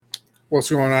What's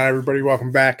going on, everybody?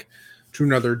 Welcome back to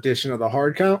another edition of the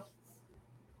Hard Count.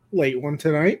 Late one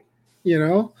tonight,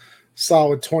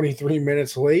 solid 23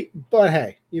 minutes late. But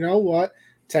hey, you know what?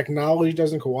 Technology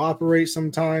doesn't cooperate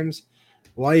sometimes.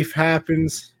 Life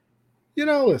happens.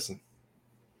 Listen,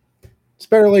 it's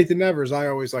better late than never, as I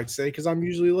always like to say, because I'm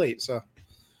usually late, so it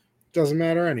doesn't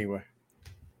matter anyway.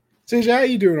 CJ, how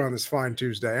you doing on this fine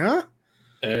Tuesday, huh?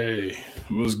 Hey,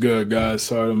 what's good, guys?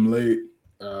 Sorry I'm late.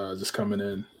 Just coming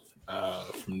in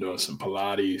from doing some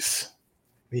Pilates.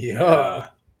 Yeah. A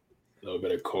little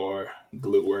bit of core,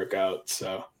 glute workout.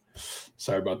 So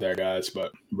sorry about that, guys,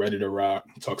 but ready to rock.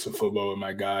 Talk some football with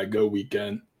my guy. Good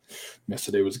weekend.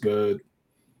 Yesterday was good.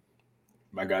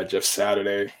 My guy Jeff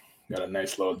Saturday got a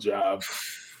nice little job.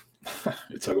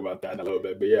 We'll talk about that in a little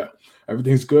bit. But yeah,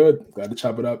 everything's good. Glad to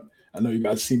chop it up. I know you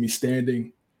guys see me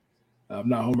standing. I'm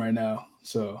not home right now.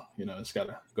 So, just got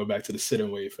to go back to the sit-in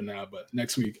way for now. But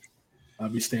next week, I'll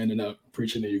be standing up,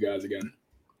 preaching to you guys again.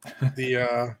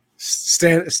 The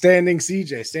standing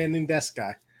CJ, standing desk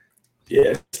guy.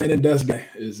 Yeah, standing desk guy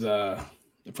is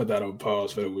put that on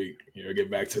pause for the week.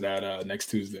 Get back to that next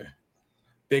Tuesday.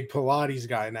 Big Pilates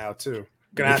guy now, too.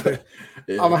 I'm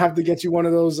gonna have to get you one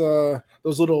of those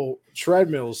little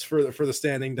treadmills for the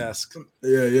standing desk.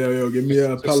 Yeah. Give me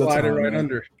a Peloton. Slide it right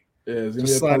under. Yeah, give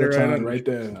me a Peloton right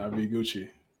there. I'll be Gucci.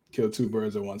 Kill two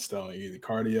birds with one stone. Either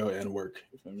cardio and work.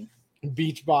 You feel me?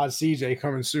 Beach bod CJ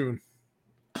coming soon.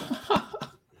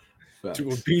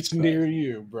 To a beach near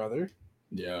you, brother.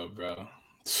 Yeah, bro.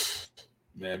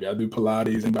 Man, if y'all do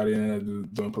Pilates, anybody in there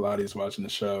doing Pilates watching the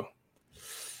show,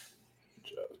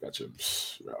 got your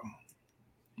bro.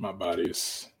 My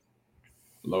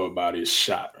lower body is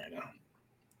shot right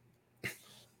now.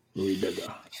 We did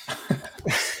though.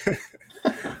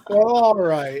 Well, all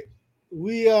right.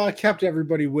 We kept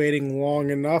everybody waiting long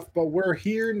enough, but we're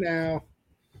here now.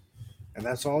 And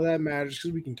that's all that matters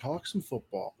because we can talk some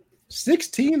football. 6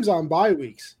 teams on bye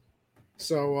weeks.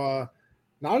 So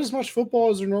not as much football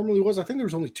as there normally was. I think there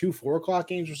was only 2 4:00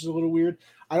 games, which is a little weird.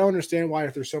 I don't understand why,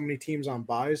 if there's so many teams on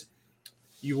byes,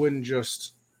 you wouldn't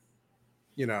just,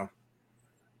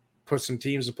 put some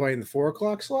teams to play in the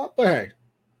 4:00 slot. But hey,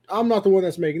 I'm not the one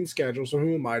that's making the schedule, so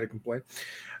who am I to complain?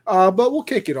 But we'll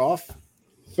kick it off.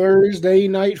 Thursday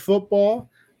night football,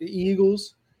 the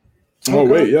Eagles. Oh,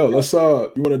 wait, let's you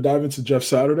want to dive into Jeff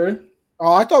Saturday?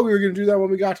 Oh, I thought we were going to do that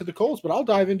when we got to the Colts, but I'll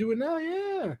dive into it now,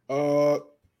 yeah. Okay,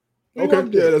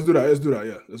 yeah, let's do that,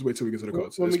 yeah. Let's wait till we get to the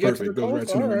Colts. It's perfect. Goes right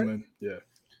to New England. Yeah.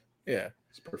 Yeah.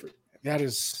 It's perfect.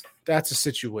 That's a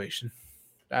situation.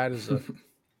 That is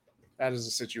a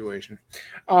situation.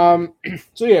 So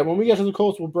yeah, when we get to the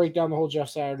Colts, we'll break down the whole Jeff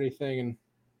Saturday thing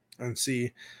and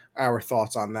see our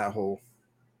thoughts on that whole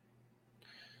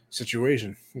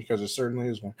situation, because it certainly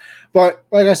is one. But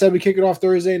like I said, we kick it off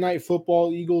Thursday night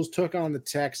football. Eagles took on the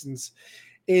Texans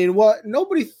in what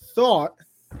nobody thought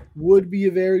would be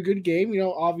a very good game.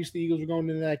 Obviously, Eagles are going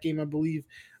into that game, I believe,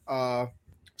 7-0.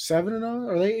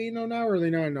 Are they 8-0 now, or are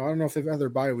they 9-0? I don't know if they've had their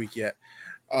bye week yet.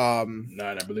 9.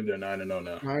 I believe they're 9-0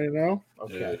 now. 9-0.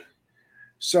 Okay. Yeah.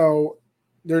 So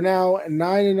they're now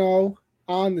 9-0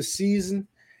 on the season,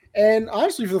 and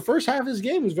honestly, for the first half of this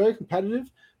game, it was very competitive.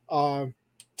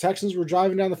 Texans were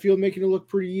driving down the field, making it look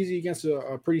pretty easy against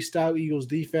a pretty stout Eagles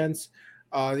defense.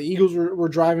 The Eagles were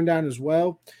driving down as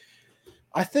well.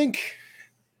 I think,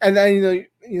 and then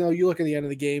you look at the end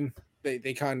of the game,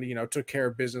 they kind of took care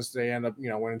of business. They end up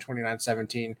winning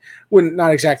 29-17.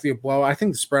 Not exactly a blow. I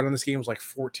think the spread on this game was like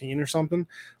 14 or something.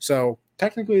 So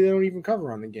technically, they don't even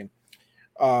cover on the game.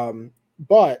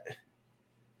 But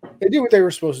they did what they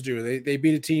were supposed to do. They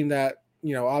beat a team that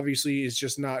obviously is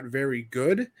just not very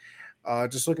good.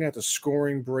 Just looking at the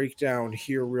scoring breakdown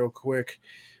here real quick.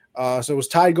 So it was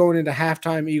tied going into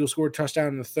halftime. Eagles scored a touchdown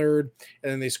in the third,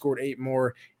 and then they scored 8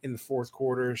 more in the fourth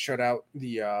quarter, shut out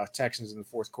the Texans in the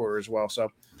fourth quarter as well.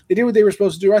 So they did what they were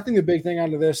supposed to do. I think the big thing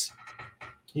out of this,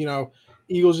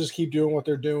 Eagles just keep doing what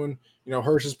they're doing.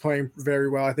 Hurst is playing very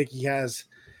well. I think he has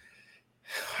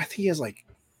like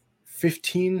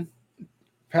 15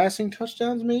 passing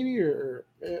touchdowns maybe, or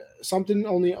something,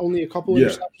 only a couple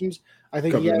interceptions. I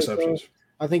think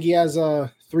he has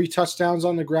 3 touchdowns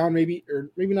on the ground, maybe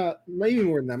not, maybe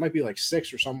more than that. Might be like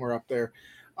 6 or somewhere up there.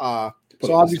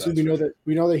 So obviously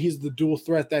we know that he's the dual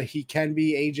threat that he can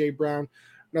be. AJ Brown,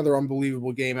 another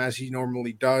unbelievable game as he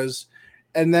normally does.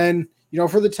 And then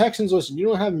for the Texans, listen, you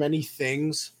don't have many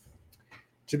things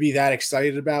to be that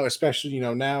excited about, especially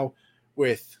now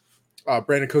with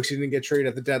Brandon Cooks. He didn't get traded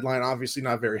at the deadline. Obviously,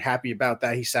 not very happy about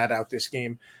that. He sat out this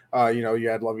game. You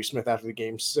had Lovie Smith after the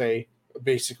game say,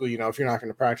 basically, if you're not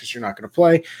going to practice, you're not going to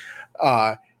play.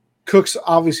 Cooks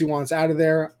obviously wants out of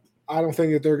there. I don't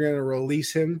think that they're going to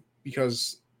release him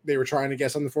because they were trying to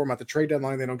get something for him at the trade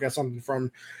deadline. They don't get something from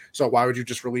him. So why would you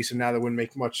just release him now? That wouldn't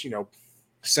make much,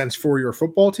 sense for your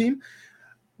football team.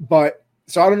 But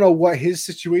so I don't know what his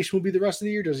situation will be the rest of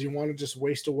the year. Does he want to just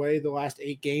waste away the last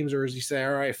 8 games, or does he say,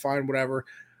 all right, fine, whatever,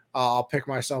 I'll pick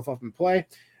myself up and play?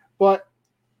 But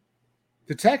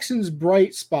the Texans'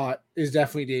 bright spot is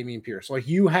definitely Dameon Pierce. Like,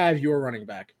 you have your running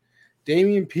back.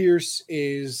 Dameon Pierce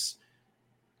he's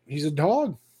a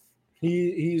dog.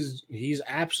 He's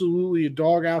absolutely a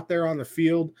dog out there on the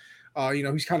field.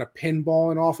 He's kind of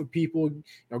pinballing off of people,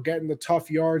 getting the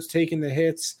tough yards, taking the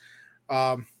hits.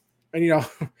 And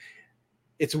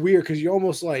it's weird because you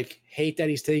almost like hate that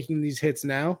he's taking these hits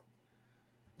now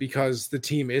because the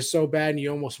team is so bad, and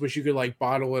you almost wish you could like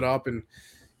bottle it up and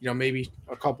maybe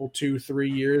a couple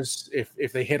 2-3 years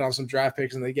if they hit on some draft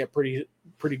picks and they get pretty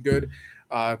good,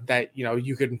 that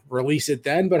you could release it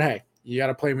then. But hey, you got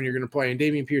to play when you're going to play, and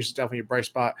Dameon Pierce is definitely a bright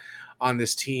spot on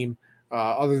this team.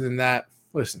 Other than that,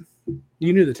 listen,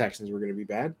 you knew the Texans were going to be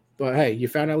bad, but hey, you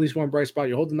found at least one bright spot.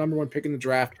 You hold the number 1 pick in the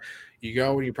draft. You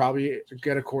go and you probably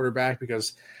get a quarterback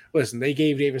because, listen, they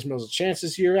gave Davis Mills a chance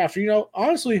this year after,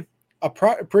 honestly, a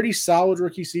pretty solid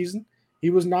rookie season.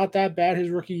 He was not that bad his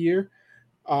rookie year.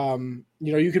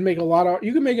 You can make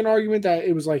an argument that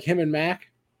it was like him and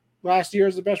Mac last year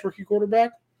as the best rookie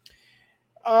quarterback.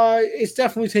 It's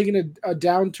definitely taken a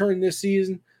downturn this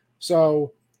season.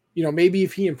 So, maybe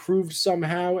if he improved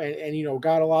somehow and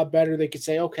got a lot better, they could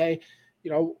say, okay,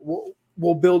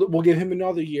 we'll give him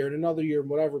another year and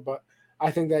whatever. But I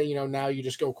think that, now you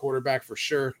just go quarterback for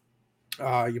sure.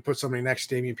 You put somebody next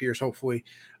to Dameon Pierce, hopefully.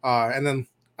 And then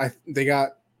I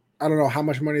don't know how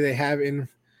much money they have in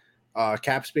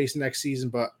cap space next season,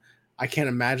 but I can't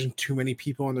imagine too many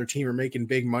people on their team are making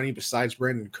big money besides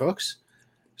Brandon Cooks.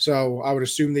 So I would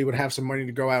assume they would have some money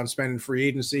to go out and spend in free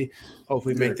agency.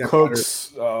 Hopefully make that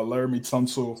Cooks, Laramie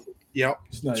Tunsil. Yep.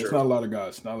 It's not a lot of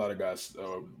guys. Not a lot of guys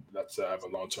that's have a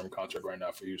long-term contract right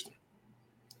now for Houston.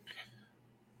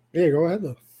 Yeah, go ahead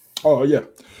though. Oh yeah.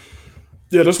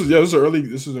 Yeah, this is early.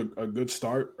 This is a good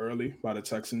start early by the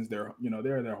Texans. They're in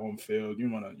their home field. You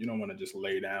don't want to just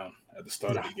lay down at the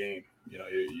start of the game.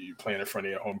 You're playing in front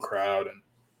of your home crowd, and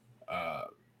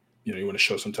you want to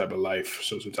show some type of life,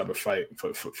 show some type of fight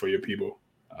for your people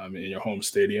in your home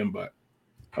stadium. But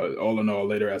all in all,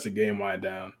 later as the game wind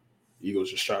down,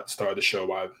 Eagles just started to show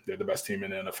why they're the best team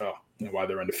in the NFL and why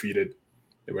they're undefeated.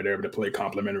 They were able to play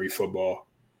complimentary football.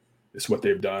 It's what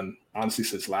they've done honestly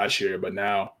since last year, but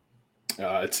now.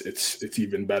 It's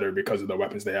even better because of the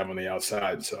weapons they have on the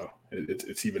outside. So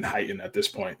it's even heightened at this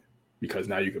point because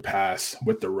now you can pass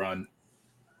with the run.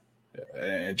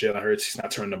 And Jalen Hurts, he's not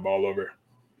turning the ball over.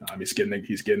 He's getting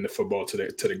the football to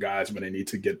the guys when they need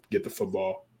to get the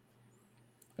football.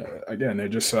 Again, they're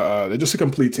just a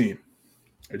complete team.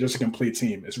 They're just a complete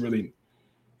team. It's really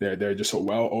they're just a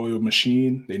well-oiled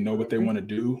machine. They know what they want to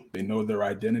do. They know their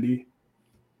identity.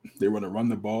 They want to run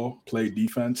the ball, play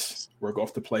defense, work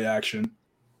off the play action,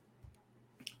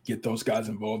 get those guys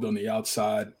involved on the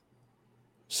outside.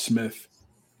 Smith,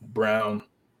 Brown,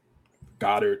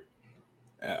 Goddard,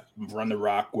 run the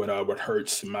rock with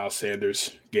Hurts, Miles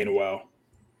Sanders, Gainwell,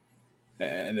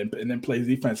 and then play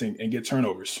defense and get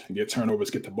turnovers. Get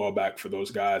the ball back for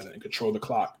those guys and control the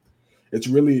clock. They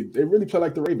really play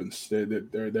like the Ravens.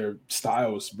 Their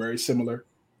style is very similar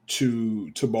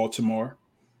to Baltimore.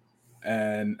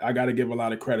 And I got to give a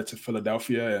lot of credit to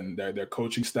Philadelphia and their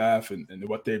coaching staff and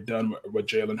what they've done with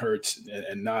Jalen Hurts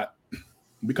and not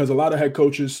because a lot of head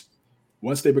coaches,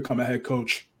 once they become a head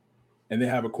coach and they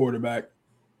have a quarterback,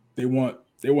 they want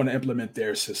to implement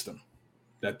their system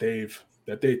that they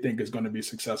think is going to be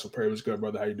successful. Perry was good,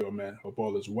 brother. How you doing, man? Hope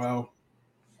all is well.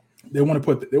 They want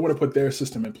to put their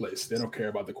system in place. They don't care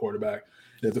about the quarterback.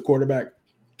 If the quarterback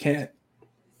can't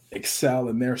excel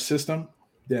in their system,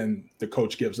 then the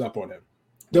coach gives up on him.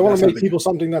 They want to make people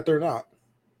something that they're not.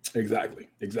 Exactly.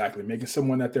 Making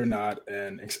someone that they're not,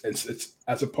 and it's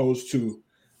as opposed to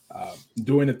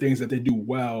doing the things that they do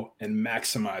well and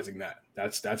maximizing that.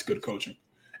 That's good coaching,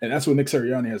 and that's what Nick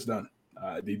Sirianni has done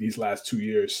these last 2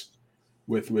 years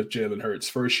with Jalen Hurts.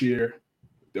 First year,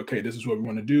 okay, this is what we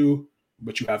want to do,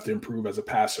 but you have to improve as a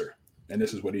passer, and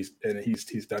this is what he's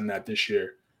done that this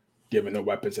year, given the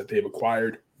weapons that they've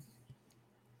acquired.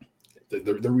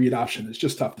 The read option is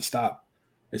just tough to stop.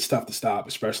 It's tough to stop,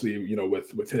 especially,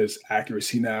 with his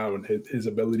accuracy now and his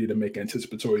ability to make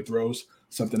anticipatory throws,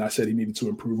 something I said he needed to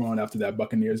improve on after that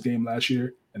Buccaneers game last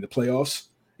year in the playoffs.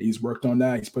 He's worked on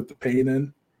that. He's put the pain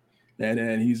in, and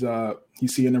then he's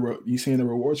seeing the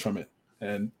rewards from it.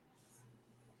 And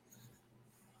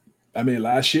I mean,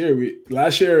 last year,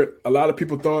 a lot of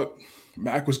people thought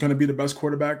Mac was going to be the best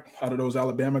quarterback out of those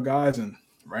Alabama guys, and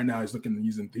right now he's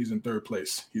in third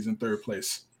place. He's in third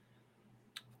place.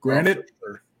 Granted,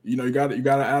 you got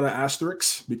to add an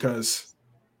asterisk because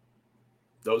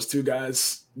those two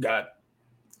guys got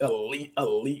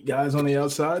elite guys on the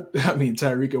outside. I mean,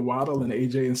 Tyreek and Waddle and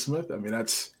AJ and Smith. I mean,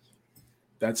 that's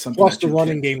something. Plus the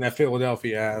running game that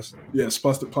Philadelphia has. Yes,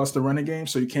 plus the running game.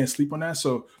 So you can't sleep on that.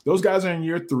 So those guys are in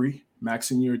year 3,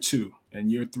 Max in year 2. And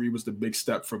year 3 was the big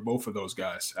step for both of those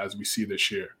guys, as we see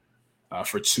this year,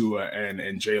 for Tua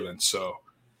and Jalen. So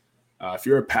if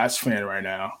you're a Pats fan right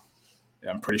now,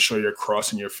 I'm pretty sure you're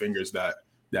crossing your fingers that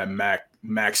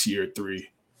Max year 3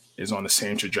 is on the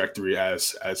same trajectory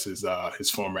as his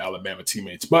former Alabama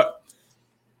teammates. But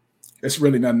it's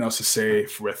really nothing else to say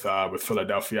with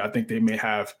Philadelphia. I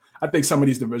think some of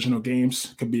these divisional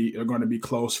games are going to be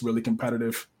close, really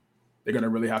competitive. They're going to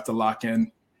really have to lock in.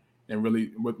 And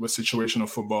really, with situational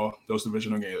football, those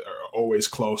divisional games are always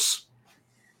close.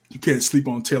 You can't sleep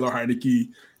on Taylor Heineke,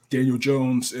 Daniel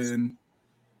Jones, and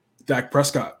Dak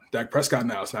Prescott. Dak Prescott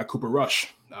now, it's not Cooper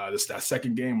Rush. That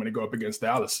second game when they go up against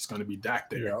Dallas, it's going to be Dak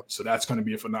there. Yep. So that's going to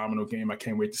be a phenomenal game. I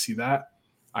can't wait to see that.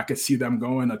 I could see them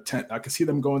going 10-0,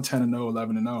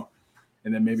 11-0.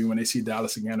 And then maybe when they see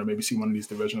Dallas again, or maybe see one of these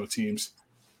divisional teams,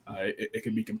 it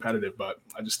could be competitive. But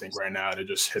I just think right now they're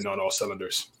just hitting on all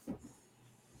cylinders.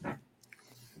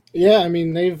 Yeah, I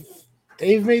mean they've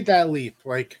made that leap.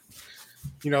 Like,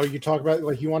 you talk about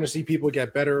like you want to see people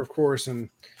get better, of course, and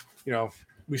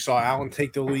we saw Allen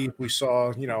take the leap. We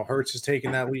saw Hurts is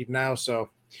taking that leap now. So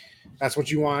that's what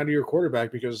you want out of your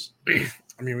quarterback because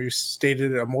I mean we've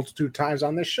stated it a multitude of times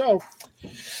on this show.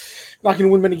 Not going to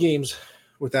win many games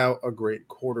without a great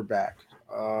quarterback.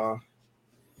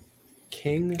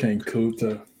 King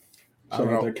Kuta. Shout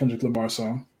out that Kendrick Lamar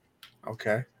song.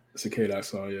 Okay. It's a K-Dot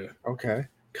song, yeah. Okay.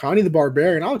 Connie the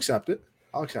Barbarian. I'll accept it.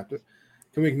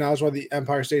 Can we acknowledge why the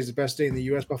Empire State is the best day in the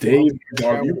U.S. Buffalo?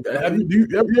 Have you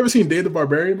ever seen Dave the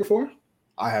Barbarian before?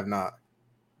 I have not.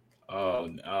 Oh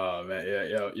man,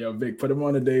 yeah, yo, Vic, put him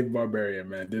on the Dave Barbarian,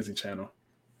 man, Disney Channel.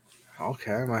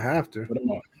 Okay, I might have to. Put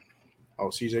him on. Oh,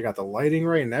 CJ got the lighting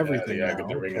right and everything. Yeah, I got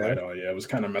the ring light on. Yeah, it was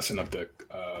kind of messing up the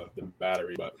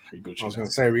battery, but I was gonna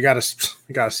say we gotta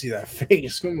see that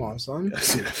face. Come on, son.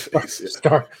 See that face.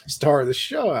 Yeah. Star of the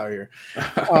show out here.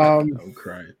 I'm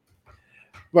crying.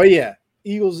 But yeah,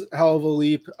 Eagles hell of a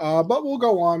leap. But we'll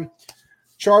go on.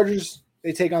 Chargers,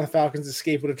 they take on the Falcons,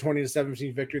 escape with a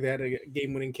 20-17 victory. They had a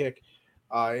game-winning kick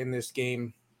in this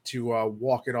game to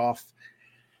walk it off.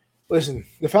 Listen,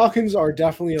 the Falcons are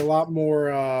definitely a lot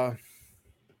more.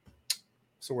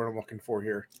 So what I'm looking for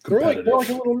here. They're like a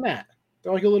little gnat.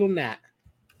 They're like a little gnat,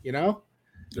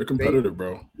 They're competitive,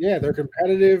 bro. Yeah, they're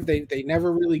competitive. They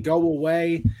never really go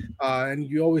away. And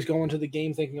you always go into the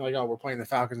game thinking like, oh, we're playing the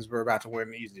Falcons. We're about to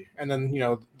win easy. And then,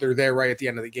 they're there right at the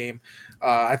end of the game.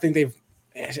 I think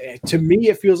to me,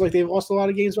 it feels like they've lost a lot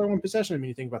of games by one possession. I mean,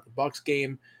 you think about the Bucs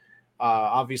game.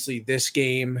 Obviously, this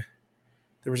game,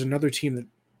 there was another team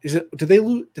did they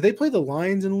lose? Did they play the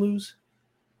Lions and lose?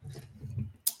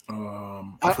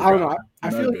 I don't know. I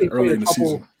feel like they played a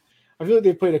couple. I feel like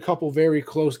they played a couple very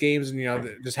close games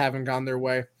and just haven't gone their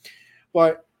way.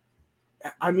 But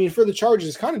I mean, for the Chargers,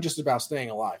 it's kind of just about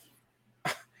staying alive.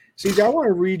 See, I want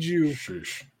to read you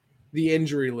the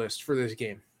injury list for this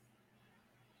game.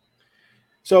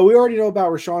 So we already know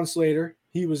about Rashawn Slater.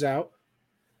 He was out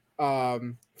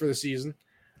for the season.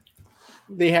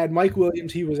 They had Mike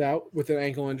Williams. He was out with an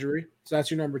ankle injury. So that's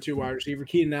your number 2 wide receiver.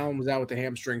 Keenan Allen was out with the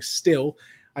hamstring still.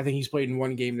 I think he's played in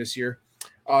one game this year.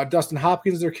 Dustin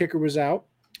Hopkins, their kicker, was out.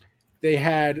 They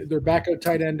had their backup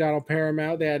tight end, Donald Parham,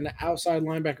 out. They had an outside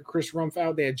linebacker, Chris Rumpf,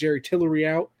 out. They had Jerry Tillery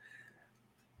out.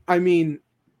 I mean,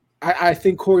 I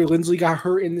think Corey Linsley got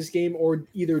hurt in this game or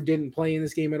either didn't play in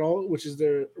this game at all, which is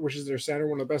their center,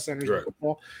 one of the best centers in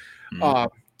football.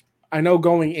 Mm-hmm. I know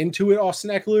going into it,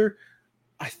 Austin Eckler,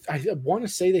 I want to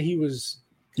say that he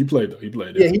played though. He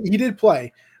played. Yeah, he did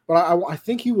play, but I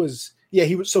think he was. Yeah,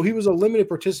 he was. So he was a limited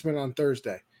participant on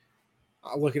Thursday.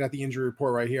 Looking at the injury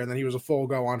report right here, and then he was a full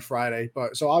go on Friday.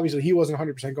 But so obviously he wasn't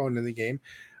 100% going into the game.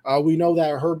 We know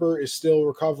that Herbert is still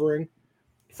recovering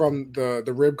from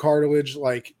the rib cartilage.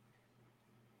 Like,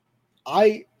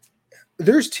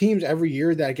 there's teams every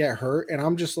year that get hurt, and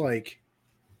I'm just like,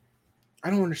 I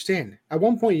don't understand. At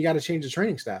one point, you got to change the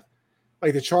training staff.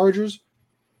 Like the Chargers,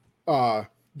 the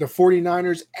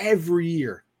 49ers, every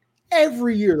year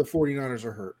the 49ers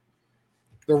are hurt.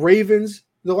 The Ravens,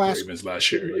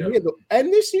 last year, yeah.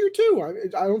 And this year too.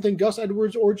 I don't think Gus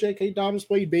Edwards or J.K. Dobbins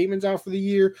played. Bateman's out for the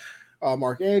year.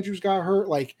 Mark Andrews got hurt.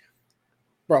 Like,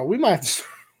 bro, we might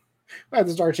I have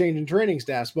to start changing training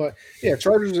stats. But yeah,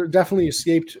 Chargers are definitely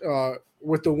escaped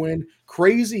with the win.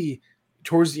 Crazy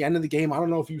towards the end of the game. I don't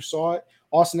know if you saw it.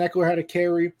 Austin Eckler had a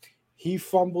carry. He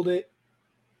fumbled it.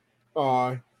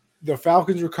 The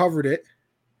Falcons recovered it.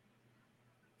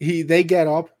 They get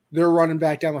up. They're running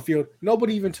back down the field.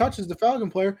 Nobody even touches the Falcon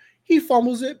player. He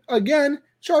fumbles it again.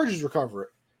 Chargers recover it.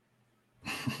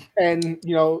 And,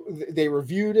 they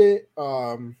reviewed it,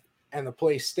 and the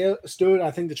play stood.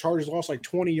 I think the Chargers lost like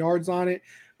 20 yards on it.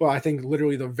 But I think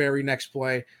literally the very next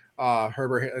play,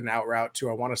 Herbert hit an out route to,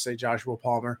 I want to say, Joshua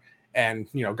Palmer, and,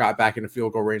 got back into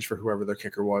field goal range for whoever their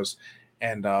kicker was,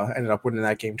 and ended up winning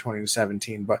that game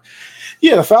 20-17. But,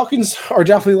 yeah, the Falcons are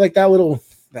definitely like that little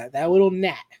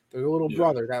gnat, the little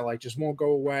brother that, like, just won't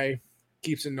go away,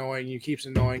 keeps annoying you.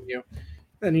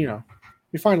 Then, you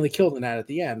finally killed the gnat at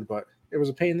the end, but it was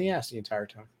a pain in the ass the entire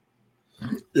time.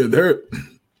 Yeah,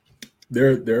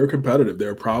 they're competitive.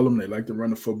 They're a problem. They like to run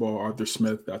the football. Arthur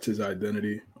Smith, that's his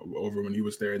identity over when he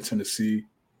was there in Tennessee,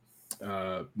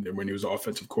 when he was the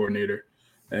offensive coordinator.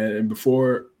 And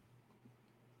before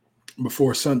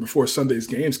Sunday's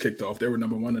games kicked off, they were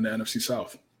number 1 in the NFC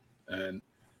South. And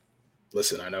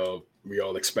listen, I know we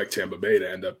all expect Tampa Bay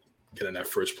to end up getting that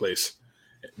first place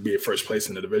in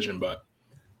the division, but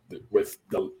with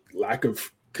the lack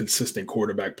of consistent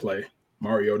quarterback play,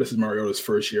 this is Mariota's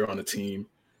first year on the team.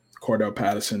 Cordell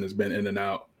Patterson has been in and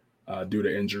out due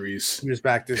to injuries. He was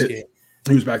back this game.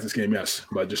 He was back this game, yes.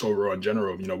 But just overall in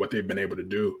general, what they've been able to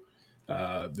do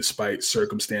despite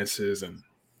circumstances and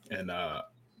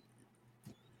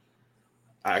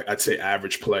I'd say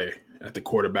average play at the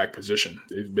quarterback position.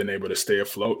 They've been able to stay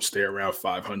afloat, stay around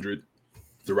 500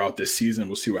 throughout this season.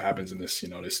 We'll see what happens in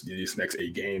these next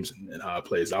 8 games and how it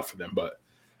plays out for them. But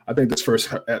I think this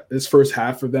first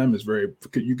half for them is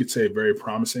you could say very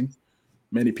promising.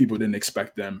 Many people didn't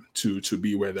expect them to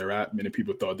be where they're at. Many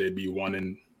people thought they'd be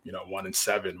 1-7,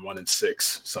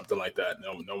 1-6, something like that.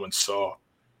 No one saw.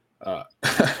 A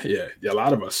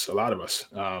lot of us. No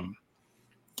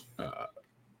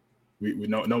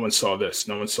one saw this.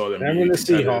 No one saw them. Them and the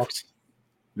Seahawks.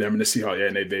 Yeah,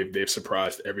 and they've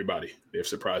surprised everybody.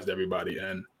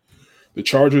 And the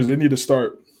Chargers, they need to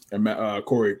start.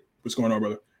 Corey, what's going on,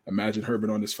 brother? Imagine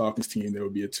Herbert on this Falcons team. There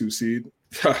would be a 2 seed.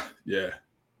 Yeah.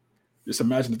 Just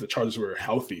imagine if the Chargers were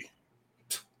healthy.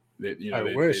 I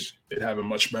wish they'd have a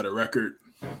much better record.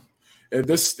 And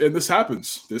this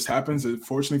happens. This happens.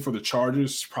 Unfortunately for the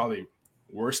Chargers, it's probably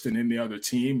worse than any other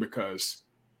team because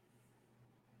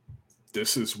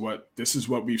this is what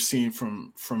we've seen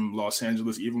from Los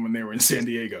Angeles, even when they were in San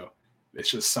Diego. It's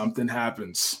just something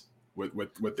happens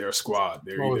with their squad.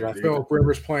 Philip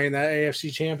Rivers playing that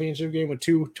AFC Championship game with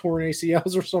 2 torn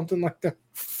ACLs or something like that.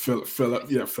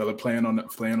 Philip playing on a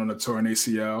torn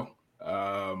ACL,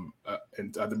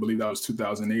 and I believe that was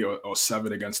 2008 or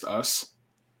 7 against us,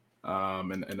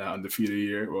 and that undefeated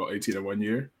year, 18-1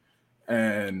 year,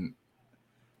 and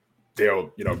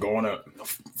they'll go on a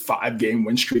 5-game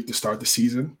win streak to start the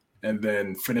season, and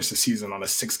then finish the season on a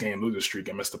 6-game loser streak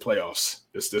and miss the playoffs.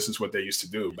 This is what they used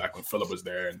to do back when Philip was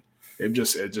there, and it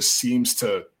just seems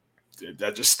to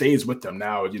that just stays with them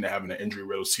now. Having an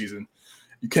injury-riddled season,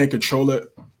 you can't control it.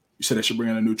 You said they should bring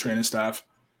in a new training staff.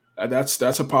 That's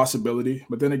a possibility,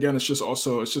 but then again, it's just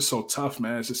so tough,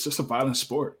 man. It's just a violent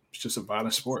sport.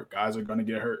 Guys are gonna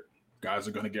get hurt.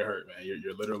 Man.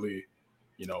 You're literally,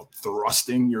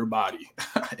 thrusting your body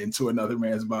into another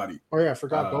man's body. Oh yeah, I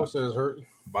forgot Bosa is hurt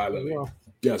violently.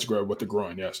 Yes, Greg, with the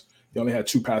groin. Yes, they only had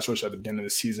 2 pass rush at the beginning of the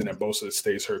season, and Bosa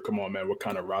stays hurt. Come on, man. What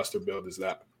kind of roster build is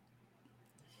that?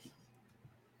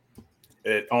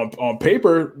 On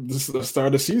paper, this is the start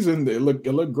of the season. It looked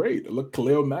great. It looked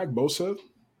Khalil Mack, Bosa,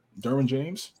 Derwin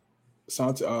James,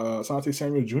 Asante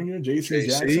Samuel Jr., J.C.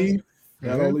 Jackson,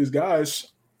 all these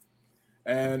guys.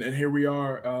 And here we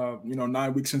are,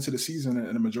 9 weeks into the season,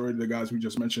 and the majority of the guys we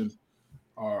just mentioned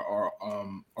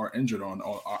are injured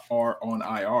are on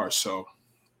IR. So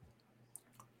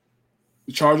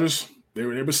the Chargers, they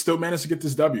were still managed to get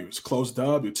this W. It's a close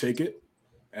dub. You take it,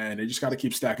 and they just got to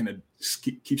keep stacking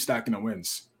the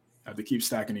wins. Have to keep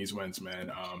stacking these wins,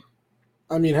 man.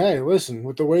 Hey, listen,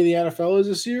 with the way the NFL is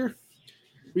this year,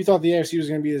 we thought the AFC was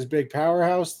going to be this big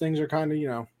powerhouse. Things are kind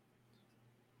of,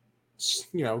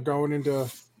 going into.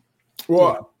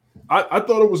 Well, I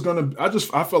thought it was going to. I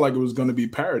felt like it was going to be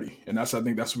parity, and I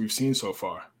think that's what we've seen so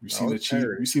far. We've seen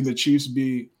the Chiefs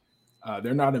be.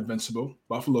 They're not invincible.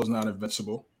 Buffalo's not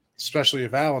invincible, especially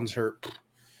if Allen's hurt.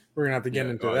 We're gonna have to get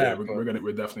into that. Yeah,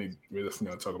 we're definitely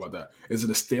gonna talk about that. Is it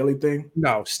a Staley thing?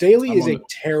 No, Staley is a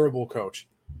terrible coach.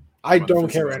 I don't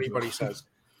care what anybody says.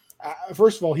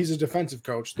 First of all, he's a defensive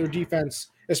coach. Their defense,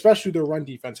 especially their run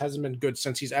defense, hasn't been good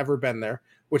since he's ever been there,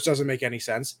 which doesn't make any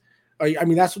sense. I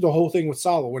mean, that's what the whole thing with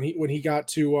Saleh when he got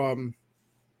to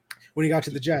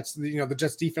the Jets. The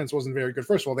Jets defense wasn't very good.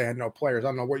 First of all, they had no players. I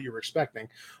don't know what you were expecting.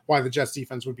 Why the Jets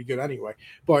defense would be good anyway?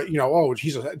 But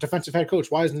he's a defensive head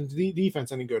coach. Why isn't the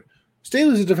defense any good?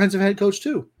 Staley's a defensive head coach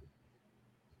too.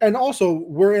 And also,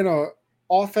 we're in a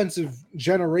offensive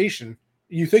generation.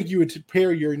 You think you would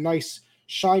pair your nice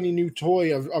shiny new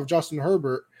toy of Justin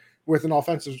Herbert with an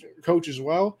offensive coach as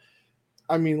well?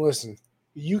 I mean, listen,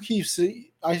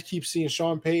 I keep seeing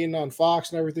Sean Payton on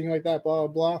Fox and everything like that, blah, blah,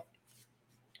 blah.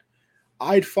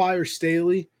 I'd fire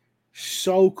Staley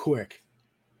so quick,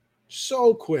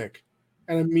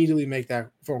 and immediately make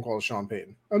that phone call to Sean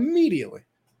Payton. Immediately.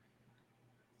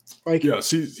 Yes,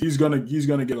 he's gonna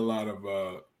get a lot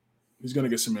of he's gonna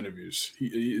get some interviews.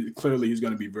 Clearly he's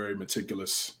gonna be very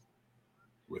meticulous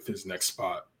with his next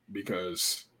spot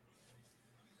because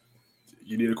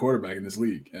you need a quarterback in this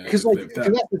league. Because that's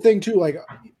the thing too. Like,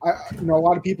 a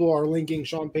lot of people are linking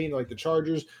Sean Payton to like the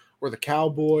Chargers or the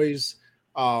Cowboys.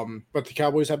 But the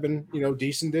Cowboys have been,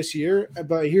 decent this year.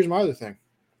 But here's my other thing.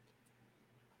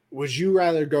 Would you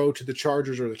rather go to the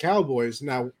Chargers or the Cowboys?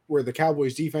 Now, where the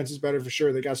Cowboys defense is better for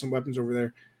sure. They got some weapons over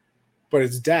there. But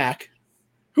it's Dak,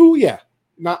 who,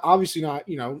 not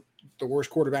the worst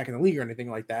quarterback in the league or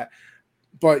anything like that.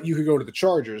 But you could go to the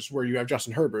Chargers where you have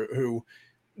Justin Herbert, who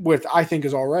I think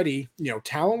is already,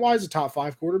 talent-wise, a top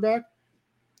 5 quarterback.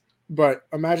 But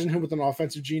imagine him with an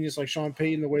offensive genius like Sean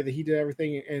Payton, the way that he did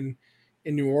everything in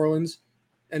New Orleans.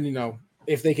 And,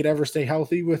 if they could ever stay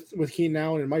healthy with Keenan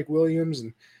Allen and Mike Williams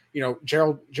and,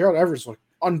 Gerald Everett looked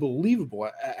unbelievable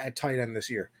at tight end this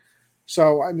year.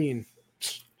 So, I mean,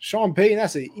 Sean Payton,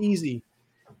 that's an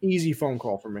easy phone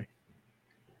call for me.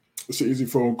 It's an easy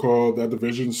phone call. That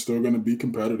division's still going to be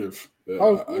competitive. I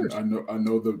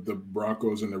know the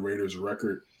Broncos and the Raiders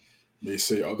record may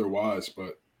say otherwise,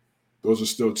 but those are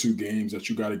still 2 games that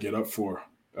you got to get up for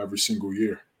every single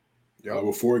year.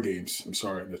 Well, 4 games,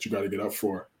 that you got to get up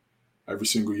for every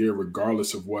single year,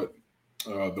 regardless of what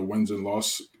the wins and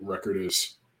loss record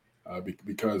is.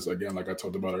 Because, again, like I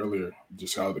talked about earlier,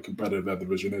 just how the competitive that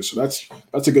division is. So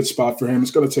that's a good spot for him.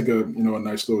 It's going to take a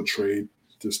nice little trade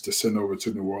just to send over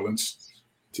to New Orleans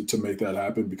to make that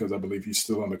happen, because I believe he's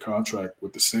still under contract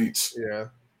with the Saints. Yeah.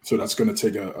 So that's going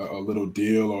to take a little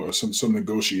deal or some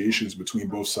negotiations between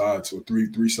both sides, or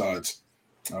three sides,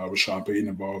 with Sean Payton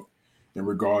involved in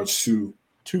regards to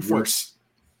 2 firsts.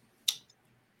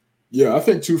 Yeah, I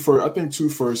think 2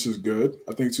 firsts is good.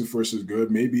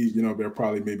 Maybe, they'll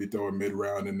probably throw a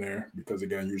mid-round in there because,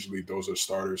 again, usually those are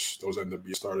starters. Those end up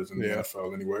being starters in the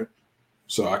NFL anyway.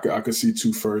 So I could see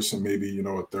 2 firsts and maybe,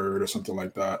 a third or something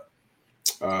like that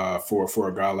for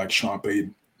a guy like Sean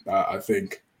Payton. I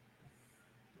think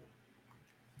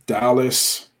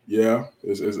Dallas,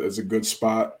 is a good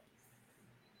spot.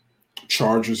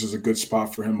 Chargers is a good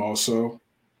spot for him also.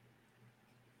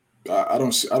 I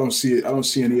don't see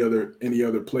any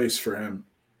other place for him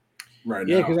right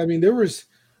now. Yeah, because I mean,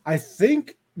 I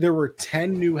think there were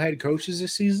 10 new head coaches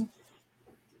this season.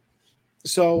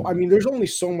 So I mean, there's only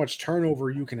so much turnover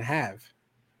you can have.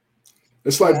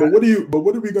 It's like, but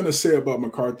what are we going to say about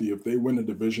McCarthy if they win the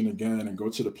division again and go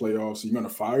to the playoffs? Are you going to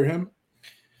fire him?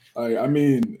 I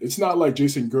mean, it's not like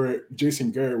Jason Garrett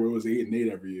where it was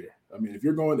 8-8 every year. I mean, if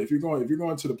you're going to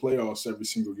the playoffs every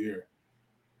single year,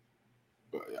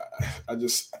 I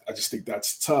just think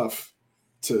that's tough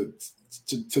to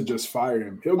just fire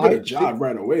him. He'll get a job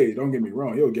right away. Don't get me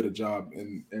wrong. He'll get a job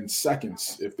in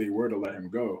seconds if they were to let him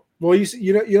go. Well,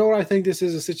 you know what I think this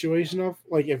is a situation of?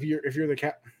 Like, if you're the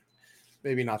cap,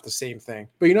 maybe not the same thing,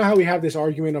 but you know how we have this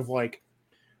argument of like,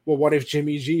 well, what if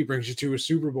Jimmy G brings you to a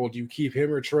Super Bowl? Do you keep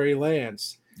him or Trey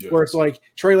Lance? Yes. Where it's like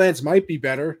Trey Lance might be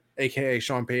better, aka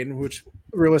Sean Payton, which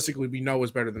realistically we know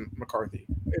is better than McCarthy,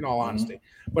 in all honesty.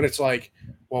 But it's like,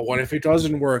 well, what if it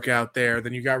doesn't work out there?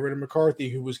 Then you got rid of McCarthy,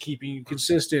 who was keeping you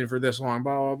consistent for this long,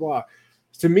 blah, blah, blah.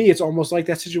 To me, it's almost like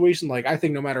that situation. Like, I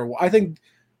think no matter what, I think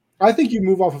you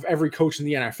move off of every coach in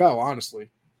the NFL, honestly,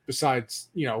 besides,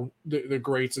 the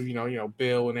greats of,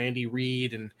 Bill and Andy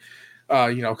Reid and,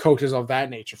 coaches of that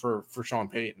nature for Sean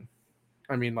Payton.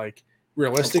 I mean, like,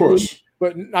 realistically,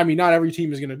 but I mean, not every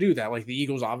team is going to do that. Like the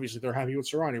Eagles, obviously, they're happy with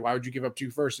Sirianni. Why would you give up 2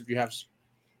 firsts if you have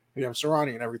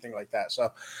Sirianni and everything like that?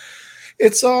 So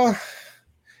it's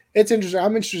interesting.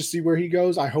 I'm interested to see where he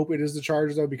goes. I hope it is the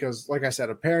Chargers though, because like I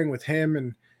said, a pairing with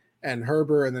him and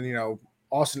Herbert, and then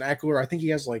Austin Eckler. I think he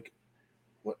has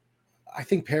I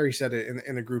think Perry said it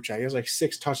in the group chat. He has like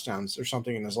 6 touchdowns or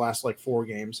something in his last like 4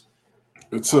 games.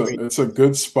 It's a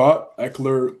good spot.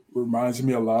 Eckler reminds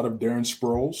me a lot of Darren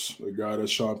Sproles, the guy that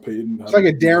Sean Payton. It's like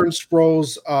a Darren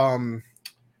Sproles.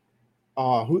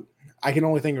 Who I can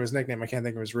only think of his nickname. I can't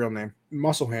think of his real name.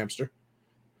 Muscle Hamster.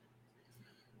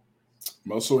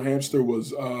 Muscle Hamster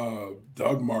was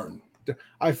Doug Martin.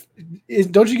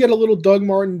 Don't you get a little Doug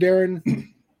Martin, Darren?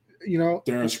 Darren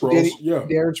Sproles.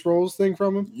 Darren Sproles thing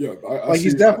from him. Yeah,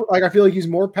 he's definitely like I feel like he's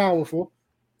more powerful,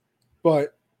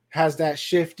 but has that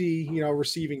shifty,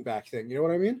 receiving back thing. You know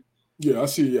what I mean? Yeah, I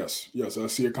see. Yes, I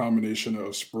see a combination of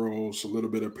Sproles, a little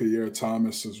bit of Pierre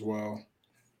Thomas as well,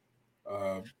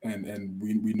 and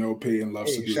we know Peyton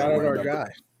loves to do shout that. Out our guy.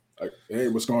 Hey,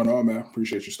 what's going on, man?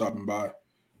 Appreciate you stopping by.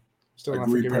 Still not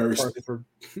forgiving McCarthy for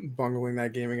bungling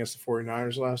that game against the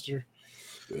 49ers last year.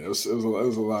 Yeah, it was a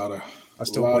lot of. I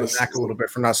still blame back a little bit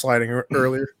for not sliding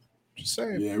earlier. Just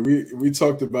saying. Yeah, we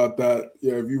talked about that.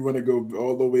 Yeah, if you want to go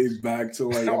all the way back to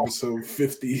like episode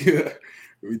 50,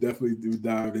 we definitely do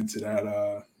dive into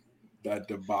that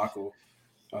debacle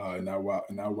in that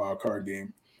wild card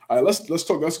game. All right, let's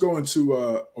talk. Let's go into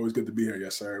always good to be here.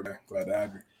 Yes, sir. Man. Glad to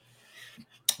have you.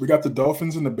 We got the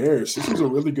Dolphins and the Bears. This was a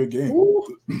really good game. Ooh,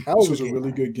 this was a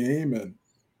really good game, and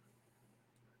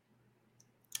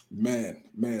man,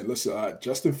 listen,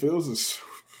 Justin Fields is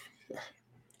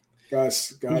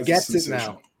guys. He gets it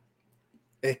now.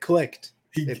 It clicked.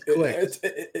 It clicked.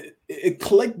 It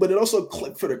clicked, but it also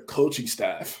clicked for the coaching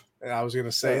staff. I was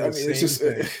gonna say, it's just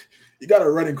you got a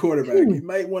running quarterback. You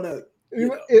might want to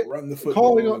run the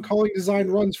football. Calling design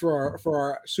runs for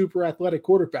our super athletic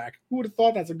quarterback. Who would have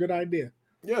thought that's a good idea?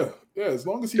 Yeah. As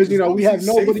long as because we have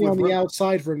nobody on the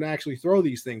outside for him to actually throw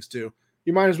these things to.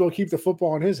 You might as well keep the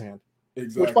football in his hand.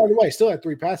 Exactly. Which, by the way, still had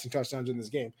 3 passing touchdowns in this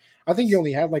game. I think he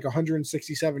only had like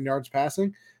 167 yards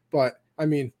passing, but I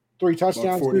mean, 3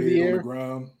 touchdowns through the air. On the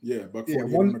ground. Yeah, buck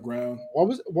 48 on the ground. What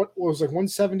was like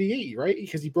 178, right?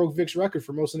 Because he broke Vic's record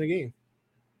for most of the game.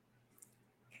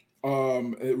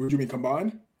 Would you mean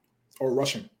combined or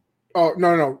rushing? Oh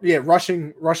no, yeah,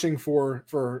 rushing for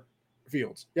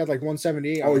Fields. He had like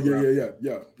 178. Oh yeah,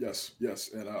 yes,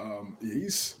 and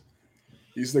he's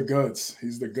the goods.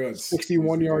 He's the goods.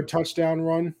 61-yard touchdown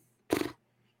run.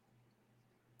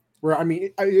 Where I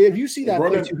mean, if you see that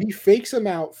play too, he fakes him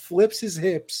out, flips his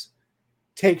hips,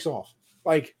 takes off.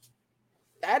 Like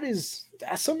that's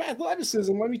some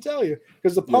athleticism. Let me tell you,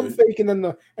 because the pump fake and then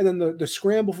the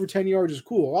scramble for 10 yards is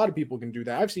cool. A lot of people can do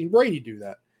that. I've seen Brady do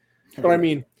that. But I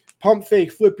mean, pump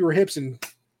fake, flip your hips, and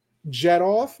jet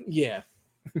off. Yeah,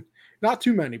 not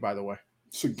too many, by the way.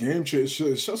 It's a game changer.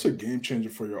 It's just a game changer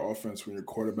for your offense when your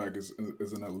quarterback is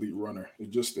an elite runner. It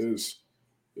just is.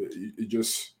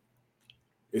 It's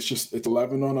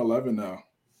 11 on 11 now.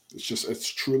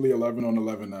 It's truly 11 on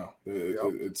 11 now.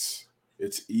 It's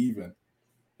even,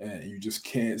 and you just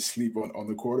can't sleep on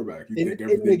the quarterback. You think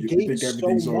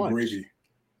everything's all gravy.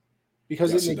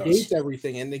 Because it negates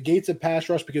everything. It negates a pass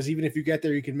rush because even if you get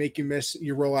there, you can make you miss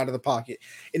your roll out of the pocket.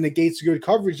 It negates good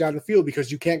coverage down the field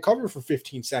because you can't cover for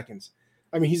 15 seconds.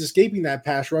 I mean, he's escaping that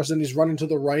pass rush and he's running to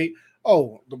the right.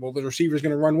 Oh, well, the receiver's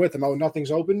going to run with him. Oh, nothing's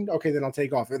open. Okay, then I'll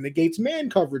take off. It negates man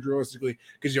coverage realistically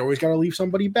because you always got to leave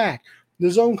somebody back.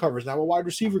 The zone coverage. Now a wide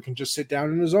receiver can just sit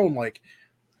down in the zone. Like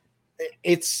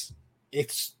it's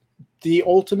the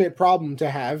ultimate problem to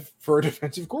have for a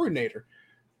defensive coordinator.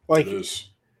 Like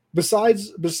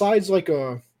besides like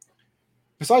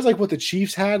what the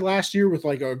Chiefs had last year with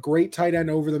like a great tight end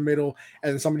over the middle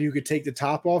and somebody who could take the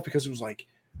top off because it was like,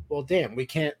 well, damn, we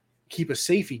can't keep a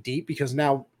safety deep because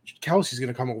now Kelsey's going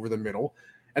to come over the middle,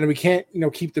 and we can't,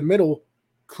 keep the middle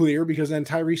clear because then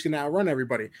Tyreek's going to outrun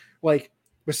everybody. Like,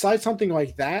 besides something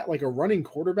like that, like a running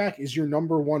quarterback is your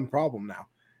number one problem now,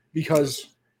 because,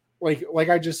 like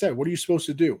I just said, what are you supposed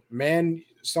to do? Man,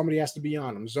 somebody has to be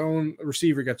on him. Zone,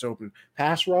 receiver gets open.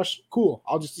 Pass rush, cool.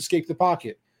 I'll just escape the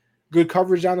pocket. Good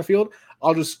coverage down the field.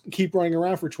 I'll just keep running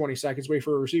around for 20 seconds, wait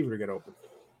for a receiver to get open.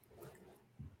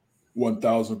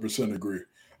 1000% agree.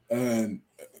 And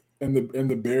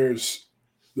the Bears,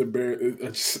 they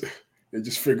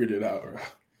just figured it out. Right?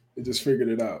 They just figured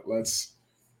it out.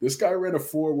 This guy ran a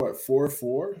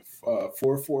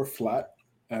 4.4 flat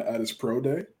at his pro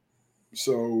day.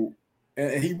 So,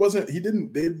 and they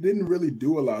didn't really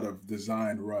do a lot of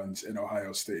design runs in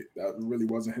Ohio State. That really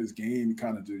wasn't his game. He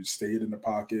kind of just stayed in the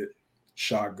pocket,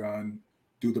 shotgun,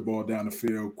 do the ball down the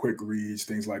field, quick reads,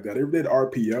 things like that. They did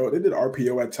RPO. They did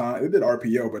RPO at times. They did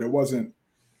RPO, but it wasn't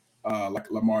like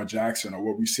Lamar Jackson or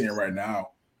what we're seeing right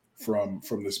now from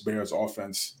this Bears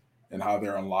offense and how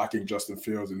they're unlocking Justin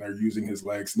Fields and they're using his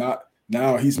legs.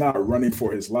 Now he's not running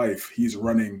for his life. He's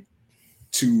running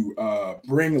to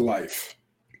bring life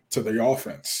to the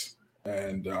offense.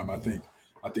 And I think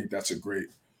I think that's a great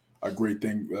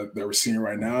thing that we're seeing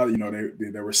right now. You know,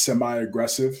 they were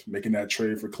semi-aggressive making that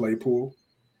trade for Claypool.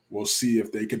 We'll see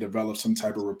if they could develop some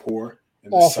type of rapport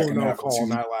in the Awful second no half of the call on season.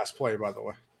 that last play, by the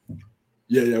way.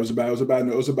 Yeah, it was a bad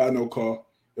no call.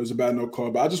 It was a bad no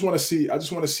call. But I just want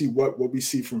to see what we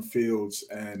see from Fields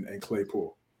and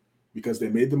Claypool, because they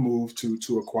made the move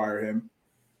to acquire him,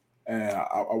 and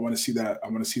I want to see that. I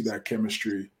want to see that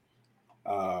chemistry.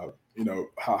 You know,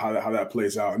 how that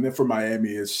plays out. And then for Miami,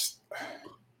 it's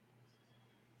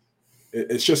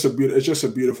just a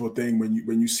beautiful thing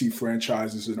when you see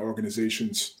franchises and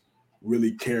organizations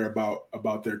really care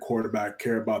about their quarterback,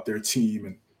 care about their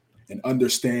team, and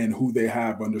understand who they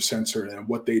have under center and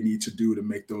what they need to do to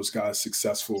make those guys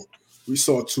successful. We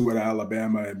saw Tua at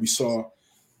Alabama, and we saw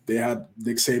they had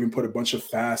Nick Saban put a bunch of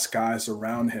fast guys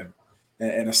around him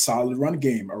and a solid run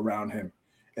game around him.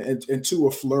 And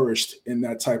Tua flourished in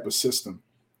that type of system.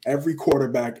 Every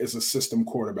quarterback is a system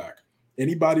quarterback.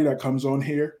 Anybody that comes on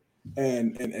here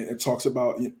and talks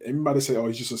about, everybody say, oh,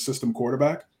 he's just a system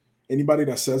quarterback. Anybody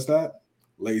that says that,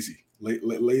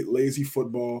 lazy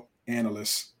football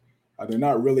analysts. They're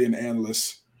not really an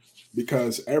analyst,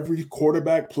 because every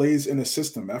quarterback plays in a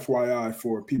system. FYI,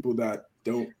 for people that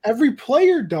don't. Every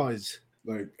player does.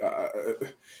 Like,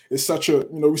 it's such a,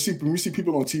 you know, we see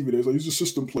people on TV. They're like, he's a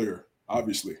system player.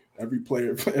 Obviously, every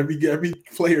player plays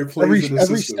in a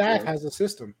every system. staff right? has a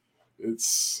system.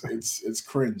 It's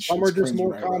cringe. Some It's are just cringe more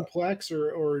when I hear that. complex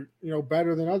or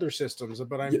better than other systems.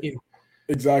 But I mean,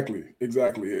 exactly.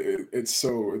 It's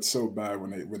so bad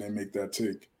when they make that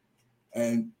take.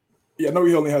 And yeah, I know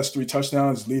he only has 3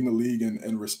 touchdowns, leading the league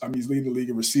he's leading the league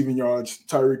in receiving yards.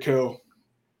 Tyreek Hill.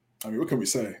 I mean, what can we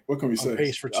say? On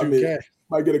pace for 2K.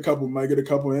 Might get a couple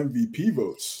MVP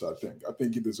votes. I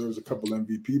think he deserves a couple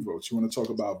MVP votes. You want to talk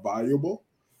about valuable?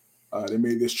 They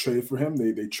made this trade for him.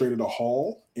 They traded a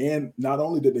haul, and not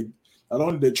only did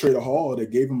they trade a haul, they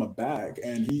gave him a bag,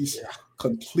 and he's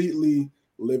completely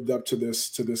lived up to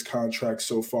this contract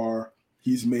so far.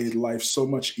 He's made life so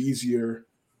much easier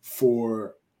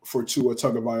for Tua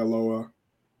Tagovailoa.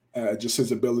 Just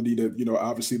his ability to,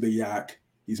 obviously the yak.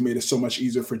 He's made it so much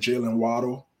easier for Jalen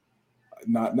Waddle,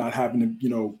 not having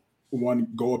to, one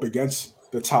go up against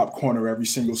the top corner every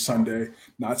single Sunday,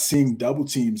 not seeing double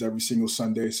teams every single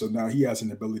Sunday. So now he has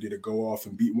an ability to go off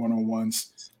and beat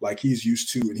one-on-ones like he's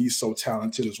used to, and he's so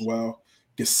talented as well.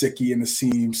 Gesicki in the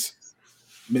seams,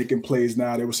 making plays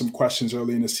now. There were some questions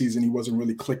early in the season. He wasn't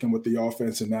really clicking with the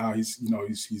offense, and now he's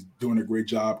doing a great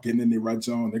job getting in the red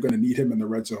zone. They're going to need him in the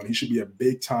red zone. He should be a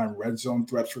big-time red zone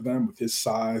threat for them with his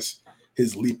size,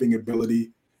 his leaping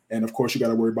ability. And, of course, you got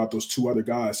to worry about those 2 other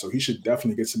guys. So he should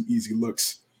definitely get some easy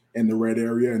looks in the red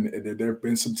area. And there have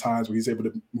been some times where he's able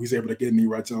to get in the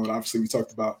red zone. Obviously, we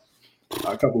talked about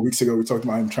a couple of weeks ago, we talked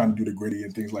about him trying to do the gritty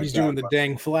and things like that. He's doing the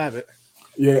dang flabbit.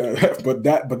 Yeah, but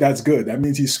that's good. That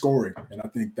means he's scoring. And I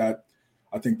think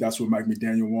that's what Mike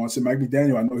McDaniel wants. And Mike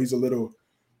McDaniel, I know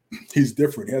he's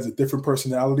different. He has a different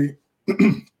personality.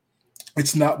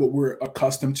 It's not what we're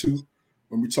accustomed to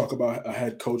when we talk about a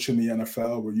head coach in the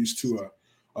NFL. We're used to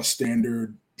a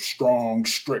standard, strong,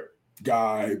 strict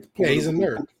guy. Yeah, he's a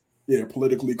nerd. Yeah,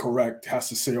 politically correct, has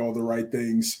to say all the right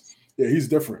things. Yeah, he's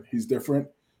different. He's different.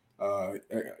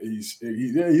 He's a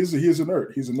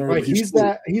nerd. He's a nerd. Like he's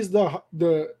the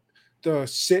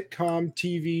sitcom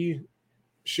TV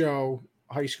show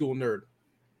high school nerd.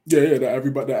 Yeah, that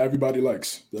everybody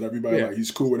likes. That everybody likes.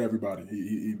 He's cool with everybody.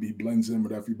 He blends in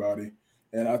with everybody.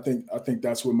 And I think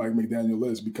that's what Mike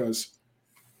McDaniel is, because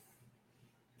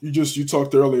you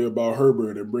talked earlier about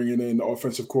Herbert and bringing in the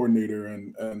offensive coordinator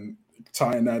and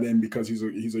tying that in because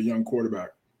he's a young quarterback.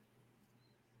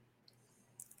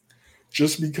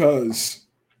 Just because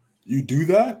you do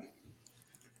that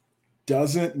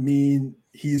doesn't mean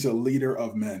he's a leader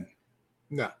of men.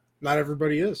 No, not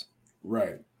everybody is.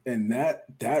 Right. And that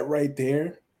right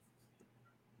there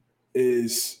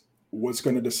is what's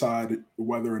going to decide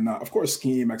whether or not, of course,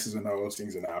 scheme, X's and O's,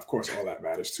 things and that, of course, all that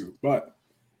matters too. But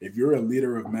if you're a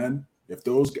leader of men, if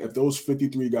those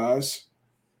 53 guys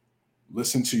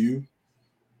listen to you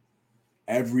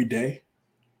every day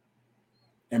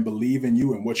and believe in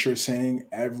you and what you're saying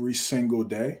every single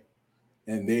day,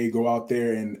 and they go out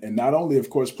there and not only, of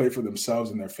course, play for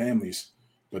themselves and their families,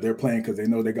 but they're playing because they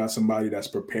know they got somebody that's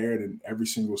prepared and every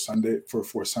single Sunday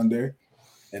for Sunday,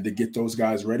 and to get those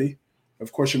guys ready,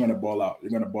 of course you're going to ball out.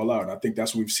 You're going to ball out. And I think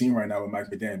that's what we've seen right now with Mike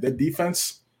McDaniel. Their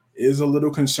defense is a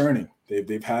little concerning.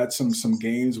 They've had some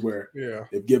games where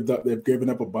they've given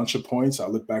up a bunch of points. I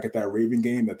look back at that Raven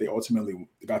game that they ultimately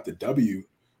got the W,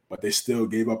 but they still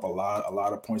gave up a lot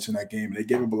of points in that game. And they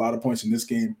gave up a lot of points in this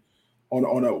game on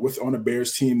a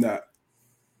Bears team that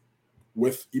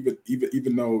with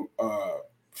even though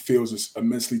Fields is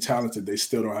immensely talented, they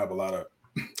still don't have a lot of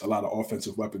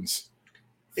offensive weapons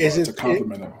to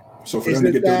complement him. So for them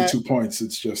to get 32 points,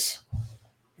 it's just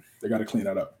they got to clean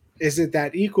that up. Is it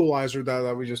that equalizer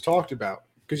that we just talked about?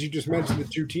 Because you just mentioned the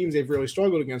two teams they've really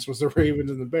struggled against was the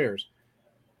Ravens and the Bears.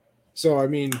 So I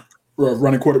mean,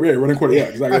 running quarterback, yeah,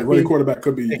 exactly. Running quarterback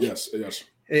could be yes.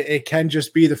 It can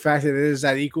just be the fact that it is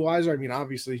that equalizer. I mean,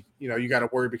 obviously, you got to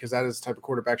worry because that is the type of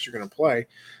quarterbacks you're going to play,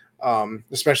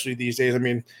 especially these days. I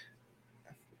mean,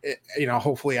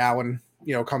 hopefully Allen,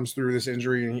 comes through this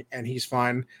injury and he's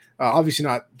fine. Obviously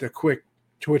not the quick,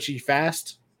 twitchy,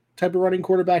 fast type of running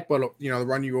quarterback, but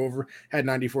run you over, had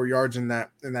 94 yards in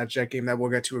that Jet game that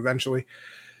we'll get to eventually.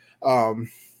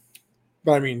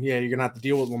 But I mean, yeah, you're gonna have to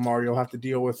deal with Lamar. You'll have to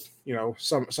deal with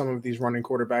some of these running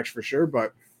quarterbacks for sure.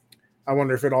 But I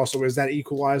wonder if it also is that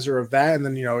equalizer of that, and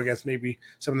then I guess maybe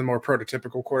some of the more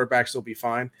prototypical quarterbacks will be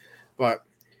fine. But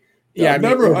yeah, I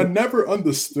never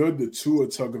understood the Tua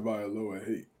Tagovailoa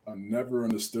hate. I never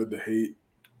understood the hate.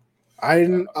 I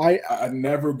didn't. I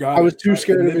never got. I was too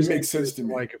scared of it. His. It makes sense to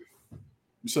me. Like him.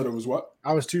 You said it was what?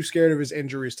 I was too scared of his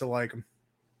injuries to like him.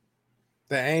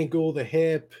 The ankle, the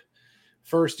hip.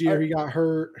 First year he got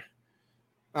hurt.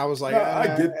 I was like, I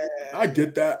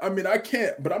get that. I mean, I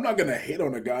can't, but I'm not gonna hate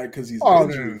on a guy because he's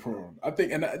injury prone. I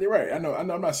think, and you're right. I know. I'm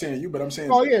not saying you, but I'm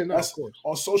saying, of course.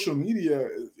 On social media.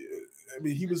 I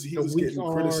mean, he was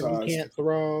getting criticized. He can't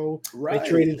throw. Right. They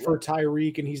traded for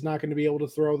Tyreek, and he's not going to be able to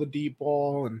throw the deep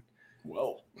ball. And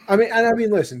I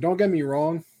mean, listen, don't get me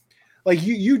wrong. Like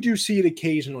you do see it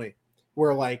occasionally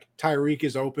where like Tyreek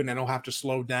is open and he'll have to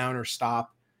slow down or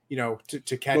stop,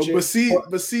 to catch it. But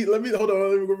see, let me hold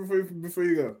on. Let me go before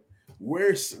you go.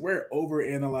 We're over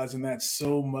analyzing that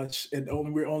so much, and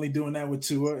we're only doing that with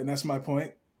Tua, and that's my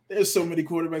point. There's so many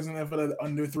quarterbacks in the NFL that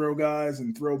underthrow guys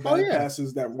and throw bad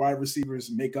passes that wide receivers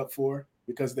make up for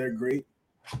because they're great.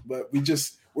 But we're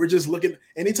just looking.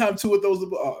 Anytime Tua throws the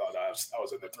ball, I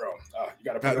was in the throw. You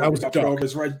got to put over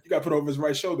his right. You got to put over his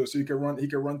right shoulder so he can run. He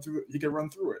can run through it. He can run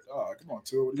through it. Come on,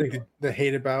 Tua. I think the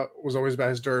hate was always about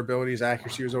his durability. His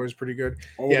accuracy was always pretty good.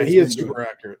 Always he is super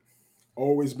accurate.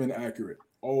 Always been accurate.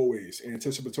 Always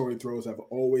anticipatory throws have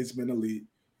always been elite.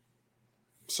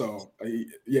 So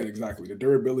yeah, exactly. The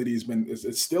durability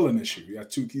it's still an issue. He has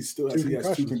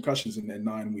two concussions in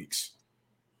 9 weeks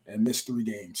and missed 3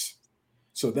 games.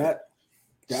 So that's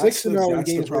 6-0 in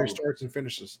games where he starts and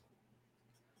finishes.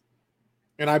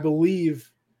 And I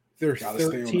believe they're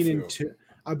 13-2.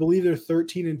 I believe they're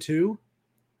 13-2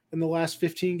 in the last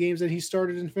 15 games that he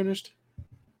started and finished.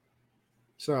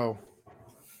 So,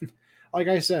 like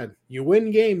I said, you win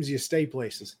games, you stay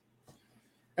places.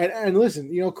 And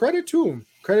listen, credit to him.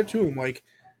 Like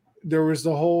there was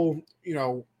the whole,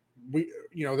 they're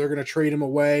going to trade him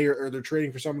away or they're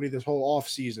trading for somebody this whole off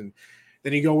season.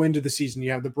 Then you go into the season,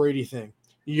 you have the Brady thing.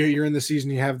 You're in the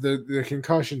season, you have the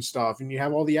concussion stuff, and you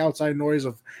have all the outside noise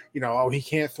of, he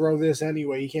can't throw this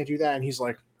anyway, he can't do that. And he's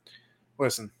like,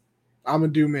 listen, I'm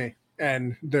gonna do me.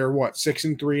 And they're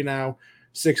 6-3 now,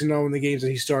 6-0 in the games that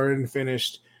he started and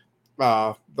finished.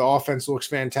 The offense looks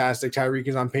fantastic. Tyreek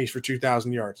is on pace for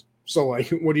 2,000 yards. So,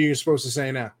 what are you supposed to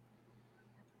say now?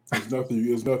 There's nothing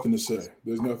to say.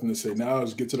 There's nothing to say. Now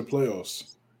is get to the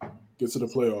playoffs.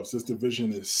 This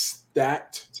division is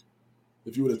stacked.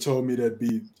 If you would have told me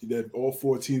that all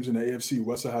 4 teams in the AFC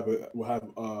West will have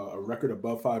a record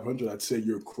above 500, I'd say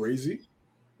you're crazy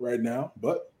right now.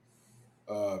 But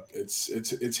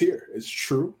it's here. It's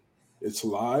true. It's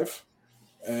live,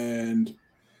 and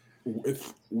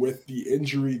with the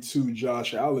injury to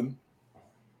Josh Allen,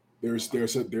 there's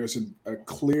a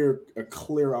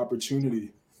clear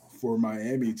opportunity for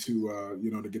Miami to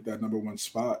to get that number 1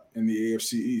 spot in the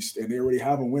AFC East, and they already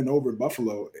have a win over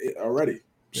Buffalo already.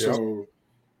 Yep. So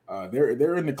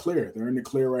they're in the clear. They're in the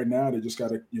clear right now. They just got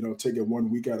to take it 1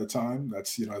 week at a time.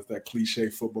 That's that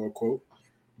cliche football quote,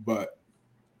 but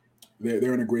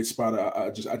they're in a great spot. I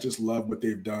just love what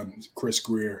they've done. Chris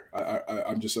Greer,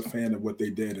 I'm just a fan of what they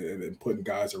did and putting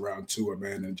guys around Tua,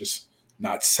 man, and just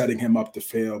not setting him up to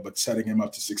fail, but setting him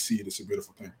up to succeed. It's a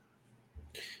beautiful thing.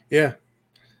 Yeah.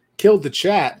 Killed the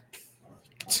chat.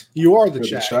 You are the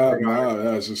chat. Wow,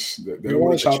 that's just they don't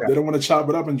want to chop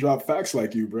it up and drop facts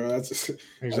like you, bro. That's just,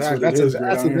 exactly. That's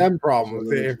a them problem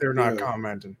if they're not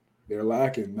commenting. They're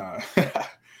lacking. Nah.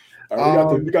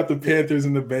 Right, we got the Panthers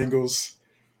and the Bengals.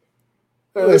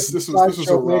 This was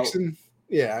a rout.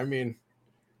 Yeah, I mean,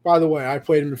 by the way, I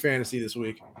played him in fantasy this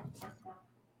week,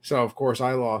 so of course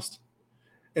I lost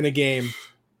in a game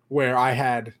where I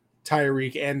had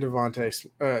Tyreek and Devontae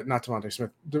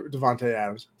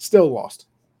Adams. Still lost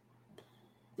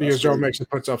because Joe Mixon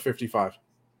puts up 55.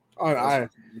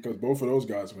 Because both of those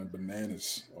guys went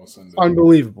bananas on Sunday.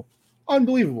 Unbelievable.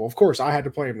 Of course, I had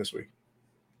to play him this week.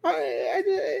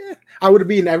 I would have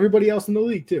beaten everybody else in the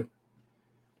league too.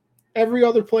 Every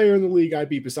other player in the league I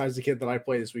beat besides the kid that I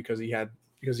played this week because he had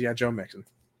Joe Mixon.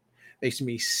 Makes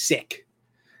me sick.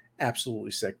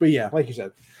 Absolutely sick. But yeah, like you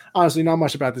said, honestly, not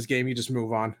much about this game. You just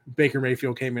move on. Baker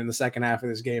Mayfield came in the second half of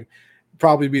this game.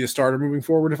 Probably be the starter moving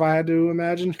forward if I had to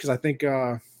imagine, because I think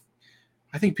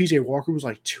PJ Walker was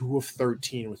like 2 of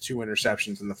 13 with 2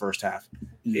 interceptions in the first half.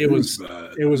 Yeah, it was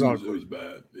bad. It was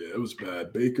bad. Yeah, it was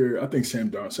bad. Baker, I think Sam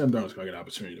Darnold's going to get an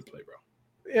opportunity to play, bro.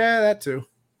 Yeah, that too.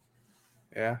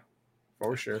 Yeah,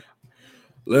 for sure.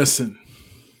 Listen.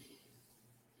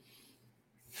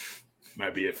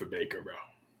 Might be it for Baker, bro.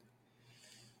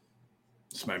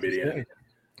 This might be the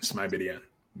end.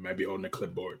 Might be holding a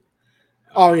clipboard.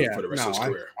 For the rest of his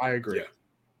career. I agree.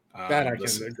 Yeah. That I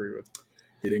can agree with.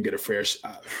 He didn't get a fair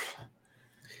shot.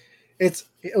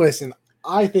 Listen,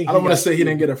 I think I don't want to say he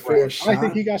didn't get a fair shot. I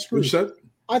think he got screwed.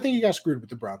 I think he got screwed with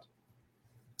the Browns.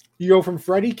 You go from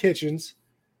Freddie Kitchens.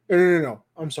 No.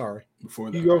 I'm sorry. Before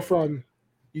that, you go from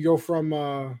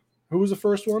who was the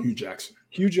first one?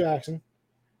 Hugh Jackson.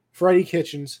 Freddie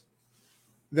Kitchens.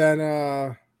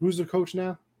 Then who's the coach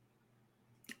now?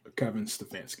 Kevin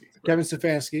Stefanski.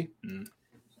 Mm-hmm.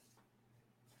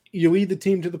 You lead the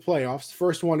team to the playoffs.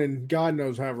 First one in God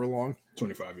knows however long.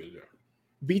 25 years, yeah.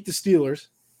 Beat the Steelers.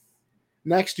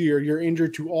 Next year, you're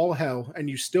injured to all hell, and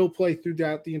you still play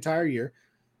throughout the entire year.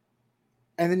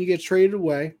 And then you get traded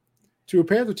away to a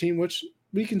Panther team, which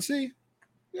we can see,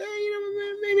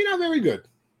 maybe not very good.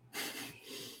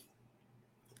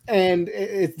 And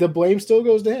the blame still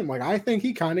goes to him. Like, I think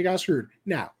he kind of got screwed.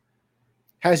 Now,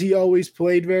 has he always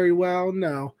played very well?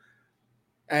 No.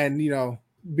 And,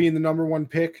 being the number 1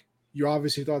 pick, you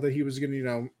obviously thought that he was going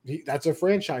to, that's a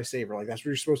franchise saver. Like, that's what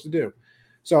you're supposed to do.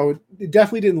 So it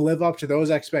definitely didn't live up to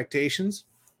those expectations.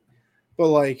 But,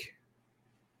 like,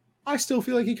 I still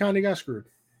feel like he kind of got screwed.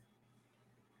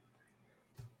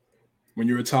 When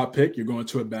you're a top pick, you're going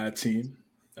to a bad team.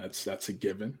 That's a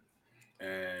given.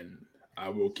 And I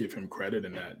will give him credit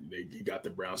in that he got the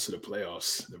Browns to the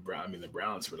playoffs. The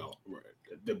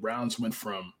Browns went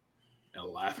from a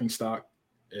laughingstock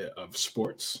of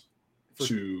sports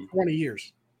to 20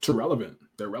 years to relevant.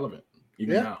 They're relevant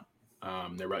even now.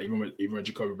 They're right even with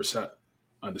Jacoby Brissett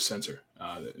under center.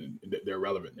 They're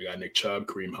relevant. They got Nick Chubb,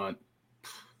 Kareem Hunt,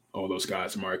 all those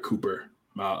guys, Amari Cooper,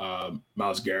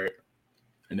 Myles Garrett,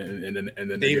 and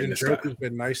then David Njoku's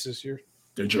been nice this year.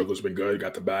 Njoku's been good.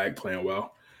 Got the bag, playing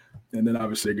well, and then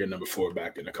obviously they're getting number 4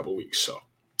 back in a couple weeks. So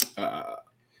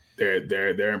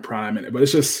they're in prime, but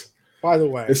it's just. By the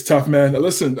way, it's tough, man.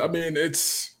 Listen, I mean,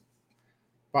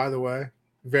 by the way,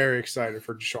 very excited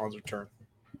for Deshaun's return.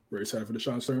 Very excited for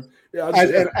Deshaun's return. Yeah,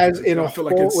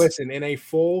 in a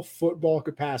full football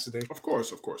capacity. Of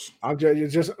course. I'm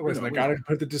just listen. I gotta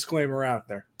put the disclaimer out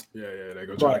there. Yeah. They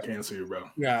go try to cancel you, bro.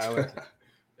 Yeah,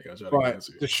 they go try to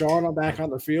cancel you. Deshaun, I'm back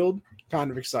on the field. Kind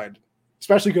of excited,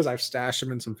 especially because I've stashed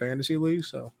him in some fantasy leagues.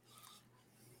 So.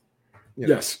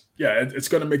 Yes, yeah, it's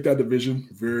going to make that division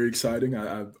very exciting.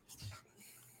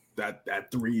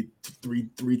 That three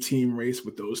team race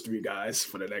with those 3 guys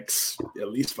for the next at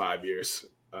least 5 years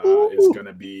is going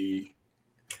to be.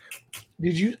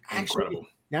 Did you incredible?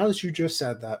 Now that you just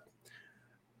said that,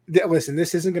 listen,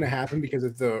 this isn't going to happen because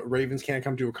if the Ravens can't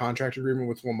come to a contract agreement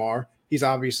with Lamar, he's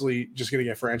obviously just going to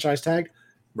get franchise tagged.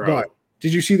 Bro. But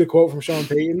did you see the quote from Sean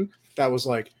Payton that was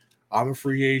like, "I'm a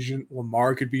free agent.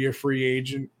 Lamar could be a free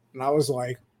agent," and I was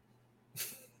like,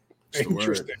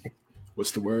 "Interesting."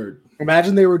 What's the word?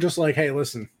 Imagine they were just like, "Hey,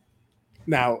 listen,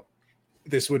 now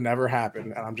this would never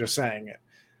happen," and I'm just saying it.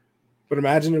 But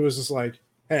imagine it was just like,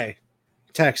 "Hey,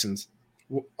 Texans,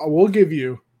 we'll give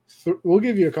you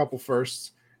a couple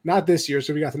firsts, not this year,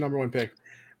 so we got the number 1 pick.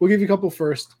 We'll give you a couple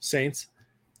firsts, Saints,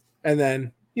 and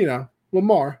then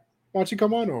Lamar, why don't you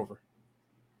come on over,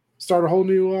 start a whole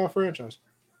new franchise?"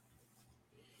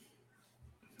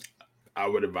 I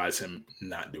would advise him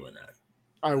not doing that.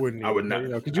 I wouldn't. I would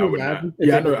not. Could you imagine?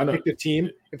 Yeah, I know.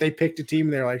 If they picked a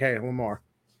team, they're like, "Hey, Lamar,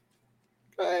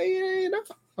 I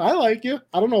like you."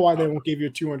 I don't know why they won't give you a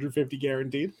 250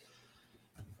 guaranteed.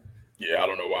 Yeah, I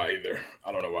don't know why either.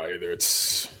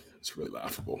 It's really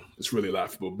laughable.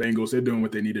 Bengals, they're doing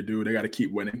what they need to do. They got to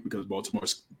keep winning because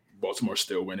Baltimore's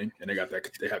still winning, and they have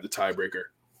the tiebreaker.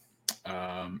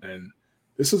 And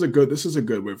this is a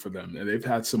good win for them. And they've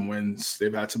had some wins.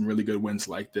 They've had some really good wins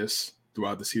like this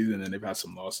throughout the season, and they've had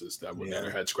some losses that were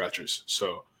head scratchers.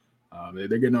 So they're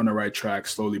getting on the right track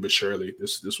slowly but surely.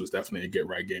 This was definitely a get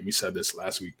right game. We said this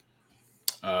last week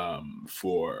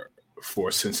for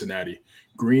for Cincinnati.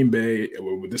 Green Bay,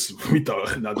 we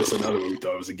thought, not this another one we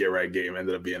thought it was a get-right game.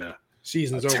 Ended up being a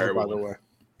season's over, by the way.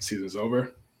 Season's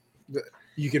over?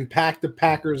 You can pack the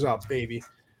Packers up, baby.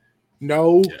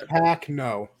 No, pack,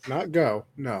 no. Not go,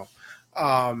 no.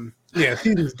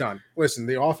 Season's done. Listen,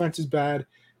 the offense is bad.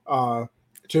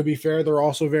 To be fair, they're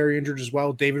also very injured as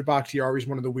well. David Bakhtiari is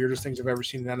one of the weirdest things I've ever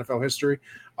seen in NFL history.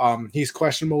 He's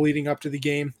questionable leading up to the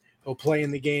game. He'll play in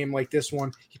the game like this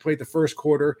one. He played the first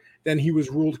quarter. Then he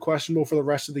was ruled questionable for the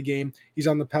rest of the game. He's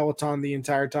on the Peloton the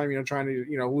entire time, trying to,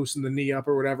 loosen the knee up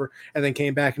or whatever, and then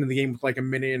came back into the game with like a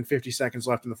minute and 50 seconds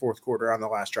left in the fourth quarter on the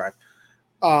last drive.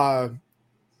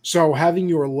 So having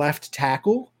your left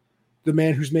tackle, the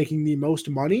man who's making the most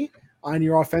money on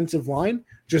your offensive line,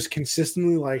 just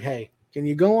consistently like, hey, can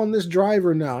you go on this drive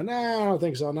or no? Nah, I don't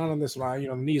think so. Not on this one.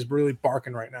 The knee's really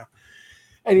barking right now.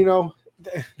 And,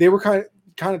 they were kind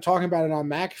of talking about it on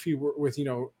McAfee with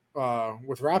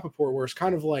Rappaport, where it's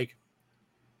kind of like,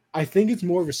 I think it's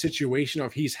more of a situation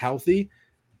of he's healthy,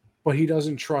 but he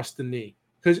doesn't trust the knee.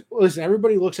 Because listen,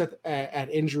 everybody looks at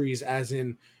injuries as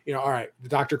in, all right, the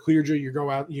doctor cleared you, you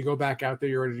go back out there,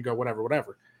 you're ready to go,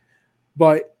 whatever.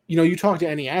 But you talk to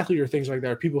any athlete or things like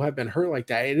that, or people have been hurt like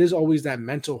that. It is always that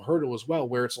mental hurdle as well,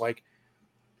 where it's like,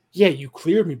 yeah, you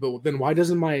cleared me, but then why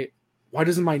doesn't my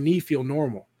knee feel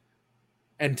normal?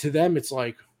 And to them, it's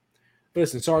like,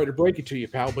 listen, sorry to break it to you,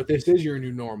 pal, but this is your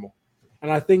new normal.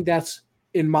 And I think that's,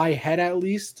 in my head at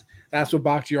least, that's what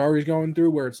Bakhtiari is going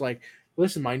through, where it's like,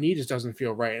 listen, my knee just doesn't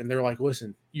feel right. And they're like,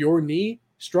 listen, your knee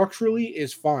structurally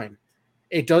is fine.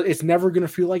 It's never going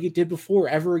to feel like it did before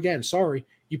ever again. Sorry,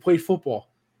 you played football.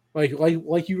 Like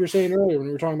you were saying earlier when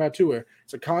we were talking about Tua.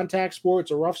 It's a contact sport.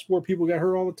 It's a rough sport. People get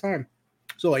hurt all the time.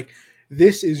 So, like,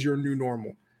 this is your new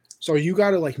normal. So you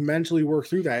got to, like, mentally work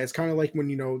through that. It's kind of like when,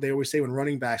 they always say when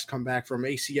running backs come back from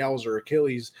ACLs or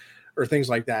Achilles or things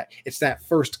like that. It's that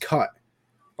first cut.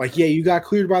 Like, yeah, you got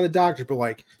cleared by the doctor, but,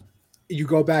 like, you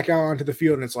go back out onto the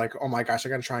field and it's like, oh, my gosh, I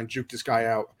got to try and juke this guy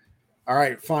out. All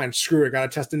right, fine, screw it. Got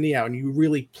to test the knee out. And you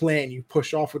really plant and you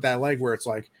push off with that leg where it's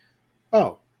like,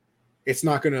 oh, it's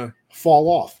not going to fall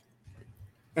off.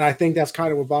 And I think that's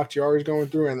kind of what Bakhtiari is going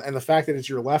through. And the fact that it's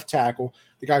your left tackle,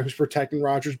 the guy who's protecting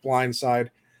Rodgers' blind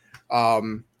side.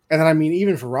 And then, I mean,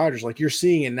 even for Rodgers, like, you're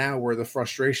seeing it now where the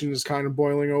frustration is kind of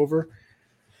boiling over.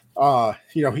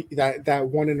 That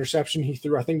one interception he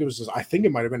threw, I think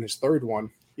it might have been his third one,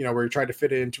 where he tried to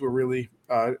fit it into a really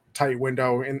tight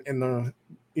window in the,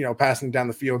 passing down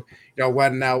the field,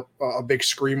 letting out a big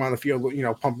scream on the field,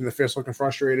 pumping the fist, looking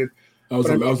frustrated. That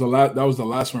was the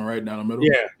last one, right down the middle.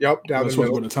 Yeah, yep, down the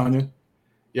middle. That's Tanya.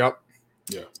 Yep.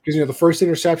 Yeah. Because the first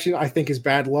interception I think is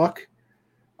bad luck.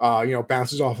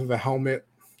 Bounces off of a helmet.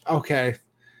 Okay.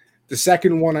 The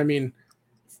second one, I mean,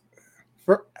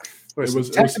 it was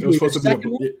supposed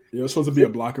to be a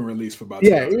block and release for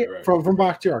Bakhtiari. Yeah, right? from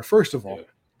Bakhtiari. First of all,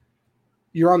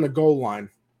 you're on the goal line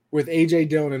with A.J.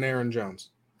 Dillon and Aaron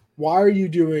Jones. Why are you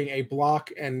doing a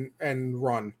block and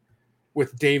run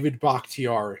with David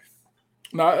Bakhtiari?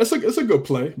 No, it's a good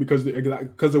play because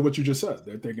of what you just said.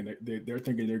 They're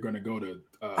thinking they're going to go to.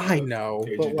 I know,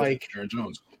 AJ but like Aaron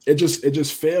Jones, it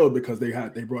just failed because they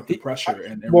brought the pressure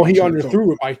and he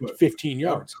underthrew it by 15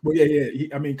 yards. Well,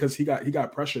 yeah. Because he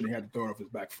got pressure and he had to throw it off his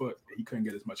back foot. He couldn't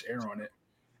get as much air on it,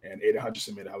 and Aiden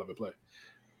Hutchinson made a hell of a play.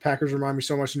 Packers remind me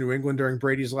so much of New England during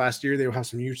Brady's last year. They will have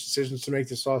some huge decisions to make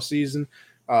this offseason.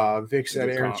 Vic said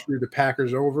Aaron screwed the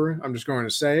Packers over. I'm just going to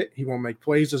say it. He won't make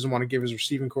plays, doesn't want to give his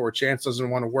receiving core a chance, doesn't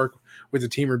want to work with the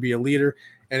team or be a leader.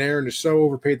 And Aaron is so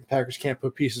overpaid the Packers can't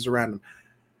put pieces around him.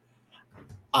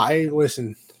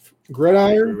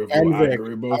 Gridiron and Vic. I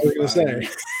was going to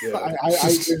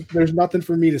say, there's nothing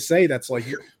for me to say that's like,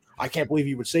 I can't believe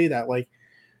you would say that. Like,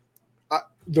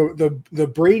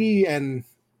 the Brady and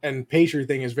Patriot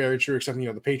thing is very true, except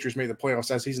the Patriots made the playoffs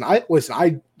that season.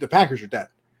 The Packers are dead.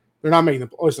 They're not making the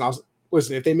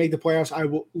listen. If they make the playoffs,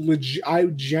 I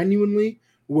genuinely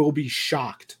will be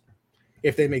shocked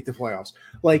if they make the playoffs.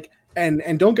 Like,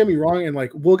 and don't get me wrong, and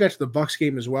like we'll get to the Bucs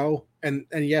game as well. And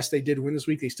yes, they did win this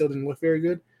week. They still didn't look very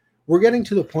good. We're getting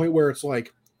to the point where it's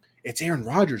like it's Aaron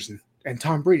Rodgers and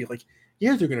Tom Brady. Like,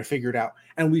 yeah, they're going to figure it out.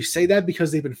 And we say that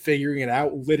because they've been figuring it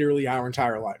out literally our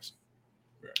entire lives.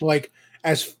 Right. Like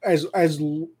as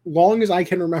long as I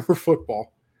can remember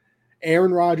football,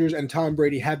 Aaron Rodgers and Tom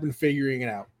Brady have been figuring it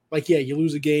out. Like, yeah, you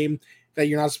lose a game that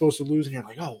you're not supposed to lose, and you're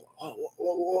like, oh,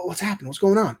 what's happening? What's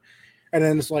going on? And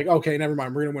then it's like, okay, never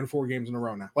mind. We're going to win 4 games in a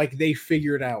row now. Like, they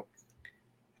figure it out.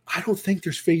 I don't think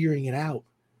there's figuring it out.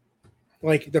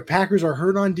 Like, the Packers are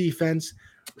hurt on defense.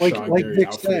 Like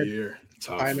Vic said.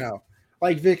 I know.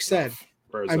 Like Vic said,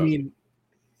 I mean,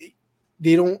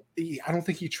 I don't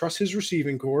think he trusts his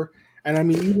receiving core. And I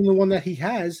mean, even the one that he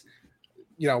has,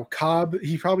 Cobb,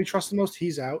 he probably trusts the most.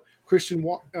 He's out. Christian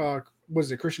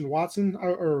Watson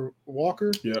or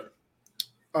Walker? Yeah.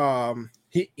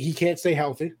 He can't stay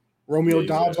healthy. Romeo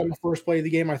Dobbs on the first play of the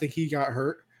game, I think he got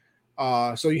hurt.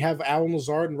 So you have Alan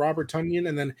Lazard and Robert Tonyan,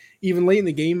 and then even late in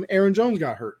the game, Aaron Jones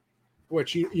got hurt,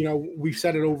 which, we've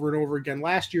said it over and over again.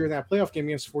 Last year in that playoff game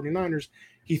against the 49ers,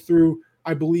 he threw,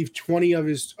 I believe, 20 of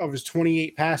his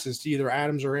 28 passes to either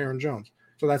Adams or Aaron Jones.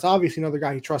 So that's obviously another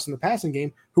guy he trusts in the passing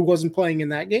game who wasn't playing in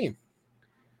that game.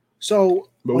 So,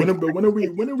 but when are we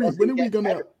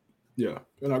gonna? Yeah,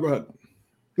 no, go ahead.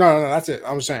 No, that's it.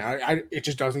 I was saying, it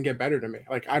just doesn't get better to me.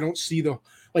 Like, I don't see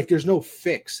there's no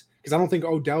fix because I don't think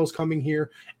Odell's coming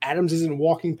here. Adams isn't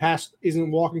walking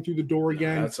through the door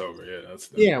again. That's over. Yeah, that's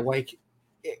done. Yeah. Like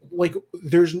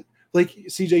there's like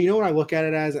CJ. You know what I look at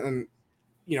it as, and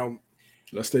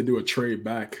unless they do a trade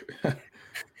back.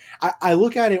 I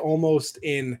look at it almost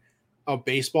in a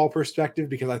baseball perspective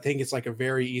because I think it's like a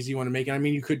very easy one to make. And I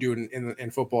mean, you could do it in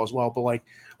football as well, but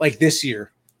like this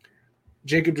year,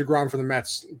 Jacob deGrom for the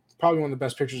Mets, probably one of the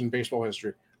best pitchers in baseball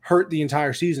history, hurt the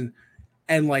entire season.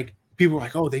 And like people were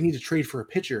like, oh, they need to trade for a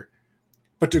pitcher.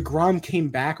 But deGrom came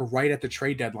back right at the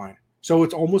trade deadline. So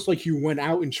it's almost like you went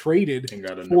out and traded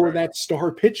for that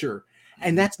star pitcher.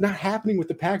 And that's not happening with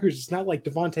the Packers. It's not like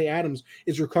Devontae Adams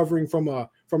is recovering from an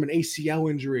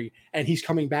ACL injury and he's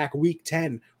coming back week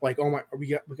 10. Like, oh my, we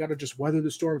got to just weather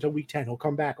the storm until week 10. He'll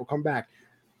come back.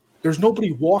 There's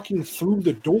nobody walking through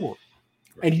the door.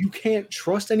 And you can't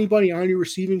trust anybody on your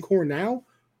receiving core now.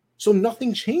 So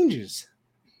nothing changes.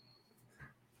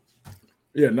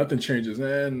 Yeah, nothing changes.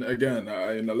 And again,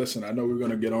 listen, I know we're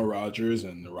going to get on Rodgers,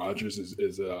 and Rodgers is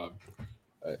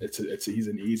he's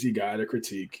an easy guy to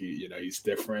critique. He's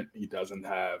different. He doesn't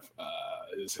have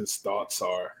his thoughts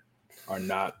are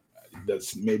not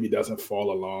doesn't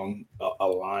fall along a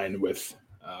line with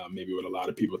maybe what a lot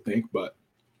of people think. But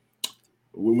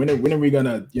when are we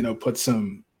gonna put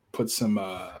some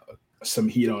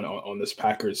heat on this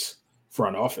Packers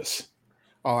front office?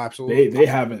 Oh, absolutely.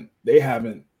 They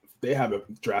haven't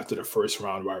drafted a first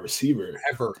round wide receiver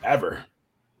ever.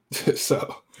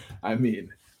 So I mean,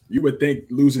 you would think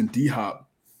losing D-Hop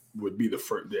would be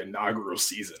the inaugural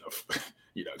season of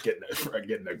getting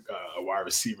a wide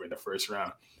receiver in the first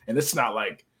round. And it's not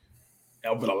like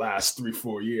over the last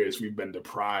 3-4 years we've been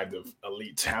deprived of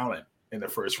elite talent in the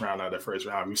first round. Out of the first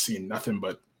round, we've seen nothing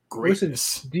but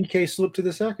greatness. Listen, DK slipped to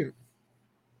the second.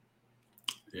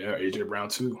 Yeah, AJ Brown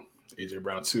too.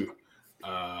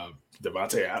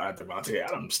 Devontae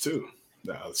Adams too.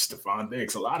 Stephon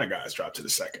Diggs. A lot of guys dropped to the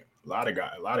second. A lot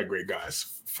of great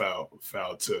guys fell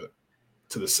to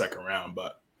the second round,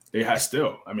 but they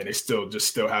still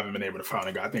haven't been able to find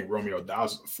a guy. I think Romeo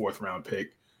Dobbs was a 4th round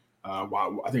pick. I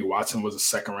think Watson was a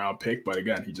 2nd round pick, but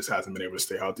again, he just hasn't been able to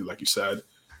stay healthy, like you said.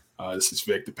 This is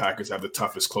Vic. The Packers have the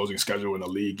toughest closing schedule in the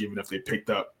league. Even if they picked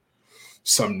up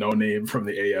some no name from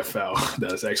the AFL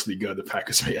that is actually good, the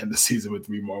Packers may end the season with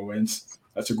 3 more wins.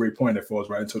 That's a great point. That falls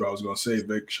right into what I was going to say,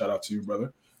 Vic. Shout out to you,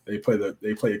 brother. They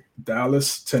play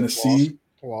Dallas, Tennessee,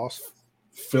 loss,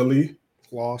 Philly,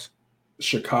 loss,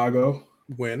 Chicago,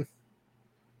 win,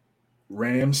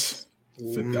 Rams.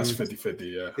 That's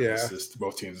 50-50. Yeah. Yeah.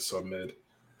 Both teams are so mid.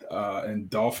 And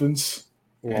Dolphins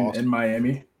loss. And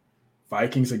Miami.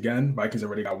 Vikings again. Vikings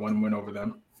already got 1 win over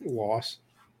them. Loss.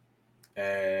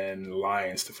 And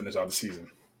Lions to finish out the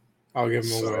season. I'll give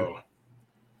them a win.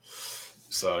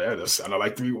 So yeah, that sounded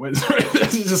like 3 wins. Right? That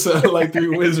just sounded like 3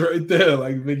 wins right there,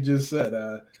 like Vic just said.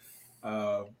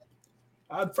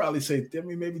 I'd probably say,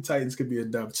 maybe Titans could be a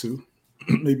dub too.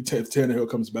 Maybe if Tannehill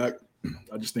comes back.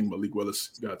 I just think Malik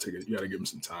Willis, you got to give him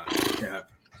some time. Can't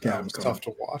have him tough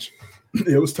to watch.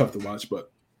 It was tough to watch,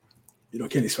 but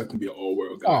can't expect him to be an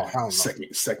all-world guy. Oh, hell no.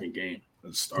 Second game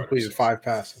as a starter. Completed 5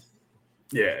 passes.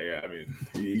 Yeah. I mean,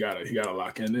 he gotta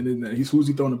lock in, and then who's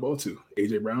he throwing the ball to?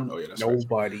 AJ Brown? Oh yeah, that's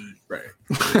nobody. Right.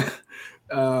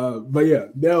 But yeah,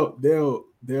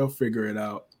 they'll figure it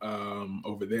out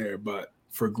over there. But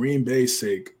for Green Bay's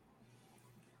sake,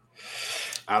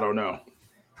 I don't know.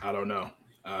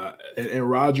 And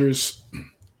Rodgers,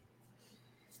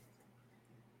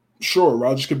 sure,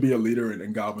 Rodgers could be a leader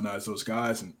and galvanize those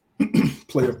guys and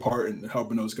play a part in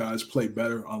helping those guys play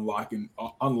better,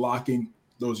 unlocking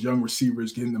those young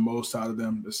receivers, getting the most out of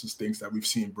them. This is things that we've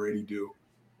seen Brady do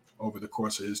over the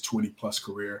course of his 20-plus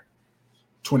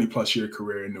year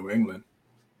career in New England.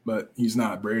 But he's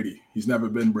not Brady. He's never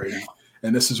been Brady.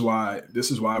 And this is why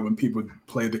when people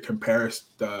play the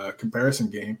comparison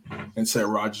game and say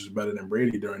Rodgers is better than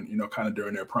Brady during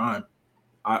their prime,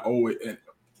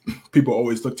 people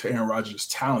always look to Aaron Rodgers'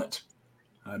 talent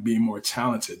being more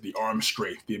talented, the arm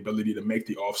strength, the ability to make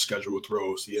the off-schedule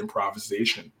throws, the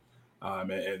improvisation,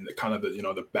 and kind of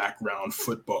the background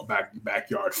football,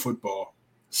 backyard football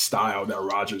style that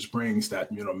Rodgers brings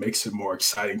that makes it more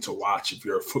exciting to watch if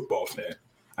you're a football fan.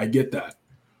 I get that,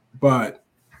 but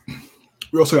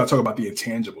we also got to talk about the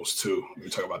intangibles too. We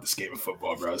talk about this game of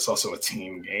football, bro. It's also a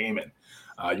team game, and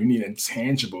you need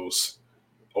intangibles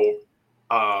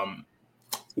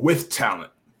with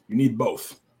talent. You need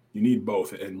both.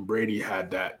 And Brady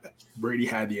had that. Brady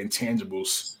had the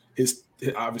intangibles.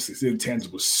 Obviously his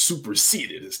intangibles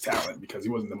superseded his talent because he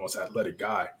wasn't the most athletic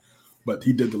guy, but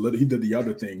he did the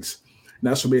other things, and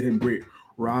that's what made him great.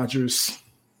 Rodgers,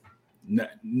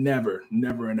 never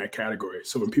in that category.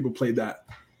 So when people play that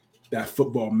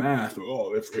football math,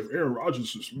 if Aaron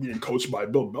Rodgers was being coached by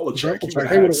Bill Belichick,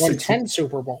 he would have won 10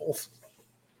 Super Bowls.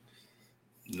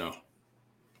 No.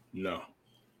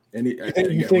 And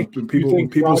you think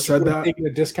people said that, taking a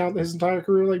discount his entire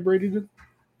career like Brady did.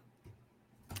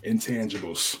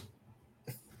 Intangibles.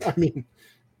 I mean,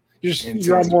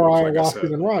 you're on more iron roster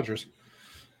than Rodgers.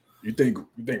 You think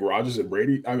Rodgers and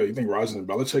Brady? I mean, you think Rodgers and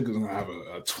Belichick is going to have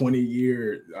a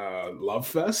 20-year love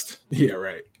fest? Yeah,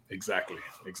 right. Exactly.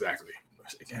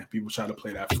 Again, people try to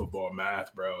play that football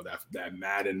math, bro. That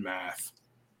Madden math,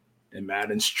 and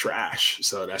Madden's trash.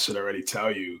 So that should already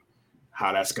tell you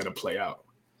how that's going to play out.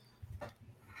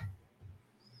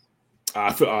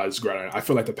 I feel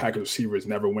like the Packers receivers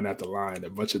never went at the line. A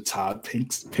bunch of Todd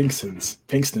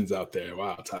Pinkstons out there.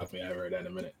 Wow, Todd, I haven't heard that in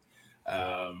a minute.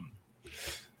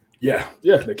 Yeah,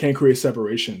 they can't create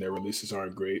separation. Their releases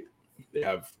aren't great. They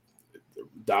have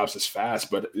Dobbs is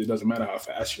fast, but it doesn't matter how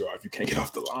fast you are if you can't get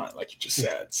off the line, like you just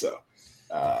said. So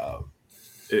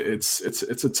it's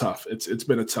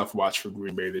been a tough watch for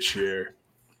Green Bay this year.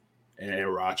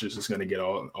 And Rodgers is going to get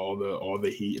all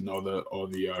the heat and all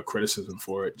the criticism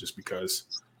for it just because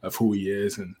of who he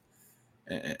is and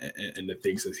the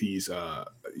things that he's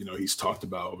talked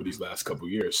about over these last couple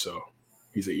of years. So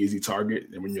he's an easy target,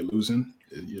 and when you're losing,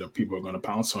 people are going to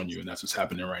pounce on you, and that's what's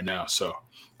happening right now. So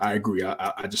I agree.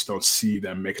 I just don't see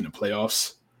them making the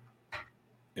playoffs,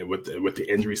 and with the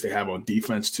injuries they have on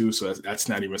defense too. So that's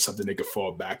not even something they could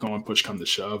fall back on, push come to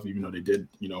shove, even though they did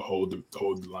hold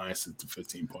the Lions to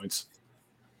 15 points.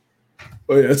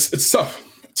 But yeah, it's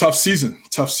tough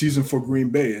season for Green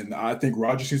Bay, and I think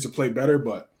Rodgers needs to play better.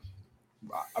 But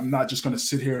I'm not just going to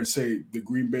sit here and say the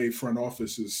Green Bay front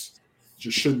office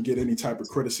just shouldn't get any type of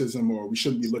criticism, or we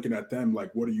shouldn't be looking at them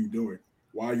like, what are you doing?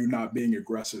 Why are you not being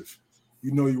aggressive?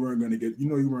 You weren't going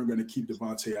to keep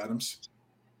Devontae Adams.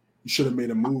 You should have made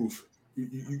a move.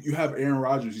 You have Aaron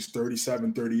Rodgers. He's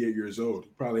 37, 38 years old.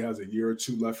 He probably has a year or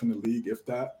two left in the league, if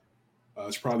that.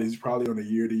 He's probably on a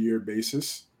year-to-year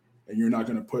basis, and you're not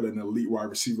going to put an elite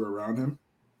wide receiver around him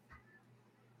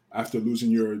after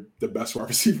losing the best wide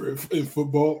receiver in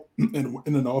football in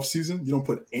an offseason. You don't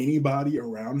put anybody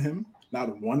around him, not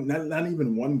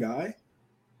even one guy.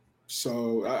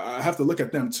 So I have to look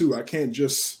at them too. I can't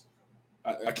just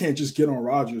get on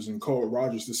Rodgers and call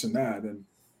Rodgers this and that. And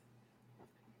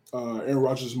Aaron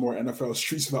Rodgers is more NFL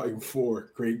Streets Volume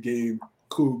 4. Great game,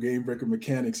 cool game breaker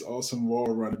mechanics, awesome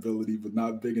wall run ability, but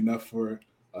not big enough for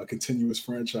a continuous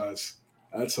franchise.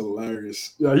 That's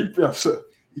hilarious. Yeah,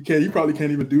 he probably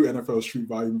can't even do NFL Street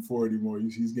Volume 4 anymore.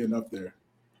 He's getting up there.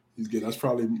 That's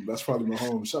probably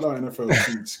Mahomes. Shout out NFL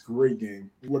Streets. Great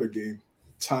game. What a game.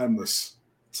 Timeless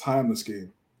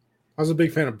game. I was a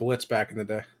big fan of Blitz back in the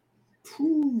day.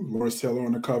 Lawrence Taylor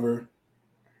on the cover.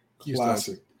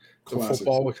 Classic.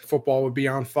 Football would be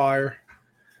on fire.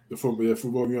 The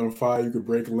football would be on fire. You could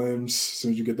break limbs as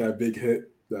soon as you get that big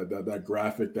hit, that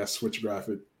graphic, that switch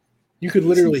graphic. You could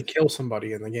literally kill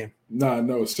somebody in the game.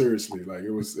 No, seriously. Like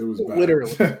it was bad.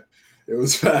 Literally. It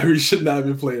was bad. We should not have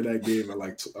been playing that game at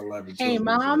like 11. Hey,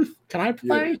 Mom, can I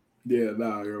play? Yeah,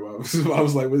 your mom. I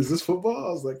was like, "What is this football?"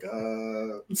 I was like,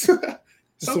 This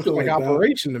looks like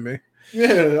operation to me.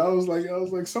 Yeah, I was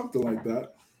like something like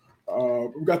that.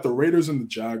 We got the Raiders and the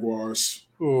Jaguars.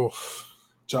 Ooh.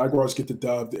 Jaguars get the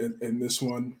dub in this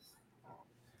one.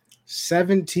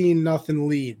 17-0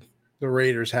 lead the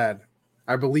Raiders had.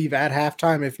 I believe at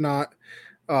halftime, if not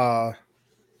at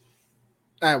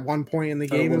one point in the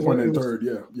game. At one point in the third,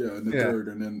 third,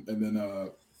 and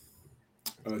then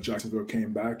Jacksonville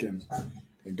came back and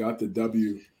got the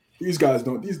W. These guys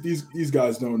don't. These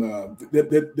guys don't.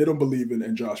 They don't believe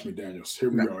in Josh McDaniels. Here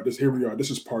we are.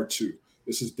 This is part 2.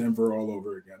 This is Denver all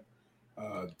over again.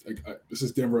 This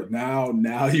is Denver. Now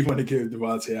you want to give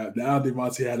Devontae Adams. Now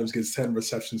Devontae Adams gets 10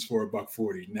 receptions for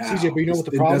 $140. Now, CJ, but you know what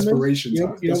the problem is? You know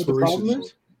what the problem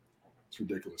is? It's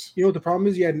ridiculous. You know what the problem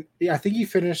is? I think he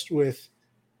finished with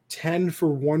 10 for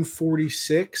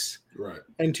 146 Right.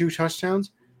 and 2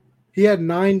 touchdowns. He had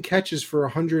 9 catches for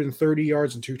 130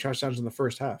 yards and 2 touchdowns in the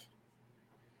first half.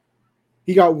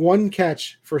 He got 1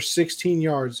 catch for 16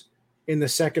 yards in the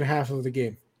second half of the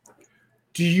game.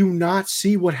 Do you not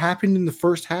see what happened in the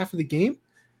first half of the game?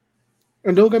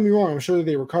 And don't get me wrong, I'm sure that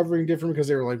they were covering different because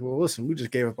they were like, well, listen, we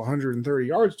just gave up 130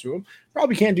 yards to him.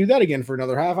 Probably can't do that again for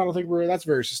another half. I don't think that's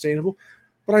very sustainable.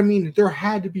 But I mean, there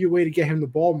had to be a way to get him the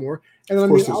ball more. And Of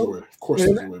course, there's a way. Of course,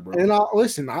 there's a way, bro. And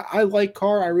listen, I like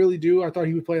Carr. I really do. I thought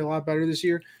he would play a lot better this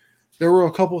year. There were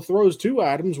a couple of throws to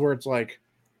Adams where it's like,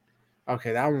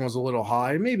 okay, that one was a little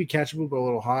high, maybe catchable, but a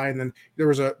little high. And then there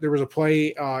was a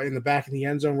play in the back of the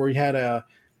end zone where he had I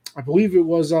believe it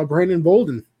was Brandon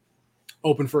Bolden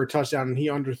open for a touchdown, and he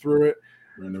underthrew it.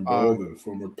 Brandon Bolden,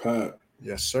 former Pat.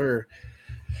 Yes, sir.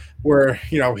 Where,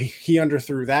 he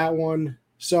underthrew that one.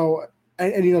 So,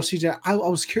 and CJ, I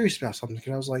was curious about something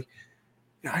because I was like,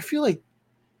 I feel like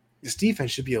this defense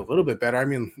should be a little bit better. I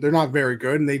mean, they're not very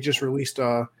good, and they just released,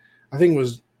 I think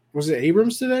was it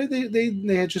Abrams today?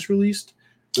 They had just released.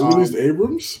 They released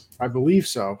Abrams? I believe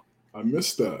so. I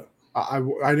missed that.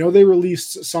 I know they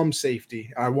released some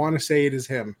safety. I want to say it is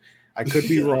him. I could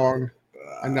be wrong.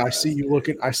 And I see you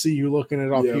looking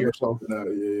it up here. So,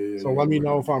 so let me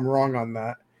know if I'm wrong on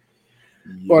that.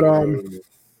 But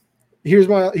here's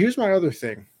my other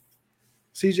thing.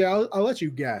 CJ, I'll let you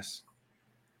guess.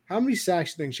 How many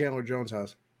sacks do you think Chandler Jones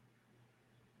has?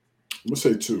 I'm gonna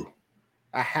say 2.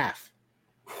 A half.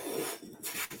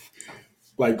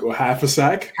 Like half a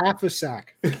sack? Half a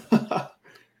sack.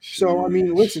 So I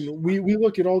mean, listen, we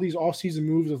look at all these offseason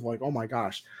moves of like, oh my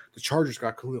gosh, the Chargers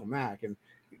got Khalil Mack and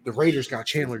the Raiders got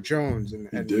Chandler Jones, and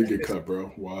he did get cut,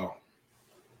 bro. Wow,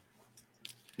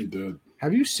 he did.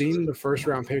 Have you seen the first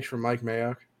round picks from Mike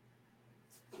Mayock?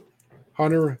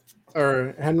 Henry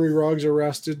Ruggs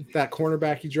arrested. That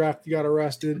cornerback he drafted got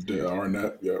arrested.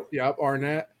 Arnett, Yep,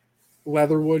 Arnett.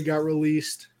 Leatherwood got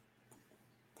released.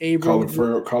 Abrams,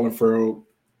 Colin Farrell.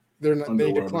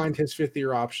 They declined his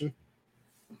 5th-year option.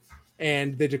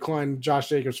 And they declined Josh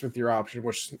Jacobs' 5th-year option,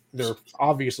 which they're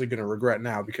obviously going to regret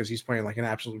now because he's playing like an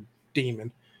absolute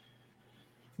demon.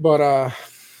 But,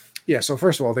 so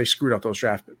first of all, they screwed up those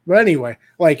drafts. But anyway,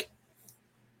 like,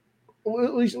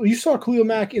 at least you saw Khalil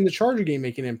Mack in the Charger game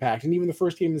make an impact. And even the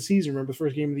first game of the season, remember the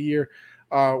first game of the year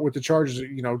with the Chargers,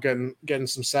 getting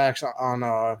some sacks on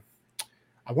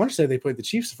I want to say they played the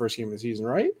Chiefs the first game of the season,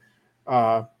 right?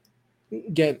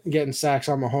 Getting sacks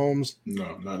on Mahomes.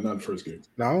 No, not the first game.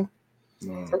 No?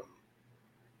 No.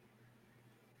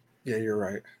 Yeah, you're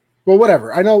right. Well,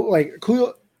 whatever. I know, like,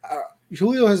 Khalil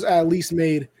has at least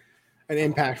made an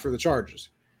impact for the Chargers.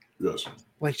 Yes.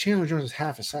 Like, Chandler Jones is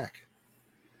half a sack.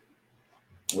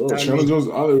 Oh, Chandler Jones,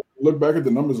 I look back at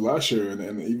the numbers last year,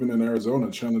 and even in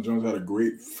Arizona, Chandler Jones had a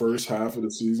great first half of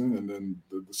the season, and then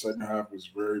the second half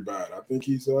was very bad. I think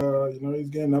he's he's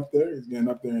getting up there. He's getting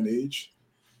up there in age.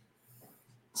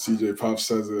 CJ Pop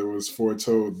says it was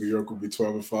foretold New York would be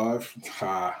 12-5.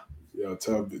 Ha!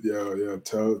 Tell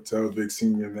Vic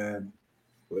Senior, man,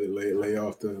 lay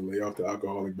off the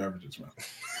alcoholic beverages, man.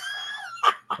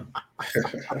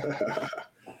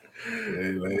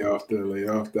 Hey, lay off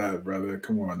that, brother.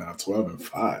 Come on now,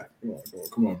 12-5.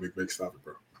 Come on, Big stop it,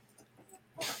 bro.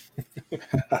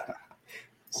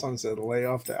 Son said, lay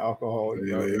off the alcohol.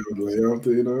 Lay off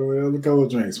the couple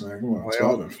of drinks, man. Come on,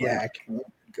 12-5. Yak. Oh,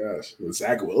 gosh,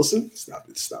 Zach Wilson, stop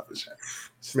it, Shaq.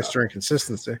 Mr.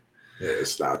 Inconsistency. Yeah,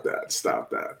 stop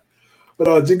that.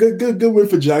 But good win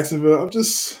for Jacksonville.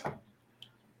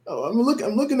 I'm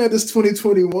looking at this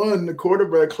 2021 the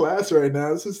quarterback class right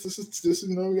now. This is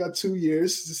we got 2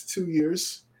 years. This is 2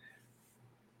 years.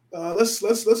 Let's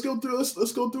go through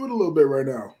it a little bit right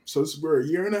now. So we're a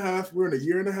year and a half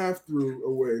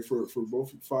away for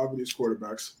both 5 of these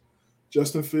quarterbacks.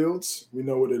 Justin Fields, we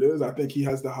know what it is. I think he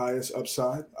has the highest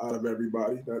upside out of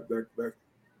everybody. That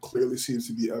clearly seems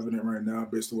to be evident right now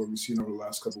based on what we've seen over the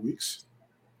last couple of weeks.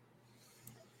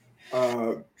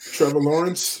 Trevor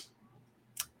Lawrence.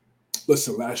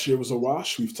 Listen, last year was a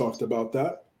wash. We've talked about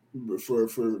that for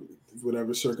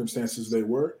whatever circumstances they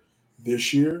were.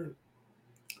 This year,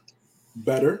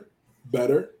 better,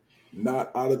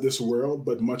 not out of this world,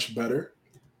 but much better.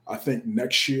 I think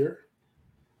next year,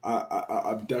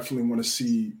 I definitely want to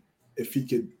see if he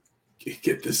could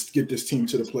get this team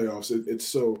to the playoffs. It's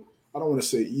so, I don't want to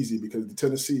say easy because the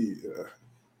Tennessee,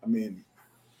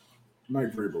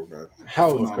 Mike Vrabel, man,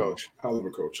 hell of a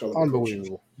coach,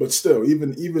 unbelievable. But still, even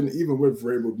with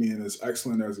Vrabel being as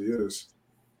excellent as he is,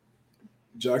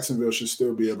 Jacksonville should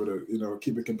still be able to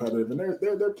keep it competitive. And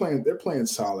they're playing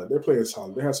solid.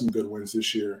 They have some good wins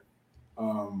this year.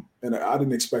 And I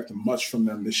didn't expect much from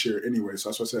them this year anyway. So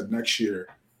that's why I said next year.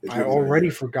 I already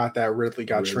forgot that Ridley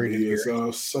got traded here.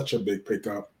 Is such a big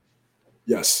pickup.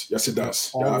 Yes, it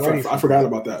does. Yeah, I forgot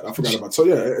about that. So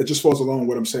yeah, it just falls along with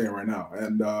what I'm saying right now.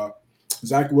 And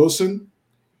Zach Wilson,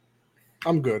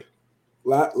 I'm good.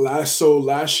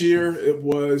 Last year it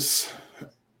was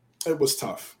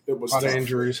tough. It was a lot tough. of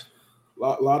injuries.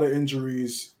 Lot of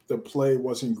injuries. The play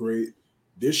wasn't great.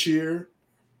 This year,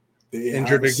 they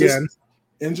injured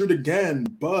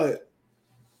again, but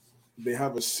they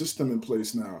have a system in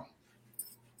place now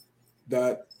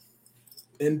that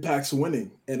impacts winning,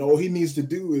 and all he needs to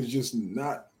do is just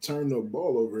not turn the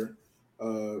ball over,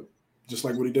 just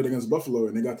like what he did against Buffalo,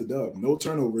 and they got the dub. No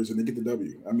turnovers, and they get the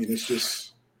W. I mean, it's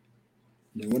just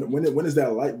when is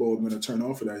that light bulb going to turn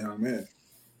on for that young man?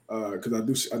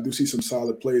 Because I do see some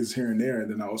solid plays here and there, and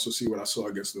then I also see what I saw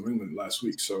against New England last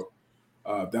week. So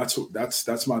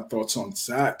that's my thoughts on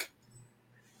Zach.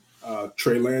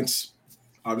 Trey Lance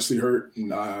obviously hurt,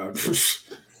 and I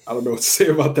don't know what to say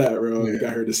about that, bro. Yeah. He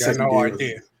got hurt the second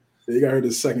game. He got hurt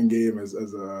the second game as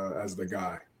the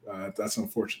guy. That's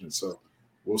unfortunate. So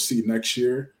we'll see next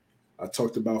year. I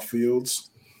talked about Fields,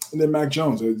 and then Mac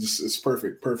Jones. It's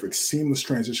perfect, seamless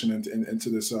transition into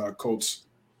this Colts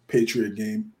Patriot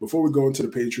game. Before we go into the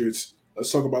Patriots,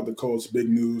 let's talk about the Colts. Big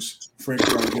news: Frank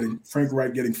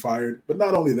Wright getting fired. But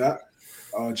not only that,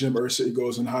 Jim Irsay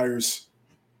goes and hires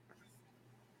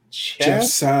Jeff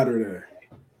Saturday.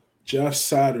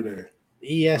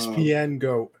 ESPN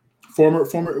GOAT. Former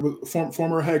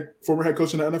head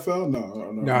coach in the NFL? No.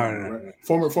 Right?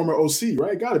 Former OC,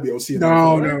 right? Got to be OC. No.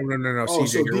 Oh,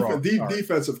 CJ, so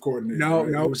defensive coordinator.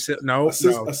 No.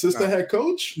 Assistant head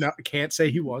coach? No, can't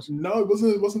say he was. No, it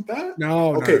wasn't that.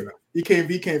 No. Okay, no. He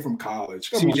came from college.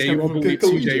 CJ,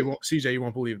 you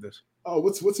won't believe this. Oh,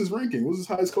 what's his ranking? What's his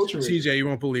highest coaching rating? CJ, you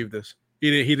won't believe this.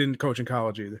 He didn't coach in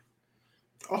college either.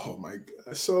 Oh my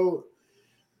God! So.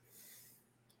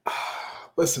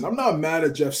 Listen, I'm not mad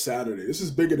at Jeff Saturday. This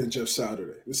is bigger than Jeff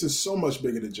Saturday. This is so much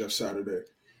bigger than Jeff Saturday.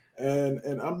 And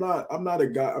I'm not a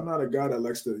guy that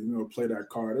likes to, play that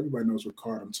card. Everybody knows what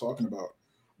card I'm talking about.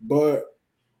 But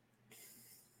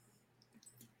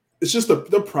it's just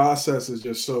the process is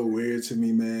just so weird to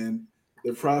me, man.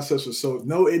 The process was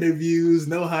no interviews,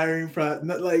 no hiring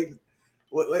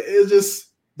it's just.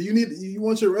 You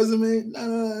want your resume?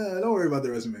 No, don't worry about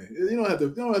the resume. You don't have to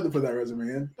put that resume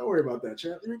in. Don't worry about that,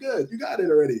 champ. You're good. You got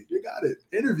it already. You got it.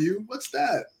 Interview? What's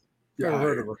that? Never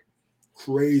heard of her.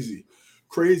 Crazy.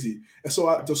 And so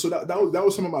that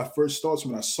was some of my first thoughts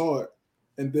when I saw it.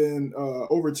 And then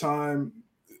over time,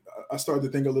 I started to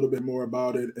think a little bit more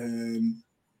about it, and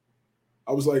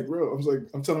I was like, bro,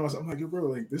 I'm telling myself, I'm like, yo, bro,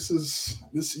 like this.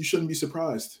 You shouldn't be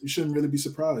surprised. You shouldn't really be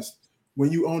surprised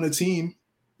when you own a team.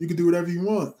 You can do whatever you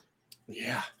want.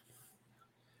 Yeah.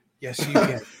 Yes, you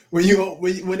can.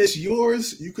 when it's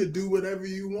yours, you could do whatever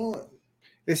you want.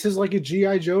 This is like a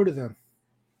G.I. Joe to them.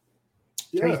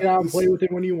 Yeah, take it out and play with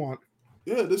it when you want.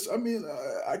 Yeah,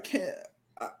 I can't.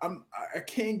 I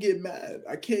can't get mad.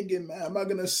 I'm not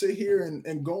gonna sit here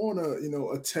and go on a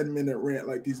 10-minute rant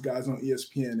like these guys on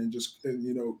ESPN and just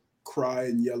cry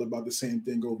and yell about the same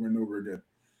thing over and over again.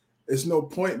 There's no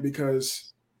point because.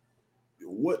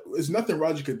 There's nothing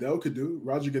Roger Goodell could do.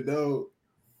 Roger Goodell,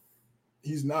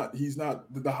 he's not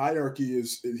the hierarchy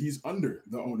is he's under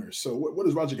the owner. So what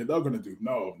is Roger Goodell going to do?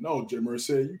 No, Jim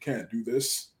Irsay, you can't do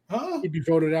this. Huh? He'd be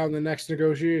voted out in the next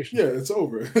negotiation. Yeah, it's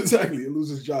over. Exactly. He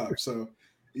loses his job. So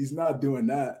he's not doing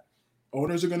that.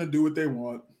 Owners are going to do what they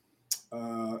want.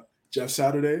 Jeff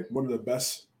Saturday, one of the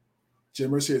best.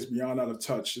 Jim Irsay is beyond out of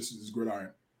touch. This is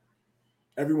gridiron.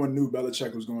 Everyone knew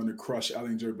Belichick was going to crush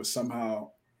Ellinger, but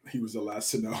somehow he was the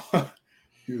last to know. I thought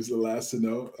he was the last to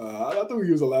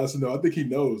know. I think he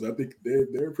knows. I think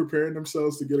they're preparing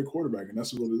themselves to get a quarterback, and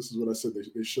this is what I said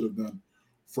they should have done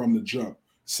from the jump.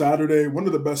 Saturday, one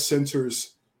of the best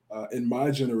centers in my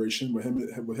generation, what him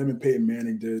and Peyton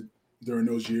Manning did during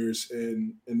those years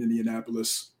in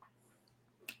Indianapolis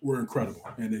were incredible.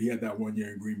 And then he had that 1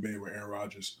 year in Green Bay with Aaron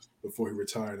Rodgers before he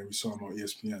retired, and we saw him on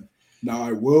ESPN. Now,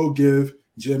 I will give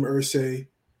Jim Irsay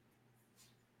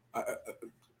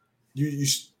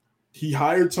he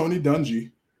hired Tony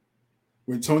Dungy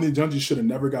when Tony Dungy should have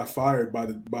never got fired by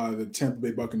the Tampa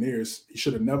Bay Buccaneers. He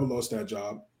should have never lost that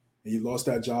job. And he lost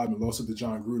that job and lost it to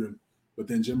John Gruden. But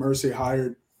then Jim Irsay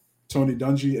hired Tony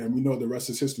Dungy, and we know the rest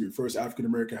is history. First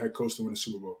African-American head coach to win a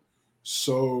Super Bowl.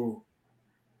 So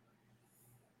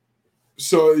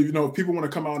people want to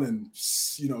come out and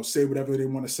say whatever they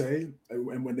want to say,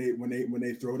 and when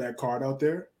they throw that card out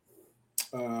there,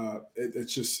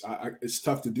 it's just it's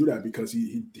tough to do that because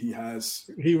he has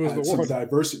was the some one.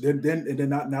 diversity. Then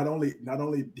not only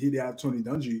did he have Tony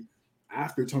Dungy,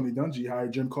 after Tony Dungy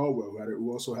hired Jim Caldwell,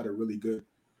 who also had a really good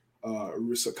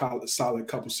solid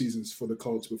couple seasons for the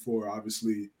Colts before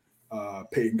obviously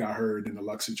Peyton got hurt in the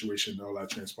luck situation and all that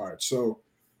transpired. So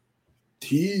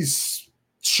he's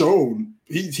shown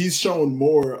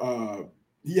more.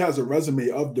 He has a resume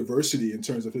of diversity in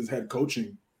terms of his head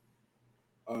coaching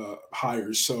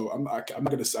hires. So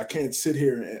I can't sit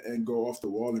here and go off the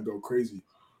wall and go crazy.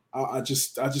 I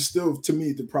just still, to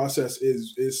me, the process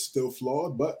is still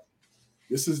flawed, but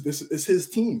this is his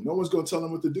team. No one's gonna tell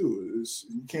him what to do.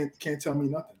 You can't tell me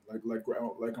nothing.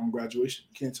 Like on graduation,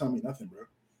 you can't tell me nothing, bro.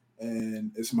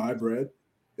 And it's my bread,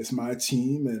 it's my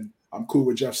team, and I'm cool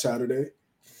with Jeff Saturday.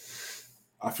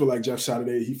 I feel like Jeff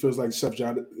Saturday. He feels like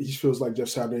Jeff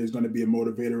Saturday is going to be a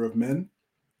motivator of men.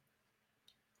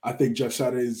 I think Jeff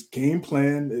Saturday's game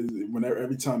plan is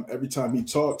every time he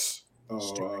talks.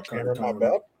 No,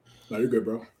 you're good,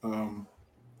 bro.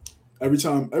 Every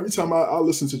time I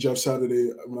listen to Jeff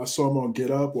Saturday, when I saw him on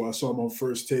Get Up or I saw him on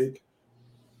First Take,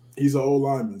 he's an old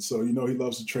lineman, so he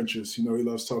loves the trenches. He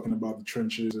loves talking about the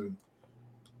trenches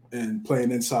and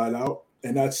playing inside out,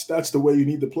 and that's the way you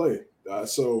need to play.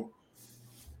 So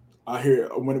I hear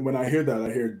when I hear that,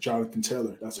 I hear Jonathan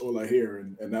Taylor. That's all I hear,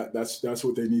 and that's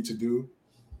what they need to do.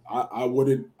 I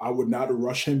would not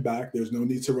rush him back. There's no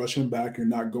need to rush him back. You're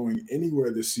not going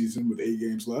anywhere this season with 8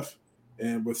 games left,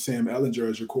 and with Sam Ehlinger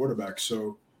as your quarterback.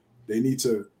 So they need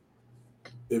to.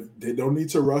 If they don't need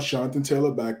to rush Jonathan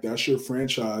Taylor back, that's your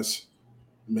franchise.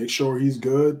 Make sure he's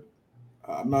good.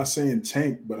 I'm not saying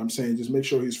tank, but I'm saying just make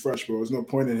sure he's fresh, bro. There's no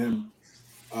point in him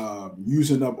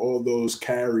using up all those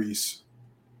carries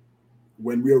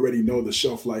when we already know the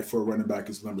shelf life for a running back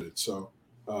is limited. So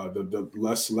the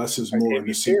less is more in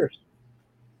the season.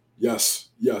 Yes,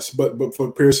 but for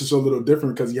Pierce it's a little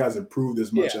different because he hasn't proved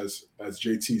as much as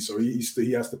JT. So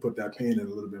he has to put that pain in a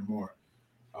little bit more.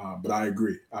 But I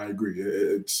agree.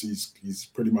 He's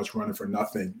pretty much running for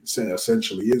nothing.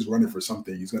 Essentially, he is running for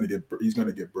something. He's gonna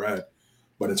get bread,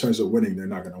 but in terms of winning, they're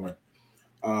not gonna win.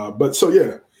 But so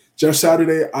yeah, Jeff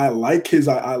Saturday. I like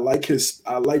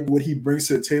what he brings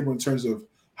to the table in terms of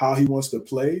how he wants to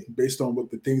play based on what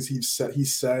the things he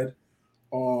said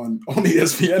on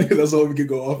ESPN. Because that's all we can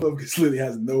go off of. Because literally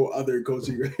has no other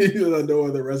coaching, no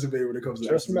other resume when it comes to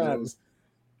just Madden.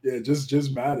 Yeah,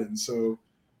 just Madden. So.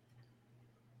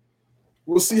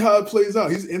 We'll see how it plays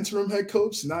out. He's interim head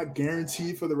coach, not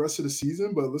guaranteed for the rest of the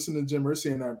season. But listen to Jim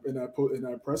Irsay in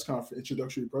that press conference,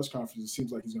 introductory press conference. It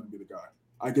seems like he's going to be the guy.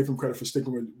 I give him credit for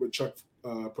sticking with Chuck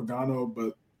Pagano,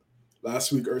 but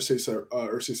last week Irsay said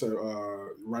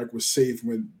Reich was safe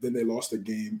when then they lost a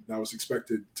game that was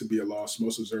expected to be a loss.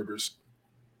 Most observers,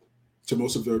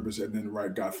 and then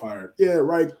Reich got fired. Yeah,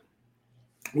 Reich.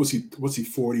 What's he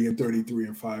 40 and 33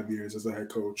 in 5 years as a head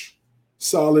coach?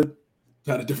 Solid.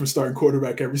 Had a different starting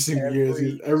quarterback every single year.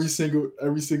 Every single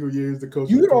year is the coach.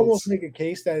 You could almost make a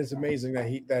case that it's amazing that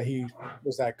he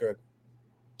was that good.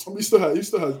 I mean, he still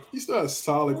has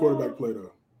solid quarterback play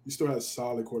though. He still has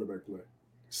solid quarterback play.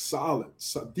 Solid,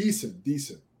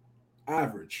 decent,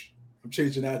 average. I'm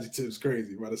changing adjectives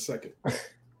crazy by the second.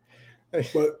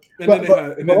 But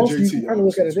also you can kind of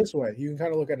look at it this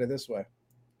way.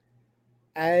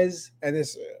 It's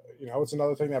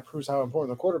another thing that proves how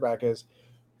important the quarterback is.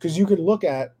 Because you could look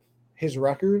at his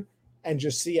record and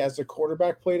just see as the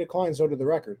quarterback play declines, so did the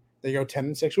record. They go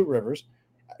 10-6 with Rivers.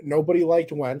 Nobody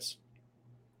liked Wentz.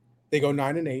 They go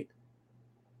 9-8.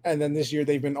 And then this year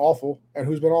they've been awful. And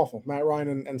who's been awful? Matt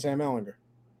Ryan and Sam Ehlinger.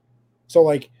 So,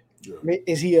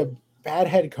 is he a bad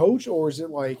head coach? Or is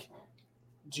it like,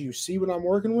 do you see what I'm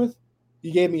working with?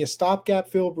 You gave me a stopgap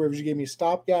Philip Rivers. You gave me a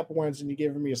stopgap Wentz. And you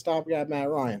gave me a stopgap Matt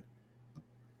Ryan.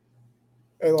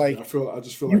 I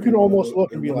just feel you can almost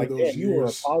look and be like, "Damn, you were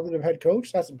a positive head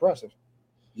coach. That's impressive."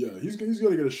 Yeah, he's going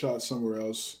to get a shot somewhere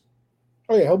else.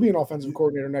 Oh yeah, he'll be an offensive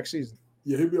coordinator next season.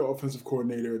 Yeah, he'll be an offensive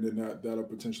coordinator, and then that'll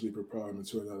potentially propel him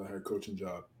into another head coaching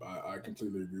job. I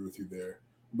completely agree with you there.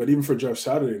 But even for Jeff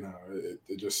Saturday now,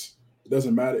 it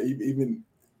doesn't matter. Even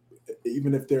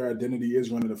if their identity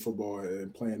is running the football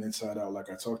and playing inside out,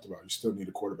 like I talked about, you still need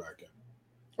a quarterback in.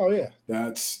 Oh yeah,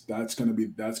 that's going to be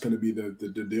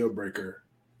the deal breaker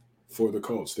for the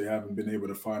Colts. They haven't been able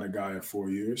to find a guy in 4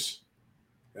 years,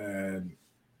 and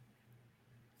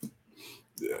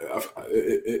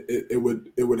it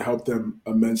would help them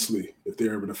immensely if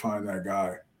they're able to find that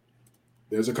guy.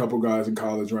 There's a couple guys in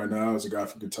college right now. There's a guy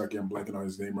from Kentucky. I'm blanking on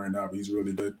his name right now, but he's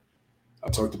really good. I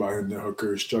talked about him. The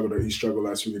hooker he struggled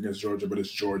last week against Georgia, but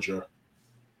it's Georgia.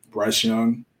 Bryce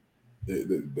Young.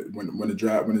 When the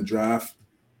draft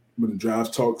when the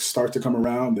draft talks start to come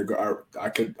around, I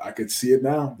could see it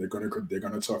now. They're gonna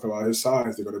talk about his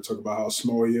size. They're gonna talk about how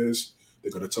small he is.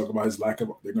 They're gonna talk about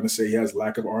they're gonna say he has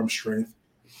lack of arm strength.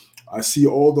 I see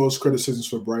all those criticisms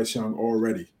for Bryce Young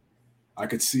already. I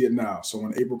could see it now. So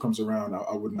when April comes around,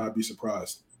 I would not be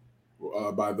surprised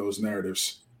by those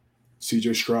narratives.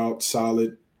 CJ Stroud,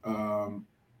 solid,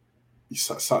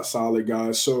 solid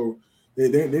guys. So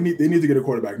they need to get a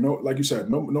quarterback. No, like you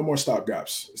said, no more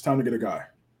stopgaps. It's time to get a guy.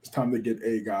 It's time to get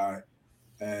a guy,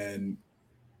 and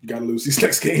you got to lose these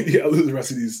next game. You got to lose the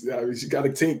rest of these. I mean, you got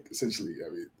to tank essentially.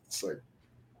 I mean, it's like,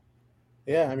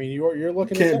 yeah. I mean, you're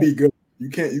looking. You can't be good.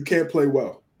 You can't play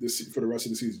well for the rest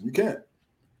of the season. You can't.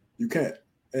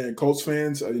 And Colts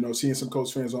fans, seeing some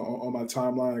Colts fans on my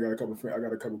timeline. I got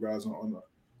a couple guys on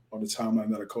the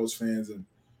timeline that are Colts fans, and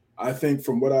I think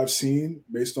from what I've seen,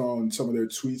 based on some of their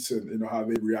tweets and how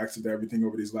they reacted to everything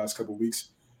over these last couple of weeks,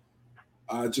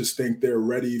 I just think they're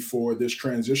ready for this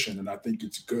transition, and I think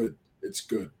it's good. It's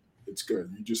good.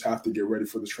 You just have to get ready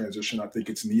for this transition. I think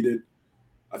it's needed.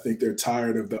 I think they're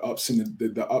tired of the ups and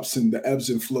the ebbs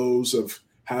and flows of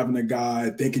having a guy,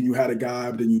 thinking you had a guy,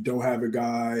 but then you don't have a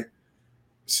guy.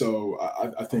 So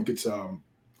I think it's I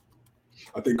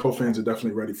think Colts fans are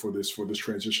definitely ready for this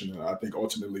transition, and I think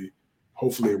ultimately,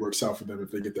 hopefully, it works out for them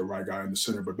if they get the right guy in the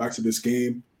center. But back to this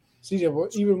game,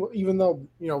 CJ, even though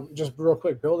just real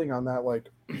quick, building on that, like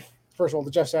first of all,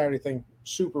 the Jeff Saturday thing,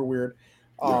 super weird.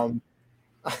 I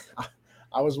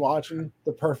was watching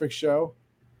The Perfect Show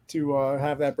to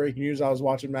have that breaking news. I was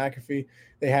watching McAfee.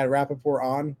 They had Rappaport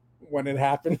on when it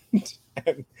happened,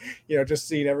 and just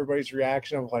seeing everybody's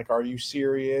reaction of like, "Are you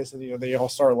serious?" And they all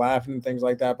start laughing and things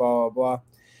like that, blah blah blah.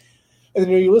 And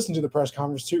then you listen to the press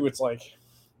conference too. It's like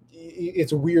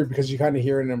it's weird because you kind of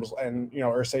hear it and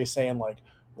Irsay saying like,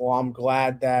 "Well, I'm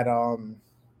glad that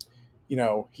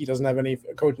he doesn't have any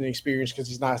coaching experience because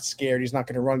he's not scared. He's not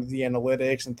going to run to the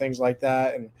analytics and things like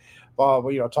that." And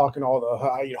talking all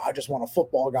the I just want a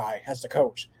football guy as the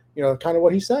coach. Kind of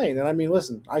what he's saying. And I mean,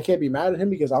 listen, I can't be mad at him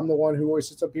because I'm the one who always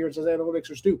sits up here and says analytics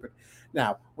are stupid.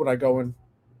 Now, would I go and,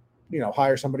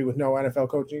 hire somebody with no NFL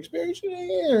coaching experience?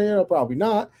 Probably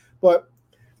not. But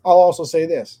I'll also say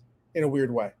this in a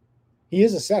weird way. He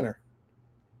is a center.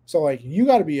 So, like, you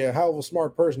got to be a hell of a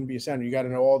smart person to be a center. You got to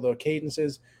know all the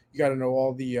cadences. You got to know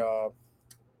all the,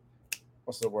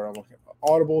 what's the word I'm looking for?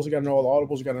 Audibles. You got to know all the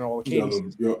audibles. You got to know all the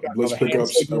cadences. Blitz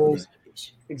pickups, everything.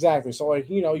 Exactly. So, like,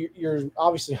 you're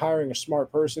obviously hiring a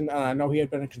smart person. And I know he had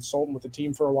been a consultant with the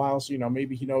team for a while. So,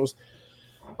 maybe he knows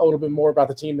a little bit more about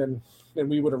the team than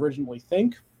we would originally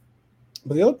think.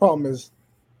 But the other problem is,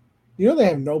 they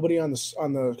have nobody on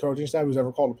the coaching staff who's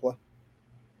ever called a play.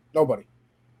 Nobody.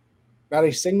 Not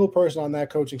a single person on that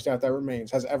coaching staff that remains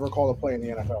has ever called a play in the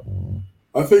NFL.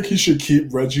 I think he should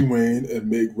keep Reggie Wayne and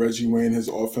make Reggie Wayne his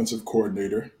offensive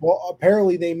coordinator. Well,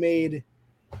 apparently they made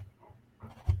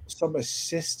some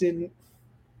assistant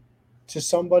to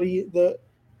somebody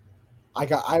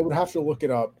I would have to look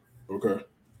it up. Okay.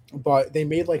 But they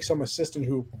made like some assistant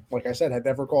who, like I said, had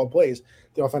never called plays,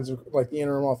 the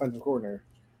interim offensive coordinator.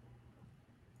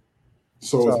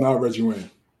 So it's not Reggie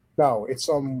Wayne. No, it's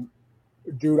some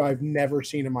dude I've never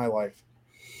seen in my life.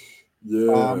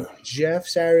 Yeah. Jeff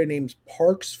Saturday names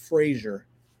Parks Frazier.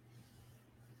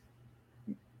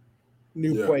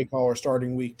 New play caller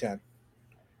starting week 10.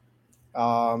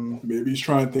 Maybe he's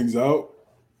trying things out.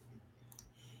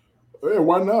 Yeah,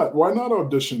 why not? Why not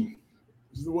audition?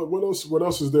 What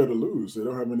else is there to lose? They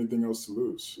don't have anything else to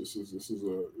lose.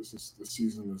 The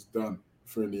season is done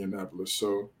for Indianapolis.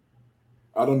 So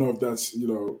I don't know if that's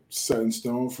set in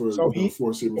stone for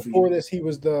foreseeable future. Before this, he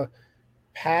was the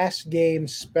pass game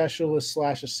specialist /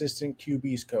 assistant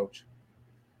QB's coach.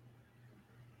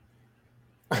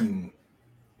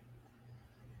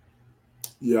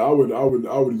 Yeah, I would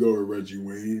go with Reggie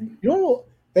Wayne.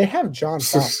 They have John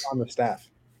Fox on the staff.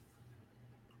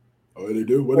 Oh, they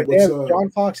do. John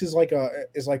Fox is like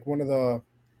one of the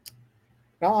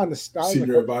not on the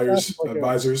senior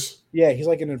advisors. Yeah, he's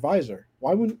like an advisor.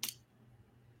 Why wouldn't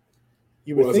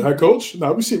you? As a head coach?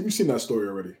 No, we've seen that story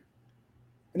already.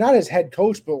 Not as head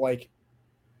coach, but like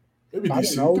maybe DC.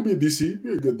 He could be a DC.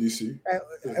 Be a good DC.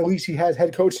 At least he has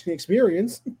head coaching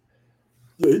experience.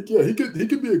 Yeah, he could be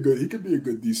a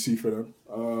good DC for them.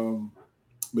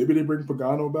 Maybe they bring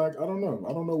Pagano back. I don't know.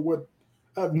 I don't know what.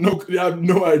 I have no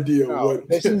idea what.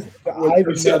 This is I've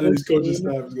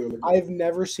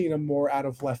never seen a more out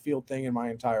of left field thing in my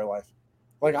entire life.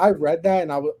 Like I read that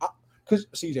and because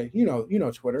CJ, you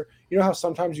know Twitter. You know how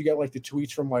sometimes you get like the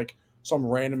tweets from like some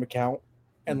random account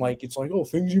and like it's like, oh,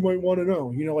 things you might want to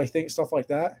know. Stuff like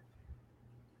that.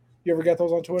 You ever get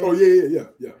those on Twitter? Oh yeah.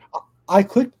 I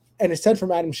clicked and it said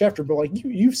from Adam Schefter, but like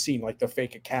you've seen like the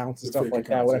fake accounts and The stuff fake like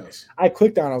accounts, that. yes. I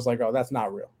clicked on it, I was like, oh, that's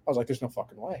not real. I was like, there's no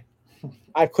fucking way.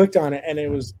 I clicked on it and it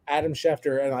was Adam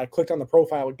Schefter, and I clicked on the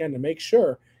profile again to make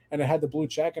sure, and it had the blue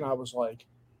check, and I was like,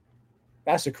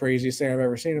 that's the craziest thing I've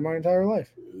ever seen in my entire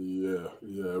life. Yeah,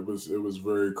 it was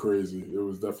very crazy. It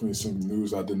was definitely some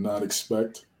news I did not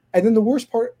expect. And then the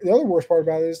other worst part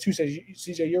about it is too,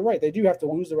 CJ, you're right. They do have to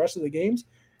lose the rest of the games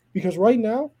because right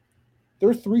now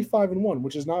they're 3-5-1,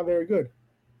 which is not very good.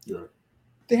 Yeah.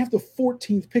 They have the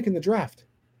 14th pick in the draft.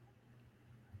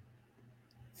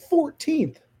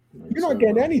 14th. You're not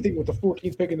getting anything with the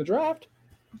 14th pick in the draft.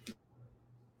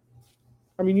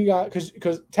 I mean, you got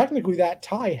because technically that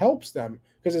tie helps them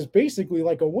because it's basically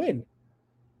like a win.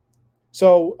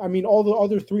 So I mean, all the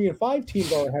other 3 and 5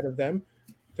 teams are ahead of them.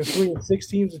 The 3 and 6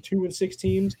 teams, the 2 and 6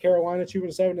 teams, Carolina 2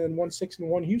 and 7, and then 1 6 and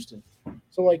 1 Houston.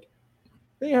 So like,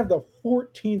 they have the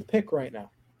 14th pick right now.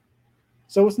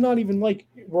 So it's not even like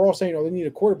we're all saying, oh, they need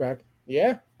a quarterback.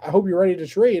 Yeah, I hope you're ready to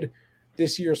trade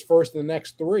this year's first and the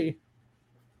next 3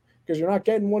 because you're not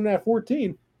getting one at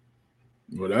 14.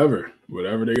 Whatever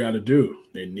they got to do,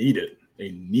 they need it.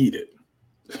 They need it.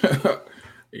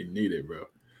 They need it, bro.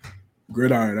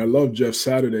 Gridiron. I love Jeff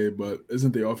Saturday, but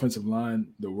isn't the offensive line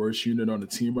the worst unit on the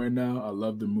team right now? I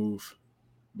love the move,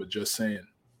 but just saying.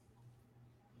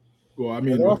 Well, I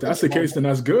mean, if that's the case, then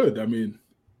that's good. I mean,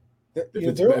 I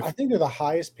think they're the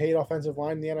highest paid offensive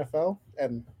line in the NFL,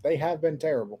 and they have been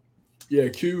terrible. Yeah,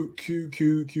 Q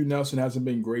Nelson hasn't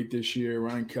been great this year.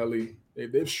 Ryan Kelly,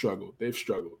 they've struggled. They've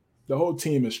struggled. The whole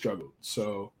team has struggled.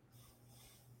 So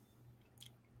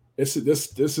this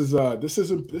is a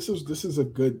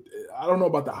good. I don't know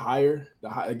about the hire.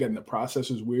 Again, the process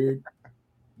is weird,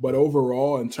 but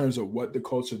overall, in terms of what the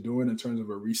Colts are doing, in terms of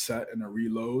a reset and a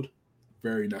reload,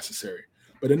 very necessary.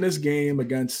 But in this game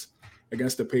against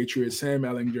the Patriots, Sam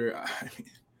Ehlinger,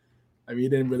 I mean, he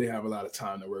didn't really have a lot of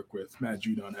time to work with. Matt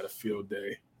Judon had a field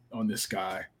day on this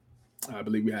guy. I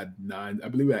believe we had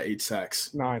 8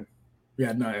 sacks. 9. We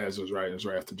had 9. As was right. It was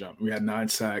right after jump. We had 9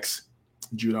 sacks.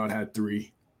 Judon had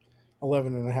 3.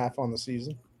 11.5 on the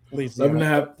season.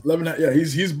 11.5. Yeah,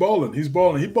 he's balling. He's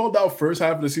balling. He balled out first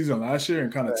half of the season last year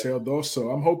and kind of tailed off. So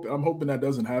I'm hoping that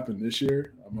doesn't happen this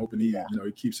year. I'm hoping he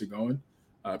keeps it going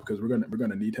because we're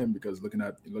gonna need him because looking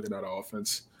at our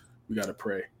offense, we got to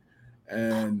pray.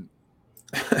 And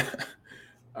pray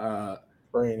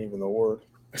ain't even the word.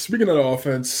 Speaking of the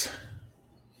offense,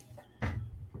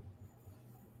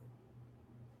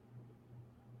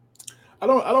 I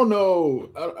don't know.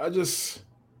 I just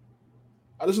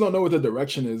don't know what the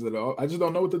direction is at all. I just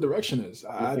don't know what the direction is.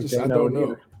 I don't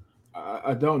know.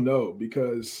 I don't know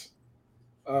because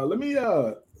let me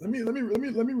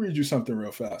read you something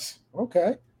real fast.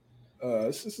 Okay.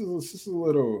 This is a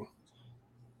little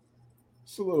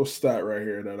stat right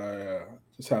here that I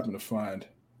just happened to find.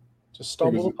 Just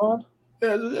stumbled upon?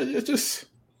 Yeah, it just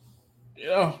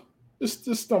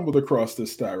just stumbled across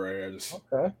this stat right here. I just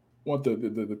want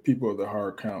the people of the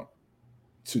hard count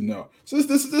to know. So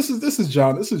this is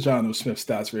John O. Smith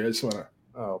stats right here. I just want to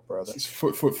brother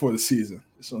for the season.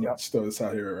 Just want to throw this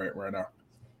out here right now.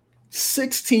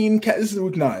 16 this is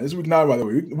week 9. This is week 9, by the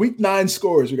way. Week 9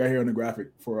 scores we got here on the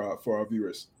graphic for our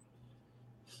viewers.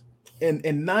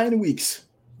 In 9 weeks.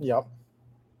 Yep.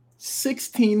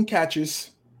 16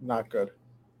 catches. Not good.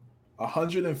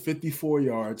 154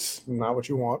 yards. Not what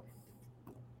you want.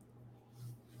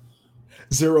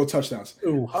 0 touchdowns.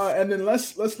 And then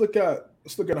let's look at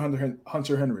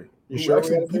Hunter Henry. You sure?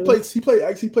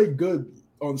 He played good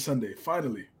on Sunday.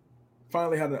 Finally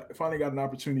got an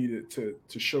opportunity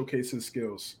to showcase his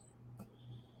skills.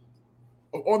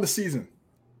 On the season,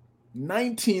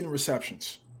 19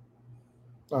 receptions,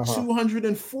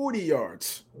 240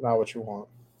 yards. Not what you want.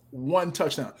 1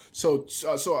 touchdown. So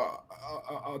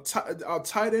our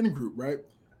tight end group, right,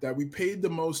 that we paid the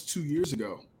most 2 years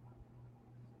ago,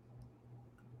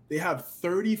 they have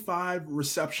 35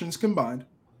 receptions combined,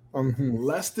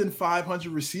 less than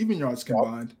 500 receiving yards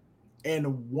combined,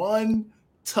 and 1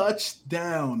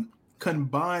 touchdown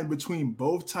combined between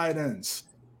both tight ends.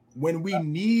 When we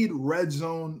need red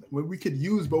zone, when we could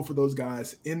use both of those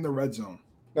guys in the red zone.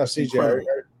 Now, CJ,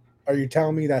 are you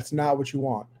telling me that's not what you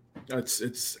want?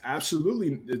 It's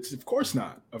absolutely. It's of course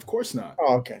not. Of course not.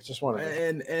 Oh, okay. Just wanted.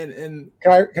 And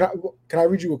can I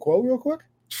read you a quote real quick?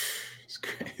 It's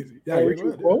crazy. Can I read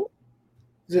you a quote?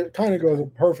 It kind of goes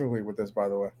perfectly with this, by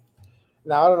the way.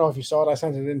 Now I don't know if you saw it. I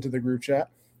sent it into the group chat.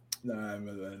 No, I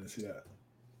didn't see that.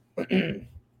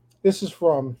 This is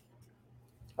from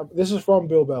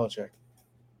Bill Belichick,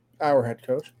 our head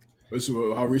coach.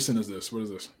 How recent is this? What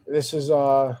is this? This is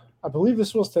I believe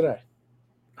this was today.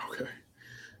 Okay.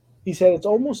 He said it's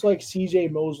almost like C.J.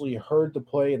 Mosley heard the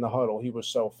play in the huddle. He was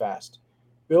so fast.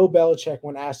 Bill Belichick,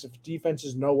 when asked if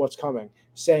defenses know what's coming,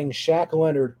 saying Shaq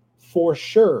Leonard for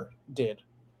sure did.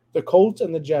 The Colts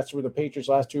and the Jets were the Patriots'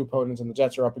 last two opponents, and the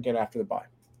Jets are up again after the bye.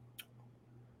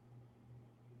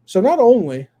 So not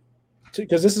only,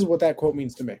 because this is what that quote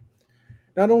means to me,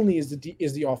 not only is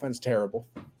the offense terrible,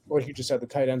 like you just said, the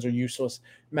tight ends are useless.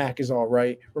 Mac is all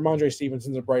right. Ramondre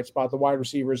Stevenson's a bright spot. The wide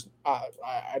receivers,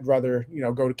 I'd rather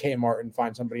go to Kmart and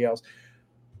find somebody else.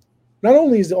 Not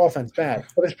only is the offense bad,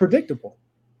 but it's predictable.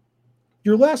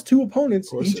 Your last two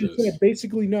opponents, you just going to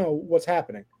basically know what's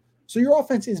happening. So your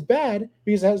offense is bad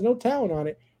because it has no talent on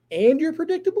it, and you're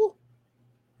predictable.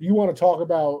 You want to talk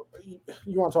about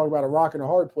a rock and a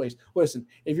hard place. Listen,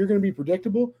 if you're going to be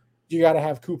predictable, you got to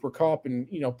have Cooper Kupp and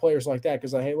players like that.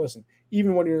 Because hey, listen,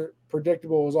 even when you're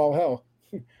predictable as all hell,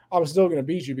 I'm still going to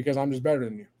beat you because I'm just better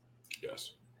than you.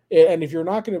 Yes. And if you're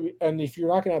not going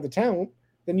to have the talent,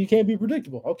 then you can't be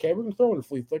predictable. Okay, we're going to throw in a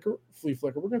flea flicker. We're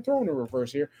going to throw in a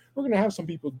reverse here. We're going to have some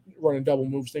people running double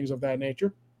moves, things of that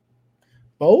nature.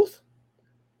 Both.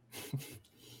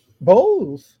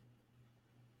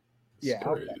 Yeah,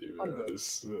 crazy, okay.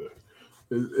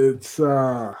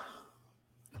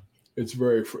 It's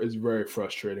very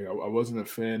frustrating. I wasn't a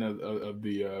fan of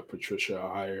the Patricia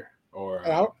hire or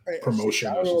promotion.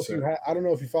 I don't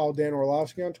know if you follow Dan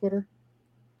Orlovsky on Twitter.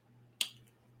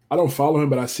 I don't follow him,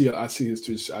 but I see his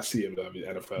tweets. I see him in the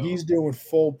NFL. He's doing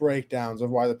full breakdowns of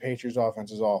why the Patriots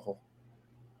offense is awful.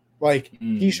 Like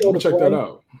he showed check that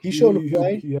out. He showed a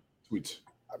play. He has tweets.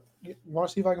 You want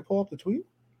to see if I can pull up the tweet?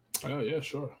 Oh yeah,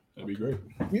 sure. That'd be great.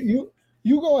 You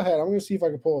go ahead. I'm going to see if I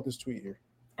can pull up this tweet here.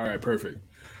 All right, perfect.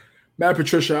 Matt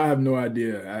Patricia, I have no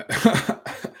idea.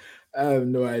 I have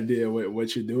no idea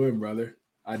what you're doing, brother.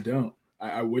 I don't.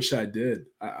 I wish I did.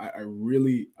 I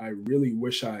really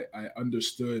wish I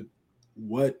understood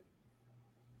what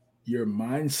your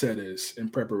mindset is in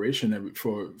preparation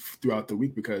for throughout the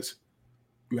week, because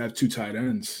you have two tight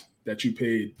ends that you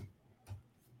paid,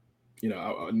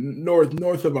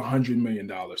 north of $100 million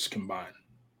combined.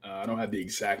 I don't have the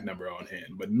exact number on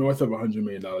hand, but north of $100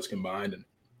 million combined, and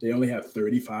they only have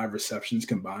 35 receptions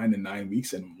combined in 9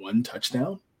 weeks and 1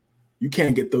 touchdown. You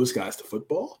can't get those guys to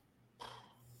football.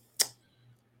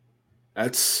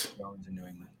 That's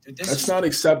not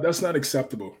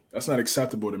acceptable. That's not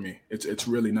acceptable to me. It's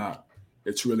really not.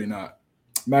 It's really not.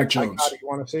 Mac Jones. You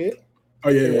want to see it? Oh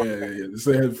yeah.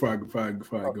 Say ahead before I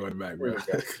go to Mac, bro.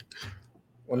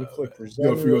 Let me click for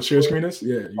you go share screen this?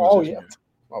 Yeah. Of course.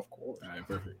 All right,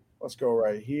 perfect. Let's go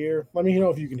right here. Let me know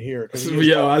if you can hear it.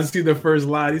 Yo, I see the first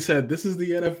line. He said, "This is the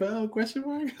NFL?" Question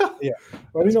mark. Yeah.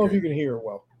 Let me know if you can hear it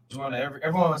well.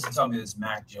 Everyone wants to tell me this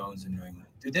Mac Jones in New England.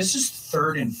 Dude, this is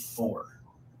 3rd and 4.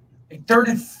 3rd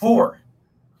and 4.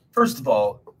 First of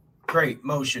all, great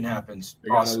motion happens. They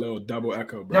got a little double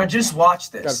echo, bro. Now just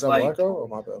watch this. Got double echo? Oh,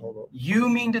 my bad. Hold up. You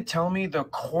mean to tell me the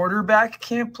quarterback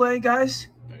can't play, guys?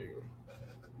 There you go.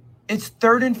 It's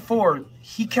 3rd and 4.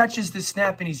 He catches the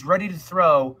snap and he's ready to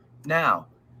throw now.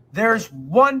 There's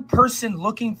one person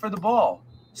looking for the ball.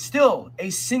 Still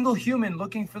a single human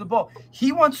looking for the ball.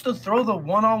 He wants to throw the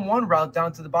one-on-one route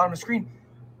down to the bottom of the screen.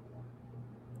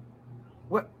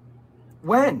 What?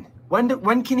 When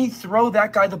can he throw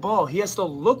that guy the ball? He has to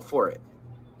look for it.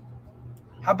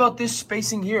 How about this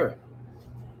spacing here?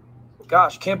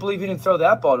 Gosh, can't believe he didn't throw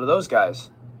that ball to those guys.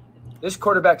 This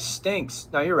quarterback stinks.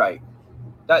 No, you're right.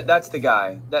 That's the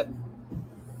guy.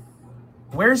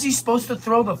 Where's he supposed to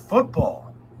throw the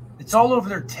football? It's all over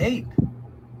their tape.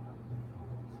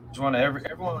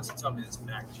 Everyone wants to tell me this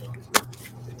Mac Jones.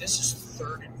 This is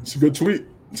 3rd and 4. It's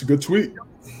a good tweet.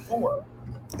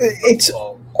 It's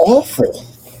awful.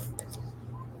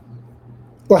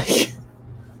 Like,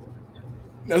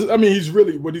 I mean, he's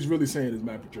really saying is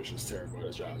Matt Patricia's terrible at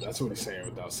his job. That's what he's saying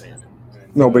without saying it.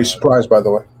 And, nobody's surprised, by the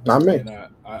way. Not me. And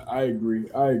I agree.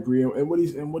 And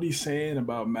what he's saying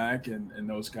about Mac and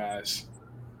those guys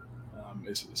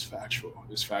is factual.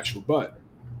 It's factual. But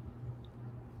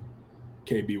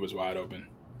KB was wide open.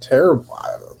 Terrible.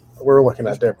 We're looking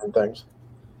at different things.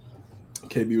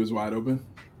 KB was wide open.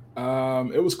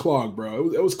 It was clogged,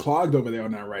 bro. It was clogged over there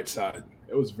on that right side.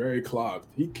 It was very clogged.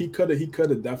 He could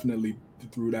have definitely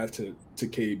threw that to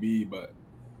KB, but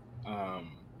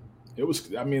it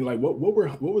was. I mean, like what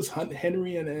was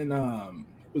Henry and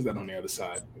what was that on the other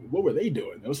side? What were they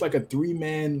doing? It was like a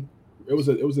 3-man. It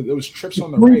was trips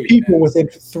on the right. 3 people within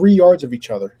 3 yards of each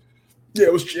other. Yeah,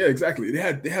 exactly. They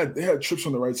had trips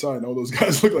on the right side, and all those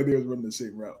guys looked like they was running the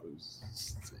same route. It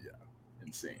was,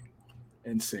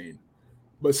 insane.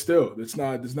 But still, it's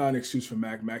not an excuse for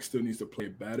Mac. Mac still needs to play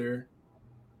better.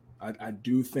 I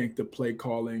do think the play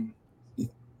calling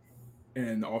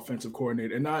and the offensive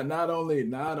coordinator. And not only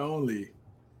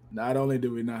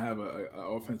do we not have a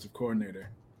offensive coordinator,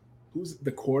 who's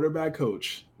the quarterback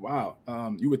coach? Wow.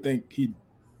 You would think he'd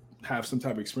have some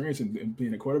type of experience in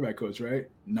being a quarterback coach, right?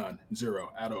 None,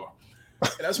 zero at all.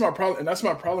 And that's my problem. And that's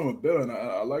my problem with Bill. And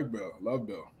I like Bill. I love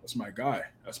Bill. That's my guy.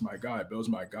 Bill's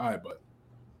my guy. But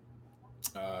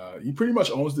he pretty much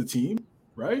owns the team,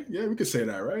 right? Yeah, we could say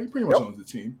that, right? He pretty much owns the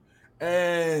team.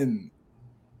 And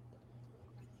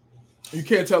you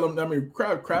can't tell him. I mean,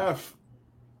 Kraft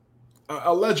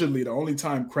allegedly, the only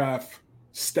time Kraft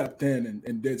stepped in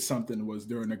and did something was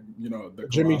during the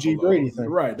Jimmy G. Brady thing.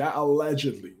 Right. That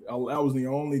allegedly, that was the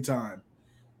only time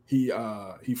he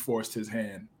forced his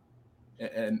hand.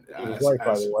 And he was right,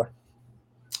 by the way.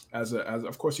 As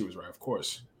of course he was right, of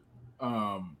course.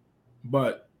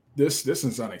 But this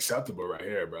is unacceptable right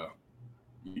here, bro.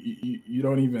 You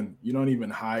don't even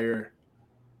hire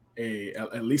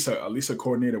at least a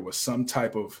coordinator with some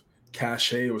type of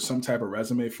cachet or some type of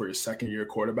resume for your second year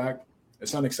quarterback.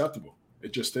 It's unacceptable.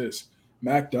 It just is.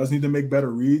 Mac does need to make better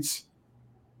reads.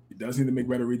 He does need to make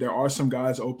better reads. There are some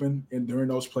guys open, and during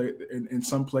those in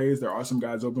some plays, there are some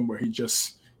guys open where he's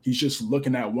just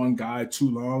looking at one guy too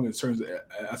long in terms of,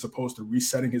 as opposed to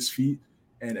resetting his feet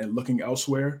and looking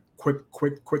elsewhere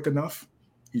quick enough.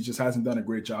 He just hasn't done a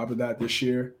great job of that this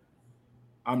year.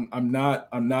 I'm not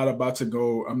about to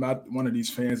go. I'm not one of these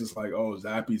fans that's like, oh,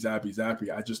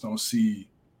 Zappy. I just don't see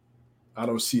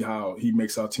how he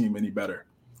makes our team any better.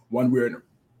 One,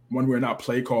 we're not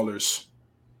play callers.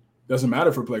 Doesn't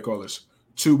matter for play callers.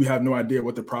 Two, we have no idea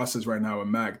what the process right now with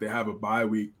Mac. They have a bye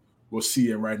week. We'll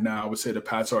see. And right now, I would say the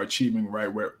Pats are achieving right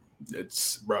where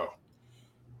it's, bro.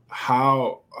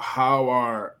 How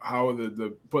are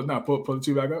the pull the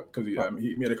two back up, because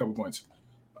he made a couple points.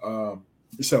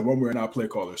 He said when we're not play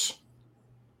callers.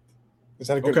 Is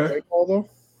that a good play call though?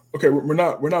 Okay, we're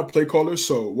not play callers.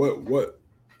 So what?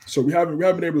 So we haven't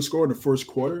been able to score in the first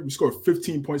quarter. We scored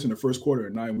 15 points in the first quarter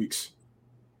in 9 weeks.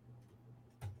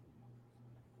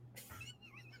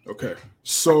 Okay,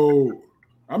 so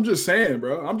I'm just saying,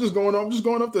 bro. I'm just going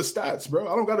up the stats, bro.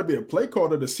 I don't got to be a play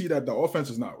caller to see that the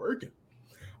offense is not working.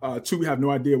 Two, we have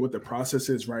no idea what the process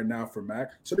is right now for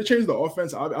Mac. So they changed the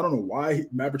offense. I don't know why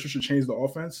Matt Patricia changed the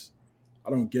offense.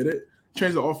 I don't get it.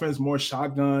 Changed the offense, more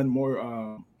shotgun,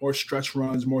 more stretch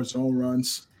runs, more zone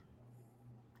runs.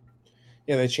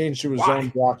 Yeah, they changed to a zone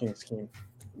blocking scheme.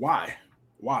 Why?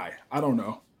 I don't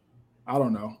know.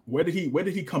 Where did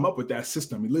he come up with that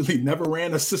system? He literally never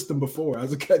ran a system before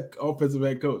as a offensive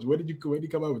head coach. Where did he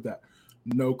come up with that?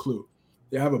 No clue.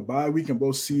 They have a bye week and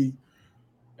we'll see,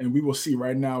 and we will see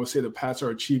right now. We'll say the Pats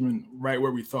are achieving right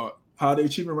where we thought. How are they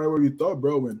achieving right where we thought,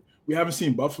 bro? When we haven't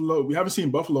seen Buffalo. We haven't seen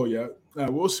Buffalo yet.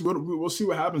 We'll see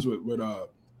what happens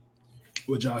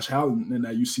with Josh Allen and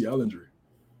that UCL injury.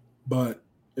 But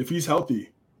if he's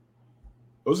healthy,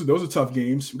 those are tough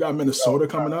games. We got Minnesota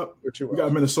coming up.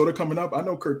 I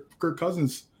know Kirk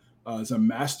Cousins is a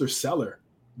master seller,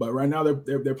 but right now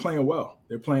they're playing well.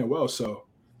 So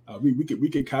we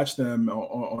could catch them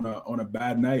on a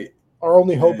bad night. Our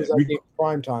only hope is that game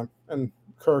prime time, and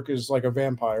Kirk is like a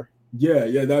vampire.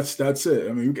 Yeah, that's it.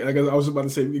 I mean, I was about to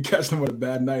say we can catch them on a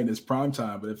bad night and it's prime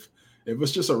time, but if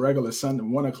it's just a regular Sunday,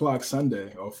 1:00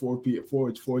 Sunday or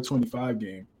 4:25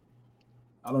 game,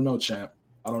 I don't know, champ.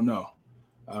 I don't know.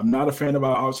 I'm not a fan of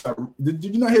our outside. Did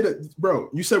you not hear that, bro?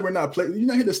 You said we're not playing. Did you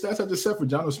not hear the stats I just said for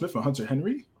Jonnu Smith and Hunter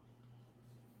Henry?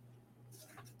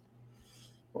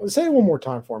 Well, say it one more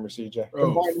time for me, CJ.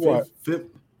 Bro,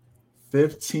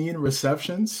 15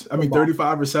 receptions. I mean,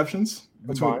 35 receptions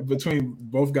between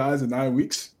both guys in 9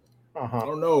 weeks. I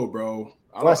don't know, bro.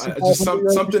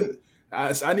 Something.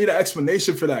 I need an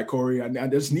explanation for that, Corey. I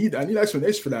need an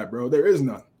explanation for that, bro. There is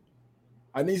none.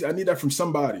 I need that from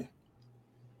somebody.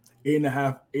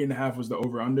 8.5 was the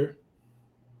over under.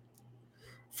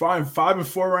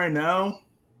 5-4 right now.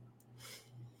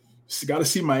 Got to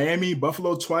see Miami,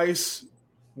 Buffalo twice.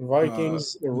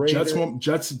 Vikings, the Raiders.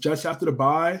 Jets after the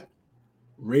bye.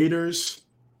 Raiders.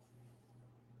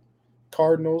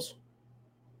 Cardinals.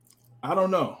 I don't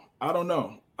know.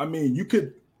 I mean, you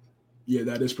could. Yeah,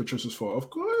 that is Patricia's fault, of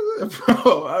course,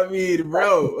 bro. I mean,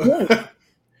 bro.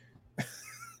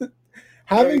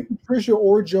 Having Patricia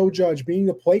or Joe Judge being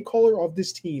the play caller of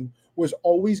this team was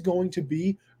always going to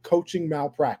be coaching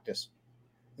malpractice.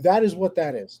 That is what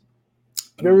that is.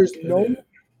 There is no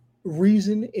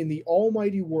reason in the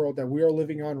almighty world that we are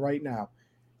living on right now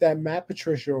that Matt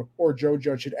Patricia or Joe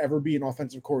Judge should ever be an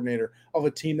offensive coordinator of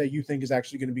a team that you think is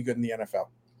actually going to be good in the NFL.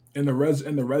 In the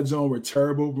red zone, we're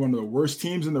terrible. One of the worst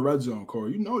teams in the red zone,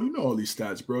 Corey. You know all these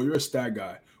stats, bro. You're a stat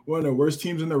guy. One of the worst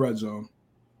teams in the red zone.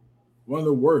 One of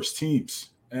the worst teams.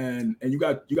 and you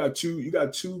got two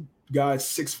guys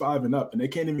 6'5" and up, and they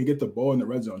can't even get the ball in the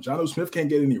red zone. Jonnu Smith can't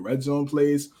get any red zone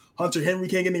plays. Hunter Henry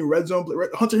can't get any red zone play.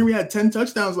 Hunter Henry had 10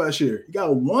 touchdowns last year. He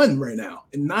got 1 right now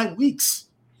in 9 weeks.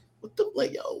 What the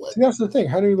what? See, that's the thing.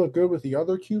 Henry looked good with the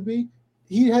other QB.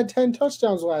 He had 10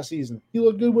 touchdowns last season. He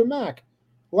looked good with Mac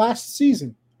last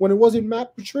season when it wasn't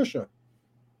Matt Patricia.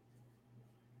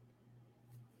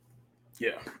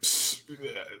 Yeah.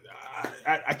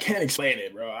 I can't explain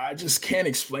it, bro. I just can't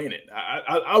explain it.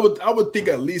 I would think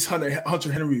at least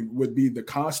Hunter Henry would be the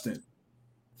constant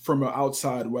from an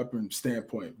outside weapon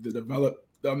standpoint.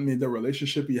 The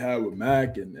relationship he had with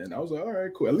Mac, and I was like, all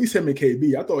right, cool. At least him and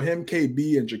KB. I thought him,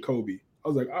 KB, and Jacoby. I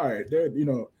was like, all right, they're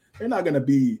not gonna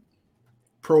be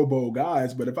Pro Bowl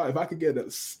guys, but if I could get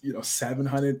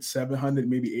 700,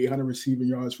 maybe 800 receiving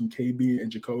yards from KB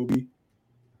and Jacoby,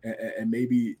 and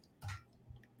maybe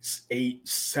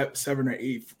 800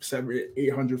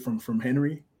 from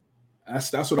Henry,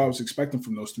 that's what I was expecting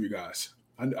from those 3 guys.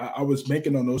 I was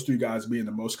banking on those 3 guys being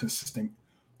the most consistent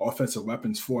offensive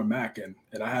weapons for Mac, and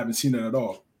I haven't seen it at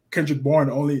all. Kendrick Bourne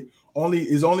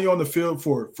is only on the field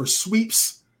for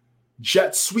sweeps,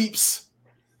 jet sweeps,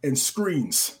 and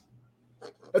screens.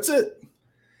 That's it.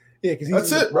 Yeah, because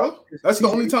that's it, bro. That's the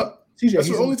only time. That's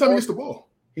the only time he gets the ball.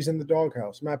 He's in the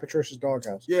doghouse, Matt Patricia's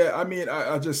doghouse. Yeah, I mean,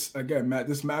 I just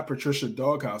Matt Patricia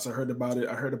doghouse. I heard about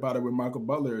it with Michael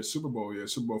Butler at Super Bowl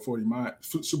 49.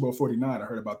 I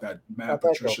heard about that Matt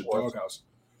Patricia doghouse.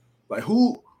 Like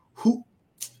who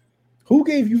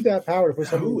gave you that power?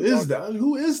 Who is that?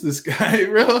 Who is this guy,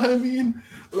 bro? I mean,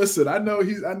 listen, I know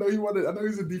he's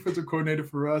a defensive coordinator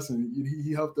for us, and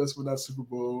he helped us with that Super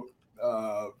Bowl,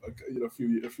 a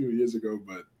few years ago.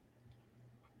 But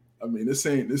I mean, this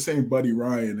ain't Buddy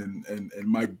Ryan and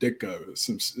Mike Ditka.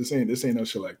 This ain't no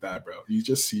shit like that, bro. He's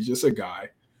just a guy.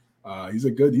 He's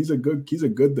a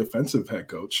good defensive head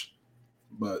coach,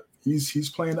 but he's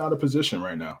playing out of position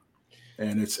right now.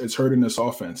 And it's hurting this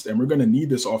offense. And we're going to need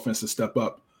this offense to step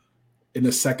up in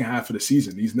the second half of the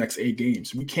season, these next 8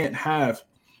 games. We can't have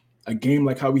a game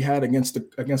like how we had against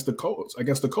the Colts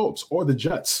or the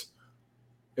Jets.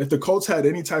 If the Colts had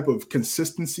any type of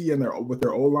consistency with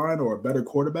their O-line or a better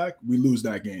quarterback, we lose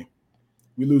that game.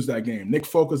 Nick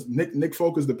Folk is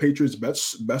the Patriots'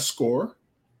 best scorer,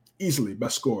 easily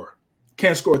best scorer.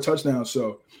 Can't score a touchdown,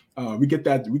 so we get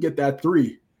that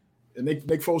 3. And Nick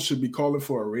Foles should be calling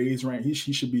for a raise, right? He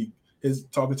should be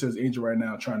talking to his agent right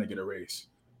now, trying to get a raise,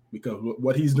 because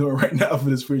what he's doing right now for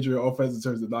this Patriot offense in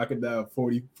terms of knocking down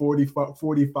 45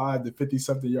 to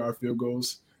 50-something yard field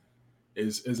goals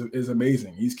is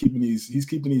amazing. He's keeping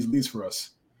these leads for us.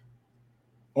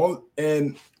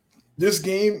 And this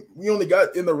game, we only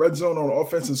got in the red zone on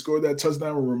offense and scored that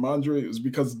touchdown with Ramondre. It was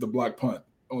because of the block punt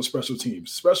on special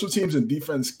teams. Special teams and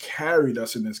defense carried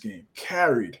us in this game.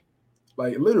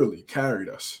 Literally carried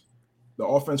us. The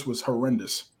offense was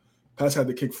horrendous. Pats had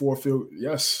to kick 4 field.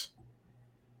 Yes.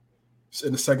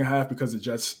 In the second half, because the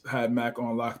Jets had Mac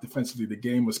on lock defensively, the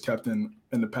game was kept in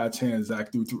the Pats' hands.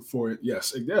 Zach threw for it.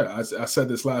 Yes. Yeah. I said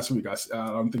this last week. I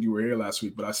don't think you were here last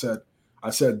week, but I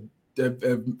said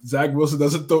if Zach Wilson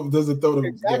doesn't throw the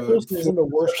Zach Wilson isn't the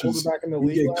worst quarterback in the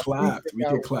league. We get clapped. We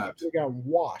get got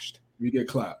washed. We get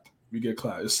clapped.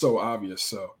 It's so obvious.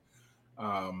 So.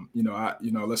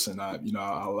 Listen, I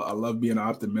love being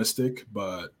optimistic,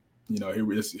 but here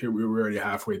we're already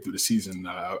halfway through the season.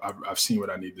 I've seen what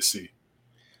I need to see.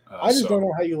 I just don't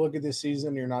know how you look at this season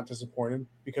and you're not disappointed,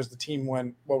 because the team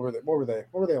went, what were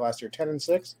they last year?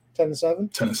 10-6, 10-7,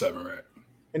 10-7, right?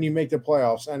 And you make the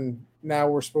playoffs, and now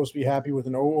we're supposed to be happy with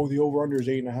the over under is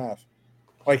 8.5.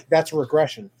 Like, that's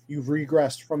regression. You've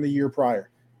regressed from the year prior.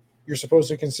 You're supposed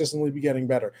to consistently be getting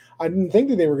better. I didn't think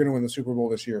that they were going to win the Super Bowl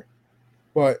this year,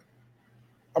 but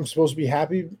I'm supposed to be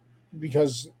happy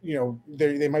because,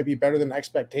 they might be better than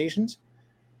expectations.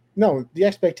 No, the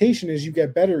expectation is you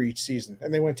get better each season.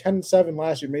 And they went 10-7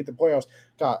 last year, made the playoffs,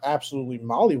 got absolutely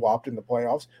mollywopped in the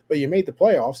playoffs, but you made the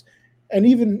playoffs. And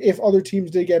even if other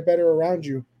teams did get better around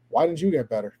you, why didn't you get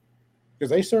better? Because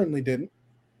they certainly didn't.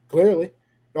 Clearly.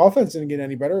 The offense didn't get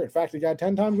any better. In fact, it got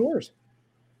 10 times worse.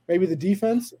 Maybe the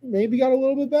defense got a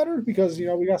little bit better because,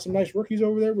 we got some nice rookies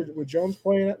over there with Jones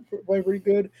playing pretty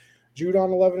good.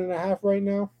 Judon 11.5 right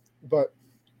now. But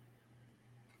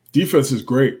defense is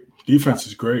great.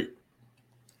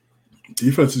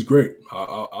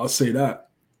 I'll say that.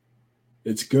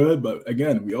 It's good, but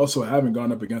again, we also haven't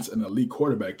gone up against an elite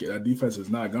quarterback yet. Our defense has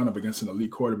not gone up against an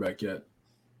elite quarterback yet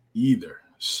either.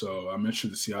 So I'm interested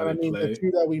to see how they play. The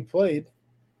 2 that we played,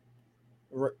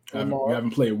 we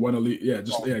haven't played one elite. Yeah,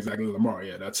 exactly. Lamar.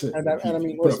 Yeah, that's it. And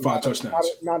put up 5 touchdowns.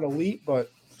 Not elite,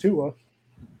 but Tua.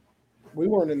 We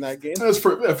weren't in that game. That's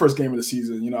that first game of the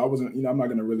season. I wasn't. I'm not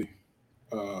gonna really,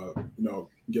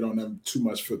 get on them too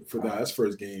much for that. That's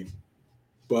first game,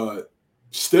 but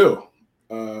still,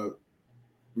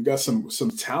 we got some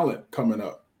talent coming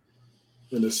up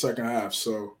in the second half.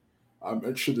 So I'm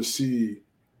interested to see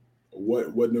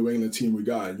what New England team we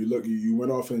got. You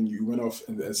went off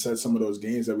and said some of those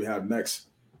games that we have next.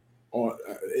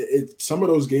 Some of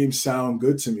those games sound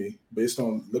good to me based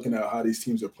on looking at how these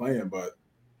teams are playing, but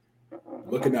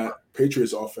looking at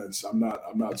Patriots offense, I'm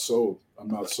not sold. I'm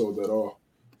not sold at all.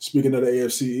 Speaking of the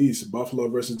AFC East, Buffalo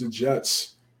versus the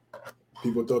Jets.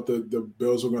 People thought the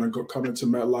Bills were going to come into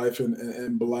MetLife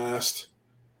and blast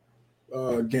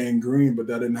Gang Green, but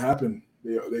that didn't happen.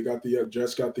 The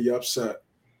Jets got the upset.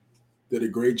 Did a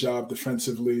great job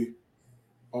defensively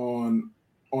on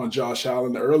Josh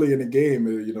Allen early in the game.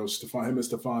 Him and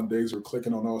Stephon Diggs were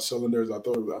clicking on all cylinders. I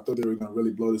thought they were going to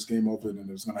really blow this game open, and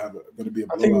it was going to be a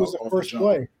blowout. I think it was the first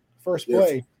play.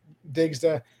 Play,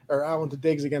 Allen to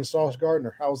Diggs against Sauce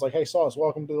Gardner. I was like, "Hey, Sauce,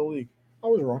 welcome to the league." I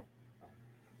was wrong.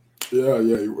 Yeah,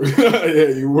 you were. Yeah,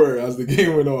 you were. As the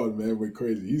game went on, man, went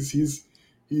crazy.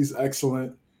 He's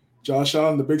excellent. Josh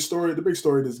Allen. The big story of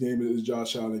this game is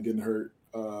Josh Allen getting hurt.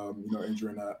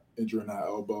 Injuring that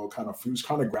elbow. He was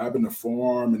kind of grabbing the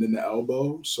forearm and then the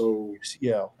elbow. So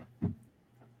UCL.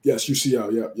 Yes,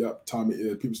 UCL. Yep.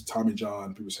 Tommy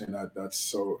John. People saying that's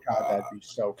so. God, that'd be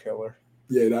so killer.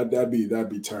 Yeah, that'd be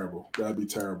terrible. That'd be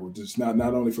terrible. Just not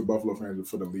only for Buffalo fans but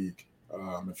for the league.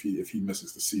 If he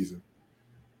misses the season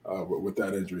with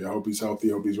that injury, I hope he's healthy.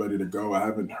 I hope he's ready to go. I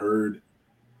haven't heard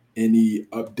any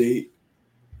update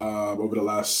over the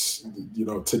last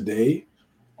today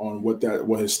on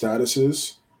what his status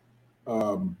is.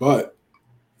 But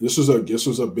this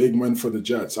was a big win for the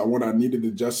Jets. I needed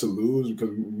the Jets to lose because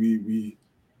we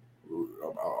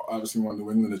obviously want New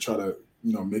England to try to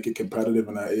make it competitive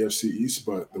in that AFC East.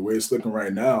 But the way it's looking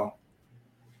right now,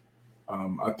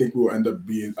 I think we'll end up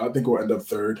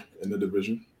third in the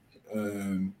division.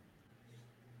 And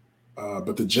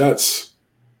but the Jets,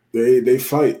 they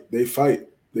fight.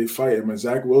 And when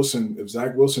Zach Wilson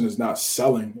is not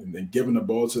selling and giving the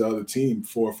ball to the other team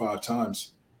 4 or 5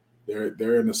 times, they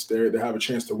have a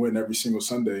chance to win every single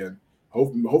Sunday. And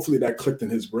hopefully that clicked in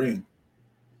his brain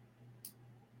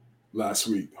last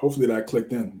week. Hopefully that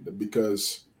clicked in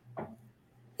because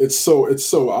it's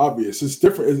so obvious. It's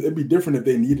different. It'd be different if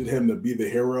they needed him to be the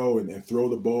hero and throw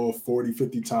the ball 40,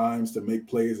 50 times to make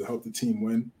plays to help the team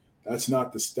win. That's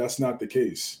not the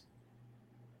case.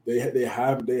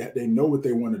 They know what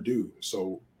they want to do.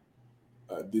 So,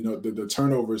 the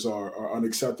turnovers are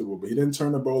unacceptable. But he didn't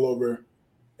turn the ball over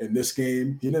in this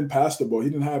game. He didn't pass the ball. He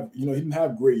didn't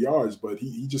have great yards, but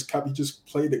he just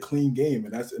played a clean game,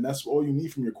 and that's all you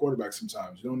need from your quarterback.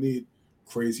 Sometimes you don't need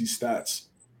crazy stats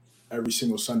every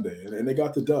single Sunday. And they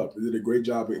got the dub. They did a great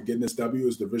job at getting this W.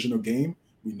 It's a divisional game.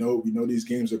 We know these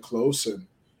games are close, and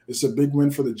it's a big win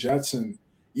for the Jets. And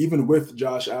even with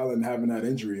Josh Allen having that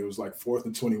injury, it was like 4th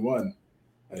and 21.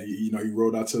 And he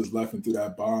rolled out to his left and threw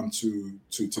that bomb to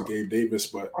Gabe Davis,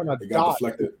 but it got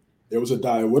deflected. It was a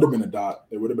dot. It would have been a dot.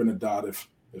 It would have been a dot if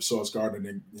Sauce Gardner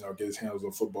didn't get his hands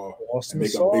on football and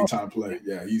make a big time play.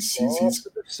 Yeah, he's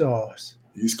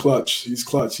clutch. He's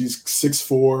clutch. He's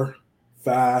 6'4",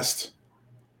 fast.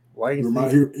 He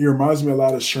reminds me a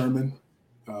lot of Sherman,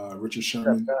 Richard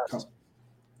Sherman.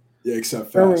 Yeah, except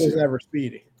fast. Sherman was never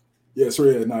speedy. Yeah, so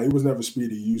he was never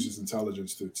speedy. He used his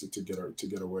intelligence to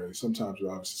get away. Sometimes there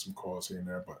are obviously some calls here and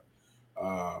there, but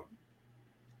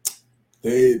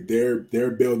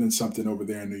they're building something over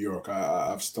there in New York.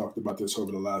 I've talked about this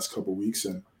over the last couple of weeks,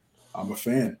 and I'm a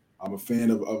fan. I'm a fan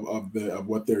of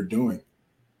what they're doing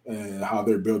and how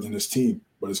they're building this team.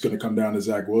 But it's going to come down to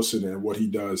Zach Wilson and what he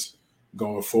does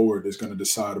going forward is going to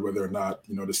decide whether or not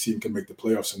this team can make the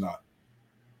playoffs or not.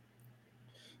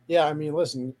 Yeah, I mean,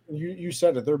 listen, you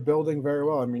said it. They're building very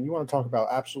well. I mean, you want to talk about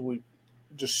absolutely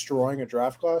destroying a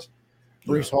draft class?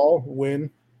 Breece Hall,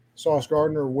 win. Sauce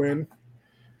Gardner, win.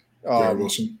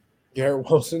 Garrett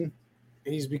Wilson.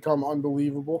 He's become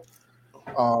unbelievable.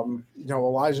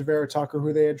 Elijah Vera Tucker,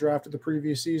 who they had drafted the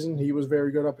previous season, he was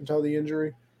very good up until the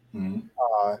injury. Mm-hmm.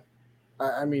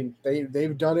 I mean,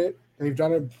 they've done it. They've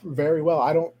done it very well.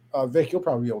 I don't Vic, you'll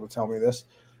probably be able to tell me this.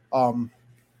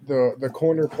 The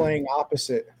corner playing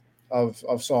opposite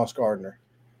of Sauce Gardner.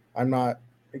 I'm not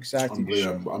exactly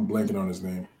sure. I'm blanking on his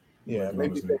name. Yeah,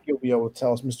 maybe Vic, you'll be able to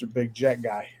tell us, Mr. Big Jet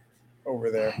guy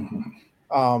over there.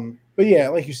 But yeah,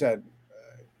 like you said,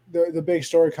 the big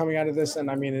story coming out of this, and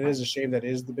I mean, it is a shame that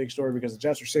is the big story because the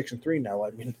Jets are 6-3 now.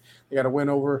 I mean, they got to win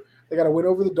over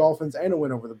the Dolphins and a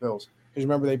win over the Bills. Because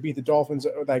remember, they beat the Dolphins.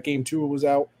 That game 2 was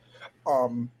out.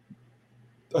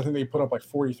 I think they put up like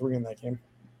 43 in that game.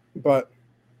 But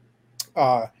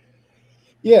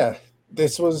yeah,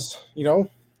 this was,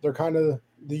 they're kind of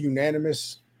the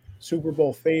unanimous Super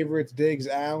Bowl favorites. Diggs,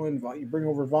 Allen, you bring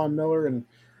over Von Miller, and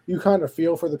you kind of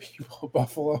feel for the people of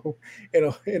Buffalo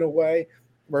in a way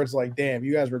where it's like, damn,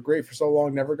 you guys were great for so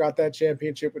long, never got that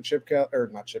championship with Jim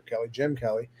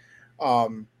Kelly.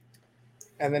 And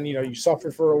then, you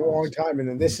suffered for a long time, and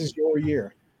then this is your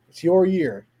year. It's your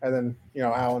year. And then,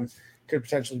 Allen could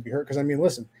potentially be hurt. Because, I mean,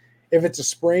 listen, if it's a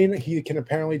sprain, he can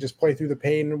apparently just play through the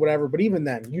pain and whatever. But even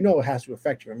then, it has to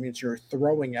affect you. I mean, it's your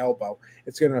throwing elbow.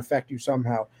 It's going to affect you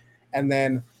somehow. And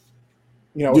then,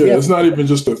 it's not even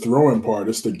just the throwing part;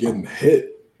 it's the getting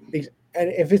hit. And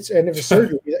if it's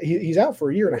surgery, he's out for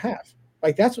a year and a half.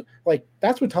 That's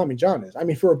what Tommy John is. I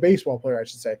mean, for a baseball player, I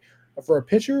should say. For a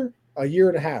pitcher, a year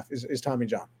and a half is Tommy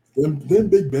John. Didn't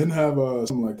Big Ben have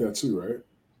something like that too, right?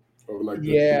 Or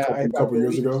a couple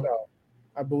years ago. So.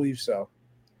 I believe so.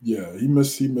 Yeah, he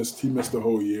missed the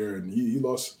whole year, and he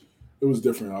lost. It was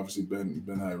different. Obviously, Ben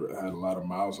had a lot of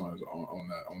miles on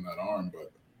that arm,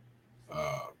 but.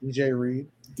 DJ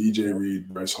Reed,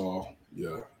 Bryce Hall,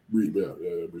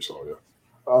 Bryce Hall,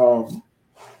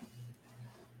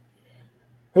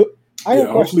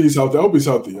 hopefully he's healthy. I hope he's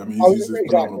healthy. I mean, he's a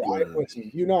phenomenal player. Listen,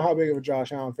 you know how big of a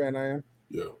Josh Allen fan I am.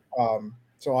 Yeah.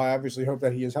 So I obviously hope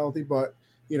that he is healthy, but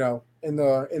in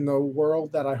the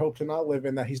world that I hope to not live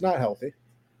in, that he's not healthy.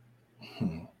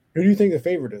 Who do you think the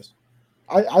favorite is?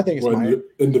 I think it's Miami.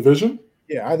 In division?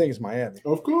 Yeah, I think it's Miami.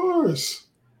 Of course.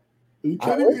 You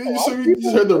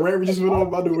just heard the rant we just went on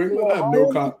about New England. I have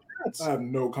no confidence. I have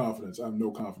no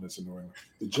confidence in New England.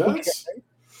 The Jets. Okay.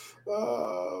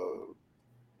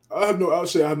 I have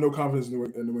no confidence in New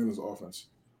England's offense.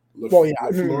 I'm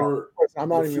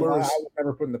not even. I would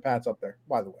never put the Pats up there.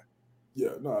 By the way.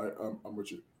 Yeah, no, I'm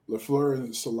with you. LaFleur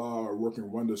and Salah are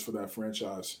working wonders for that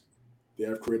franchise. They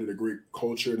have created a great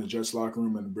culture in the Jets locker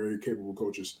room and very capable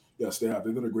coaches. Yes, they have.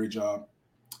 They've done a great job.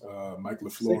 Mike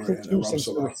LaFleur and Robert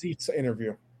Salah. Receipts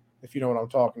interview, if you know what I'm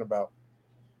talking about.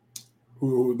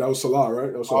 Who that was Salah,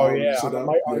 right? That was Salah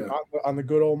on the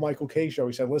good old Michael K show,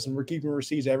 he said, "Listen, we're keeping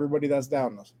receipts. Everybody that's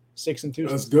down, 6-2."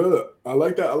 That's good. I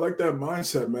like that. I like that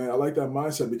mindset, man. I like that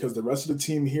mindset because the rest of the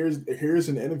team hears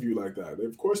an interview like that.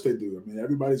 Of course they do. I mean,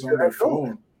 everybody's on their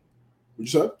phone. What you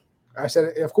said? I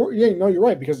said, of course. Yeah, no, you're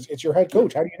right because it's your head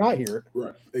coach. How do you not hear it?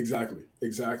 Right. Exactly.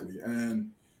 And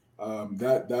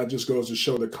that just goes to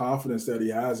show the confidence that he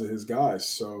has in his guys.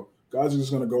 So guys are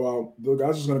just going to go out. The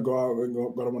guys are just going to go out and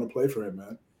going to want to play for him,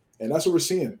 man. And that's what we're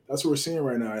seeing. That's what we're seeing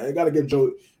right now. I got to give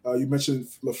Joe. You mentioned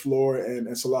LaFleur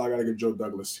and Salah. I got to give Joe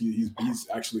Douglas. He's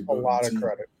actually a lot of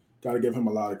credit. Got to give him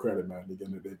a lot of credit, man.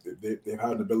 Again, they've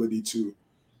had an ability to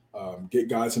get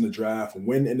guys in the draft,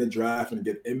 win in the draft, and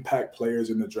get impact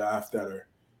players in the draft that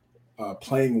are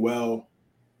playing well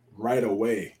right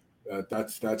away.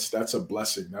 That's a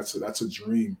blessing. That's a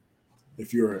dream.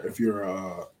 If you're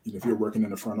working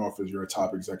in the front office, you're a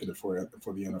top executive for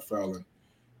the NFL.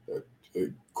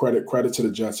 And credit to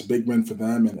the Jets. A big win for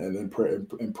them, and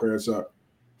prayers up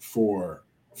for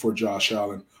Josh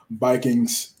Allen.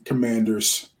 Vikings,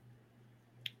 Commanders.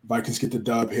 Vikings get the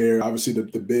dub here. Obviously,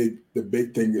 the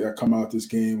big thing that come out this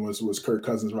game was Kirk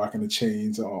Cousins rocking the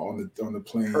chains on the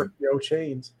plane. Kirk,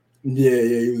 chains. Yeah,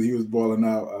 he was balling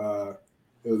out.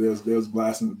 They was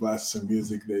blasting some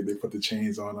music. They put the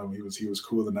chains on him. He was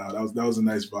cooling out. That was a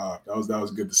nice vibe. That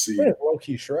was good to see. Yeah, low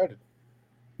key shredded.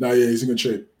 No, yeah, he's in good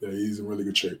shape. Yeah, he's in really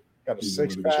good shape. Got a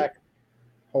six-pack.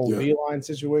 Whole V-line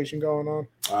situation going on.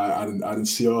 I didn't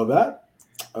see all that.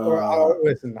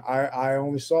 Listen, I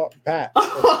only saw Pat.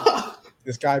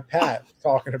 This guy Pat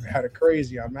talking about it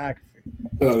crazy on McAfee.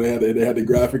 Oh, they had the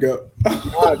graphic up.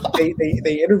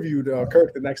 They interviewed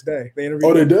Kirk the next day. They interviewed.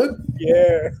 Oh, they did?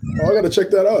 Yeah. Oh, I gotta check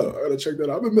that out.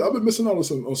 I've been missing out on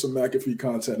some McAfee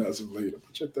content as of late.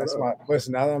 Check that out.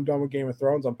 Listen, now that I'm done with Game of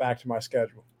Thrones, I'm back to my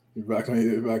schedule. You're back on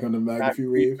the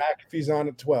McAfee wave. McAfee's on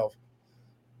at 12.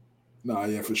 Nah,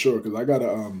 yeah, for sure. Because I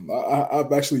gotta.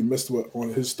 I've actually missed on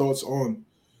his thoughts on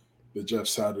the Jeff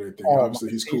Saturday thing. Obviously,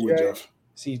 he's cool with Jeff.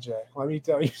 CJ, let me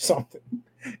tell you something.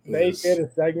 They did a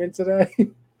segment today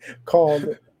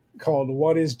called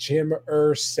 "What is Jim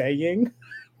saying?"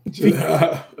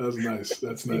 That's nice.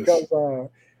 That's nice. Because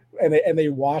and they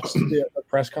watched the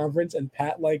press conference, and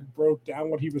Pat broke down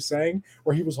what he was saying,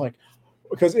 where he was like,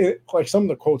 because some of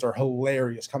the quotes are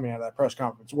hilarious coming out of that press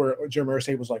conference, where Jim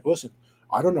Irsay was like, "Listen,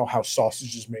 I don't know how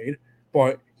sausage is made,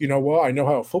 but you know what? I know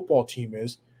how a football team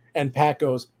is." And Pat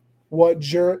goes, What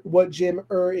Jim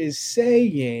is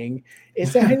saying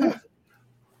is that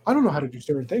I don't know how to do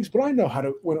certain things, but I know how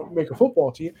to make a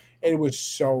football team. And it was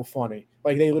so funny.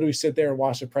 Like they literally sit there and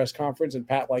watch the press conference, and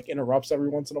Pat like interrupts every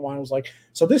once in a while. I was like,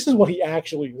 so this is what he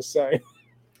actually was saying.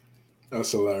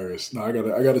 That's hilarious. No, I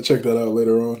gotta check that out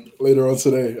later on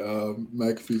today.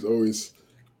 McAfee's always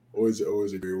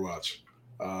a great watch.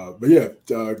 But yeah,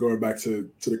 going back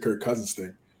to the Kirk Cousins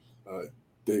thing,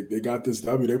 they got this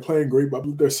W. They're playing great. I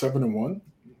believe they're 7-1.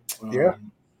 Yeah.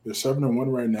 They're 7-1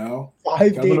 right now.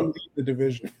 5-game lead the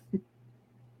division.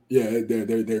 Yeah,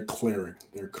 they're clearing.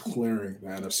 They're clearing the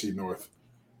NFC North.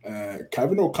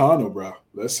 Kevin O'Connell, bro.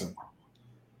 Listen,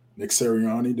 Nick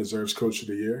Sirianni deserves Coach of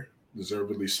the Year,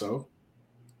 deservedly so.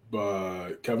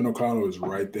 But Kevin O'Connell is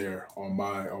right there on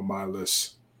my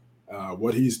list.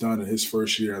 What he's done in his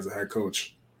first year as a head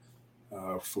coach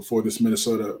for this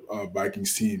Minnesota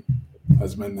Vikings team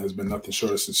has been nothing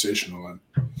short of sensational. And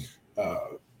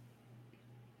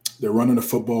they're running the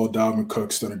football. Dalvin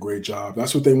Cook's done a great job.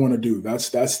 That's what they want to do.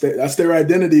 That's their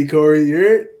identity, Corey. You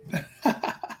hear it?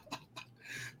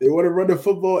 They want to run the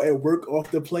football and work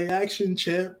off the play action,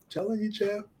 champ. Telling you,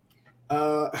 champ.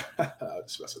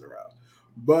 Just messing around.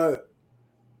 But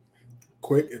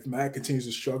quick, if Matt continues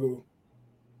to struggle,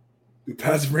 do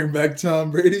Pats bring back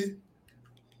Tom Brady?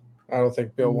 I don't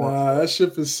think Bill wants. That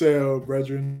ship is sailed,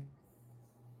 brethren.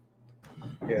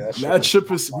 Yeah, that ship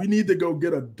is. We need to go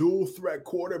get a dual threat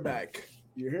quarterback.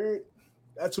 You hear it?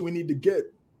 That's what we need to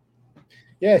get.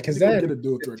 Yeah, because then get a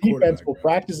dual threat defense will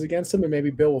practice against him, and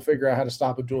maybe Bill will figure out how to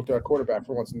stop a dual threat quarterback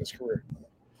for once in his career.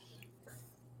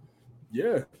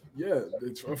 Yeah,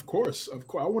 of course.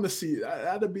 I want to see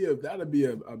that'd be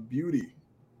a beauty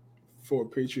for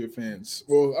Patriot fans.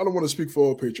 Well, I don't want to speak for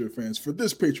all Patriot fans. For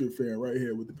this Patriot fan right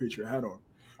here with the Patriot hat on,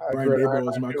 Brian Daboll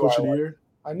is my coach of the year.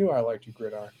 I knew I liked you,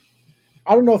 Gridiron.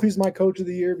 I don't know if he's my coach of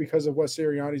the year because of what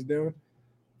Sirianni's doing,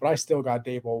 but I still got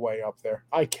Daboll way up there.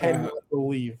 I cannot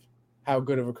believe how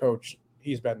good of a coach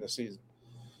he's been this season.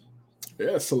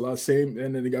 Yeah, Salah same,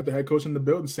 and then they got the head coach in the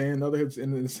building saying another hits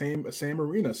in the same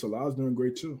arena. Salah's doing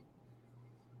great too.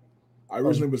 I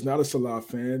originally was not a Salah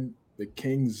fan. The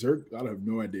King Zerk, I have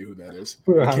no idea who that is.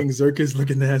 The King Zerkis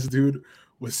looking ass dude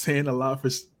was saying a lot for.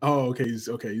 Oh, okay,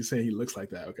 you're saying he looks like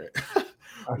that. Okay,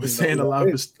 was saying a lot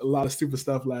of stupid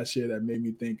stuff last year that made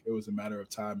me think it was a matter of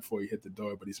time before he hit the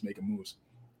door, but he's making moves.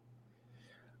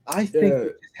 I think they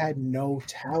just had no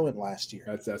talent last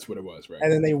year. That's what it was, right?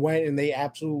 And then they went and they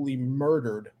absolutely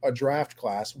murdered a draft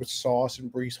class with Sauce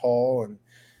and Breece Hall, and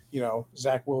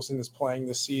Zach Wilson is playing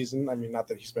this season. I mean, not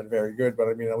that he's been very good, but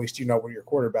I mean, at least you know what your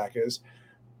quarterback is,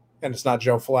 and it's not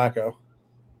Joe Flacco.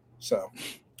 So,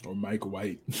 or Mike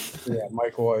White. Yeah,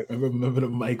 Mike White. Remember the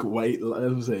Mike White? I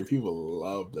was saying people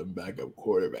love them backup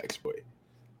quarterbacks, boy.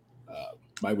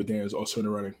 Mike McDaniel's also in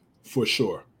the running for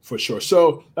sure.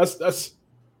 So that's.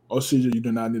 Oh, CJ, you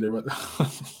do not need to run.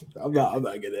 I'm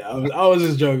not getting it. I was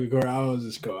just joking, Corey. I was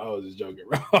just joking,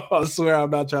 bro. I swear I'm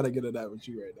not trying to get at that with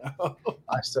you right now.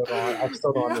 I still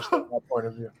don't understand that point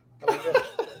of view.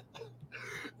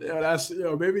 Yeah, that's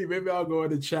maybe I'll go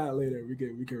in the chat later. We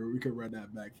can run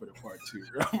that back for the part 2,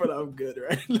 bro. But I'm good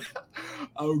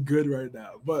right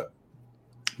now. But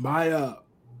my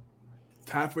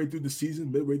midway through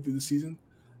the season,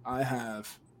 I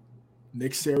have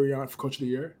Nick Sirianni for Coach of the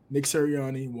Year. Nick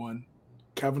Sirianni 1,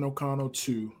 Kevin O'Connell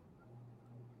 2,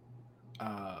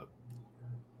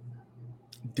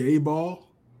 Daboll,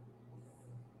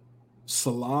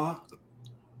 Salah,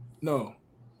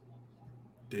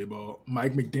 Daboll,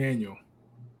 Mike McDaniel,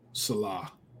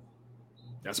 Salah.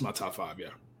 That's my top 5. Yeah.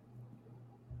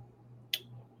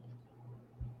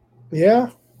 Yeah,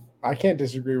 I can't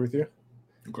disagree with you.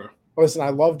 Okay. Listen,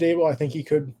 I love Daboll. I think he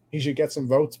should get some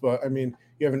votes, but I mean,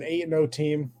 you have an 8-0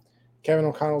 team. Kevin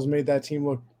O'Connell's made that team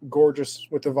look gorgeous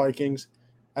with the Vikings,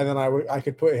 and then I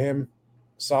could put him,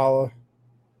 Salah.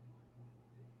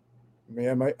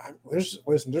 Man, there's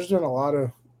been a lot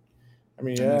of. I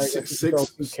mean, yeah, six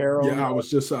Carroll. Yeah,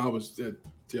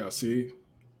 see.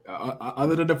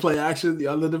 Other than the play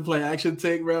action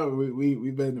take, bro,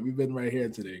 we've been right here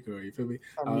today, Corey. You feel me?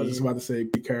 I was just about to say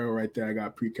Pete Carroll right there. I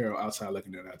got Pete Carroll outside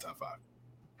looking at that top 5.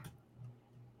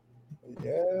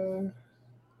 Yeah.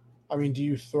 I mean, do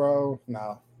you throw?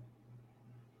 No.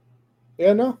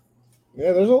 Yeah, no.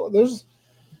 Yeah, there's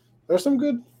some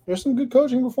good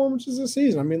coaching performances this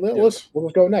season. I mean, let's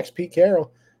go next. Pete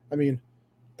Carroll. I mean,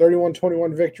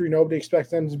 31-21 victory. Nobody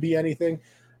expects them to be anything.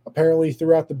 Apparently,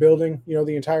 throughout the building,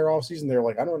 the entire offseason, they're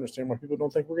like, I don't understand why people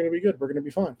don't think we're going to be good. We're going to be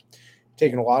fine.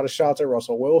 Taking a lot of shots at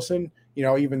Russell Wilson.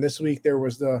 Even this week there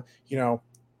was the,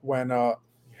 when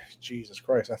Jesus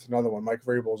Christ, that's another one. Mike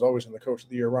Vrabel is always in the Coach of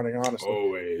the Year running, honestly.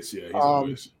 Always, yeah, he's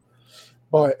always.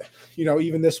 But,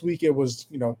 even this week it was,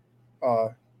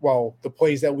 the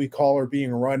plays that we call are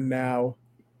being run now,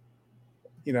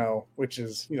 which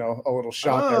is, a little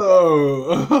shock.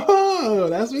 Oh,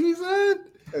 that's what he said?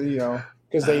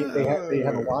 Because they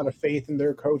have a lot of faith in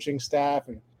their coaching staff.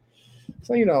 And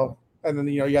so, and then,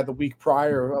 you had the week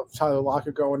prior of Tyler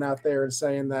Lockett going out there and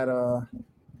saying that, what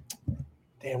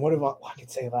did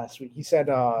Lockett say last week? He said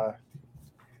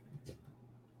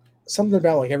something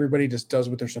about like everybody just does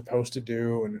what they're supposed to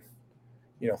do and,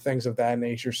 things of that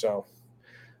nature. So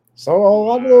a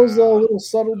lot of those little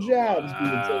subtle jabs.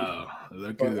 Wow.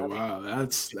 Look at it. Wow.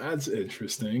 That's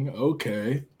interesting.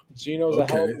 Okay. Gino's a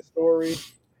hell of a story.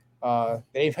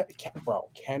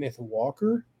 Kenneth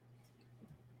Walker.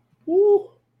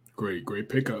 Woo. Great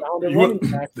pickup.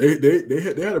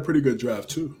 They had a pretty good draft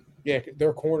too. Yeah,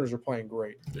 their corners are playing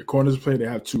great. Their corners are playing. They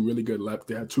have two really good left.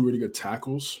 They have two really good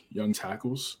tackles, young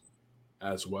tackles,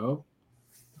 as well.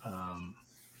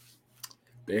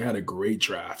 They had a great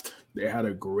draft.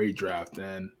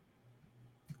 And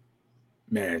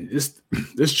man, this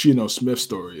Geno Smith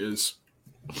story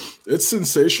it's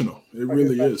sensational. It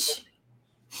really is.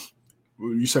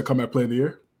 You said comeback play of the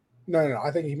year? No.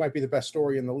 I think he might be the best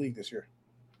story in the league this year.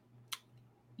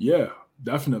 Yeah,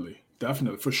 definitely,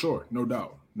 for sure, no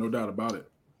doubt about it.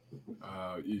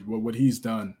 What he's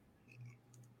done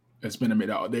has been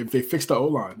amazing. They fixed the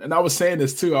O-line, and I was saying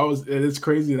this too. It's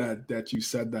crazy that you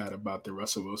said that about the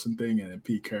Russell Wilson thing, and then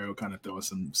Pete Carroll kind of throwing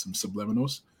some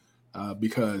subliminals,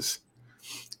 because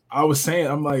I was saying,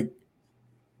 I'm like,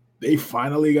 they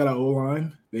finally got an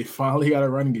O-line, they finally got a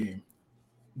run game.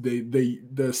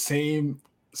 The same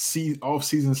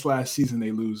off-season/season they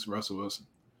lose Russell Wilson.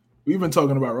 We've been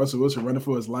talking about Russell Wilson running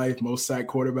for his life, most sacked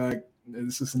quarterback,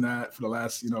 this and that for the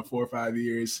last 4 or 5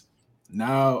 years.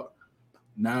 Now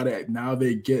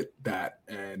they get that,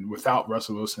 and without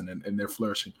Russell Wilson, and they're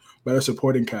flourishing. Better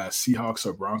supporting cast, Seahawks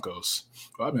or Broncos?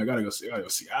 Well, I gotta go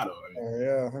Seattle.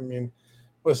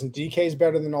 Listen, DK's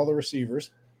better than all the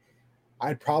receivers.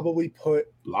 I'd probably put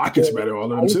Lockett's better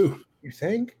all of them too. You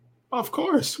think? Of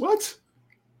course. What?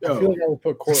 I feel like I would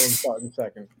put Cortland Sutton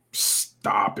second.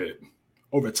 Stop it.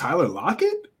 Over Tyler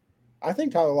Lockett? I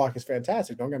think Tyler Lockett's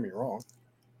fantastic. Don't get me wrong.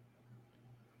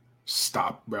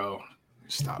 Stop, bro.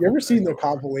 Stop. You ever seen the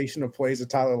compilation of plays of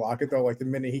Tyler Lockett, though? Like the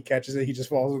minute he catches it, he just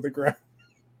falls to the ground.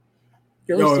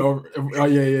 Yeah.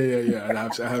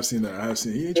 I have seen that. I have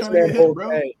seen. He ain't trying to get hit,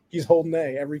 bro. He's holding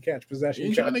A every catch possession. He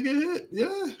ain't trying to get hit.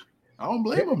 Yeah, I don't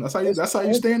blame him. That's how you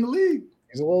stay in the league.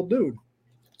 He's a little dude.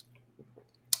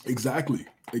 Exactly.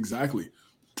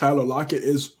 Tyler Lockett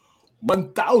is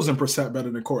 1,000% better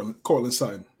than Cortland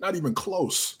Sutton. Not even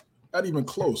close. I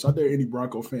dare any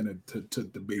Bronco fan to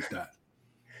debate that.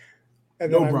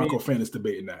 And no Bronco fan is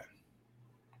debating that.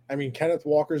 Kenneth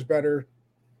Walker's better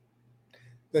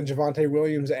than Javonte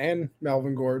Williams and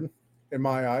Melvin Gordon, in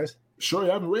my eyes. Sure,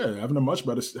 having a much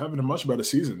better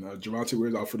season. Javonte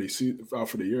Williams out for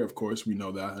the year, of course, we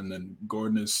know that, and then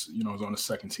Gordon is on the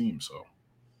second team. So,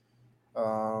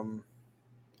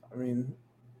 and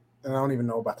I don't even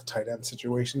know about the tight end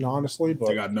situation, honestly. But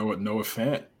they got Noah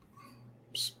Fant.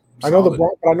 I know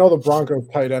the Broncos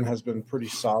tight end has been pretty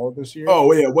solid this year.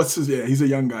 Oh yeah, he's a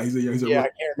young guy. I can't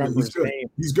remember his name.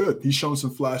 He's good. He's shown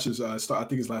some flashes. I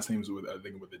think his last name is with a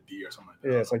D or something like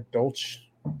that. Yeah, it's like Dolch.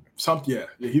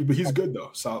 He's good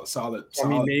though. Solid.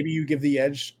 Maybe you give the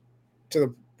edge to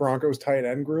the Broncos tight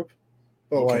end group,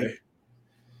 but okay.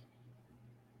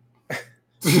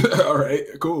 All right,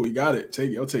 cool. You got it.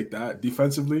 I'll take that.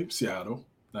 Defensively, Seattle,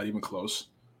 not even close.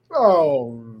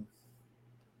 Oh,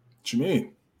 what you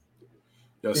mean?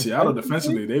 Yo, Seattle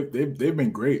defensively, they've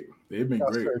been great. They've been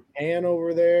great. And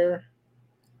over there,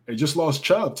 they just lost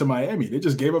Chubb to Miami. They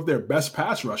just gave up their best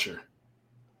pass rusher.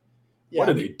 Yeah, what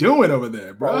are they doing over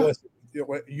there, bro? Listen,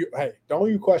 hey,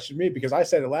 don't you question me, because I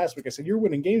said it last week. I said you're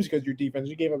winning games because your defense.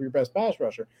 You gave up your best pass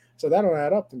rusher, so that don't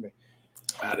add up to me.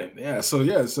 I didn't. Yeah. So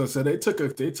they took a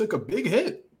big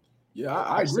hit. Yeah,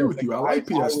 I agree with you. I like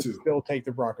PS2. I would still take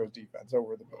the Broncos defense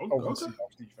over the Seahawks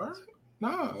defense. Right.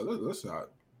 No, that's not.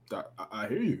 I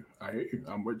hear you.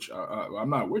 I'm with you. I'm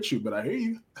not with you, but I hear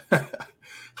you.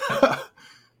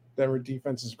 Denver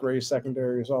defense is great.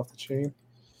 Secondary is off the chain.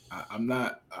 I'm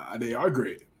not. They are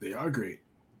great.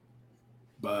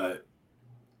 But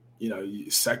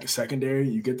secondary,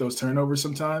 you get those turnovers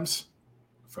sometimes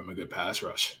from a good pass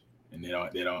rush, and they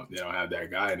don't have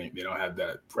that guy, and they don't have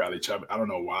that Bradley Chubb. I don't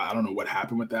know why. I don't know what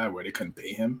happened with that, where they couldn't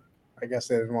pay him. I guess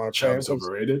they didn't want to pay him. Chubb's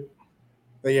overrated.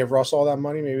 They gave Russ all that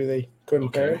money. Maybe they couldn't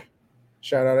pay him.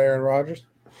 Shout out Aaron Rodgers.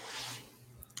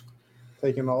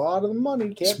 taking a lot of the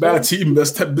money. It's bad team.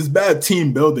 It's bad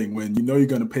team building when you know you're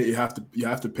going to pay. You have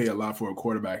to pay a lot for a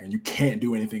quarterback, and you can't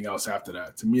do anything else after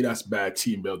that. To me, that's bad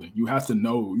team building. You have to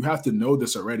know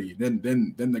this already. Then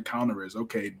the counter is,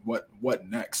 okay, what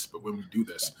next? But when we do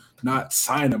this, not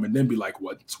sign them and then be like,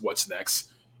 what's next?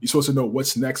 You're supposed to know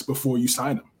what's next before you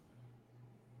sign them.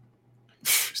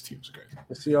 This team's great.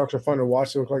 The Seahawks are fun to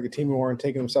watch. They look like a team who aren't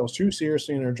taking themselves too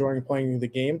seriously and are enjoying playing the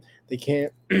game. They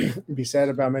can't be sad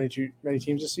about many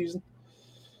teams this season.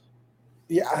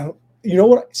 Yeah, you know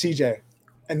what, CJ?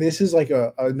 And this is like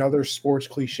another sports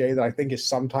cliche that I think is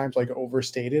sometimes like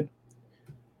overstated.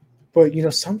 But, you know,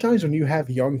 sometimes when you have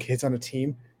young kids on a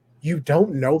team, you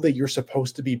don't know that you're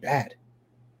supposed to be bad.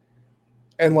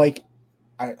 And, like,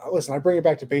 I bring it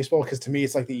back to baseball because to me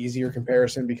it's like the easier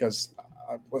comparison because –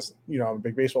 I'm a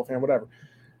big baseball fan, whatever.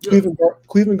 Yeah.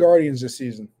 Cleveland Guardians this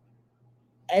season.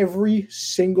 Every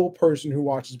single person who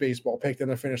watches baseball picked them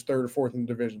to finish third or fourth in the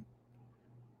division.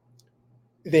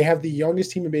 They have the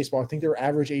youngest team in baseball. I think their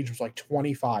average age was like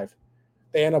 25.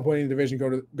 They end up winning the division, go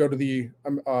to the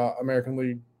American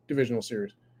League Divisional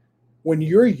Series. When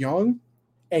you're young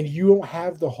and you don't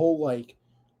have the whole like,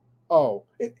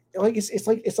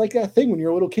 it's like that thing when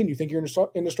you're a little kid. You think you're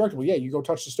indestructible. Yeah, you go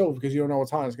touch the stove because you don't know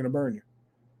what's hot. It's going to burn you.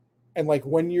 And, like,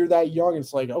 when you're that young,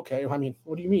 it's like, okay, I mean,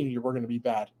 what do you mean we're going to be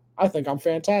bad? I think I'm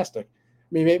fantastic.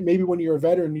 I mean, maybe when you're a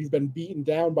veteran, you've been beaten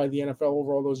down by the NFL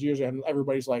over all those years, and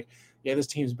everybody's like, yeah, this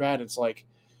team's bad. It's like,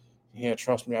 yeah,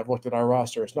 trust me, I've looked at our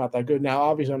roster. It's not that good. Now,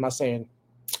 obviously, I'm not saying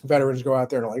veterans go out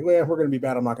there and are like, well, we're going to be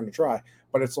bad. I'm not going to try.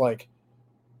 But it's like,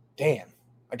 damn,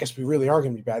 I guess we really are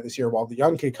going to be bad this year. While the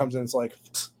young kid comes in, it's like,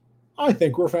 I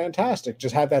think we're fantastic.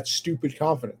 Just have that stupid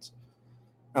confidence.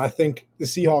 And I think the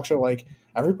Seahawks are like,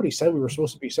 everybody said we were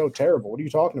supposed to be so terrible. What are you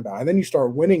talking about? And then you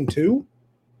start winning too.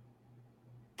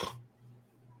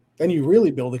 Then you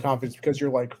really build the confidence because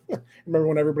you're like, remember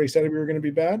when everybody said we were going to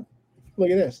be bad?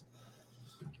 Look at this.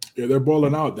 Yeah, they're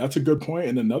balling out. That's a good point.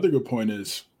 And another good point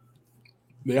is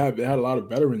they had a lot of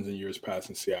veterans in years past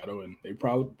in Seattle, and they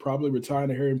probably retired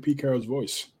to hearing Pete Carroll's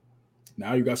voice.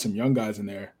 Now you got some young guys in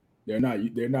there. They're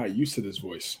not used to this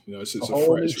voice. You know,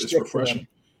 it's refreshing.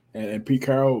 And Pete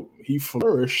Carroll, he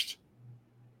flourished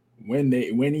when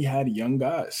he had young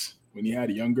guys, when he had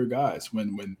younger guys,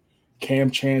 when Cam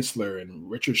Chancellor and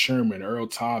Richard Sherman, Earl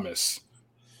Thomas,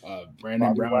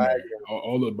 Brandon Browner,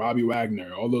 Bobby Wagner,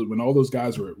 when all those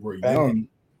guys were young.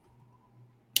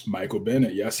 Michael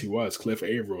Bennett, yes, he was. Cliff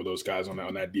Averill, those guys on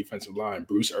that defensive line.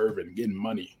 Bruce Irvin getting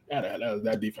money.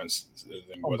 That defense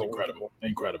was incredible.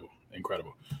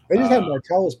 They just had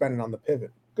Martellus Bennett on the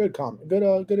pivot. Good comment. Good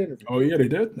interview. Oh yeah, they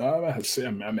did.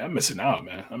 I'm missing out,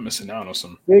 man. I'm missing out on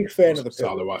some big fan of the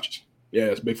solid pivot. Watches. Yeah,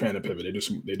 it's a big fan of pivot.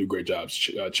 They do great jobs.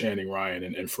 Channing, Ryan,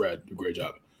 and Fred do a great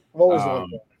job. I've always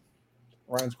liked that.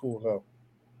 Ryan's cool though.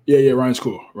 Yeah, Ryan's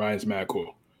cool. Ryan's mad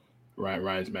cool.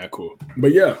 Ryan's mad cool.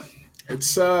 But yeah, it's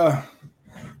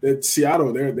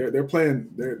Seattle. They're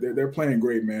playing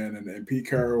great, man. And Pete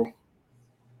Carroll.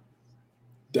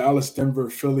 Dallas, Denver,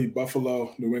 Philly,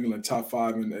 Buffalo, New England, top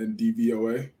 5 in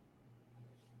DVOA.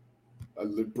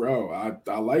 Bro, I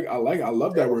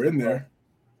love that we're in there.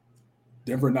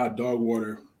 Denver not dog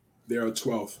water. They are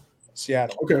 12th.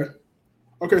 Seattle.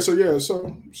 Okay. So yeah.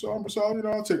 So you know,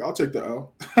 I'll take the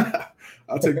L.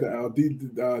 I'll take the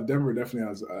L. Denver definitely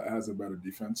has a better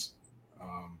defense,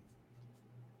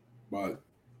 but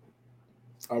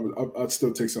I'd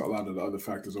still take a lot of the other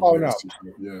factors over there.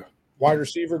 Yeah. Wide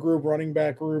receiver group, running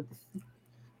back group,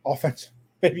 offensive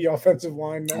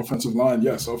line now. Offensive line,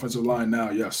 yes. Offensive line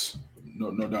now, yes. No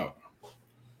doubt.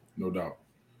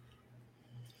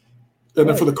 And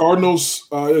then for the Cardinals,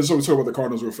 so we talk about the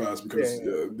Cardinals real fast because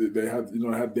they had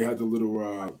the little.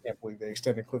 I can't believe they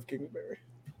extended Cliff Kingsbury.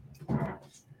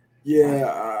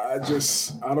 Yeah,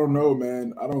 I don't know,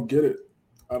 man. I don't get it.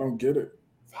 5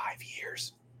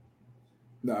 years.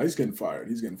 No, he's getting fired.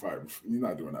 He's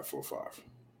not doing that for 5.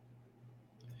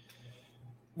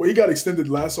 Well, he got extended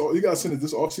this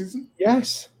offseason?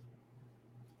 Yes.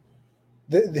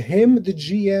 Him, the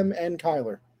GM, and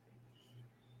Kyler.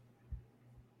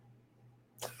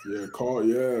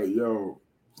 Yeah, yo.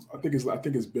 I think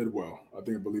it's Bidwell. I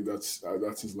believe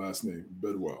that's his last name.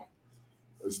 Bidwell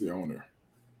is the owner.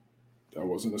 That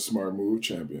wasn't a smart move,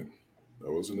 champion.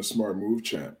 That wasn't a smart move,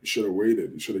 champ. You should have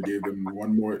waited. You should have gave them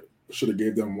one more. Should have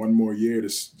gave them one more year.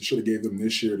 Should have gave them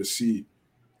this year to see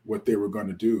what they were going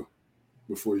to do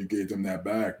before you gave them that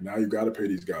bag. Now you got to pay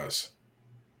these guys,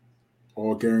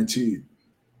 all guaranteed.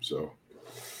 So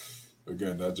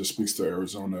again, that just speaks to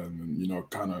Arizona and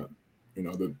kind of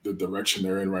the direction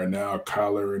they're in right now.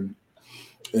 Kyler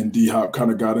and D Hop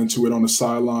kind of got into it on the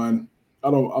sideline.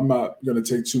 I'm not gonna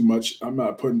take too much. I'm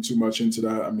not putting too much into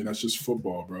that. I mean, that's just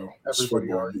football, bro. It's Everybody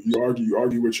football. argues. You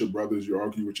argue with your brothers. You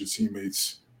argue with your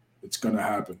teammates. It's gonna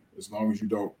happen as long as you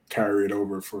don't carry it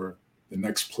over for the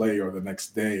next play or the next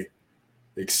day,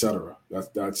 etc.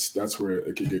 That's where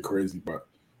it could get crazy. But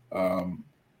I'm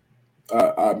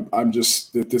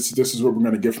just this is what we're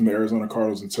gonna get from the Arizona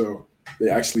Cardinals until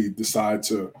they actually decide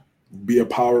to be a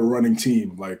power running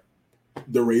team like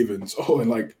the Ravens. Oh, and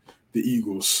like the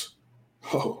Eagles.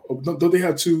 Oh, don't they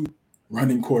have 2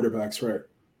 running quarterbacks, right?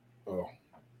 Oh,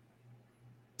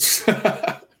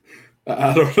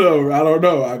 I don't know. I don't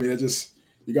know. I mean,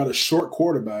 you got a short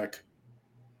quarterback,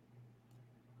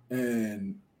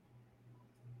 and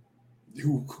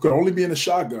who could only be in a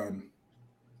shotgun,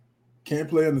 can't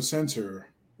play in the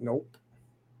center. Nope.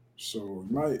 So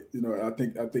I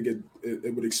think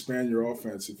it would expand your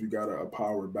offense if you got a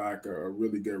power back or a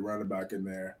really good running back in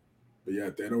there. But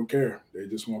yeah, they don't care. They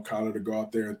just want Kyler to go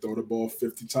out there and throw the ball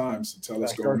 50 times and tell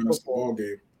us go win us the ball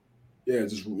game. Yeah,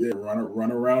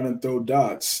 run around and throw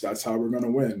dots. That's how we're gonna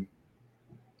win.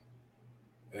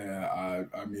 And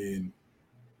I mean,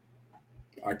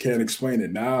 I can't explain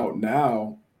it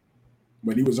now.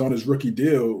 When he was on his rookie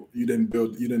deal, you didn't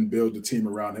build the team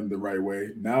around him the right way.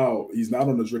 Now he's not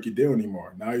on his rookie deal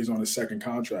anymore. Now he's on his second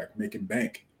contract, making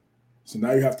bank. So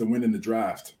now you have to win in the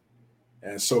draft.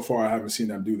 And so far, I haven't seen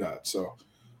them do that. So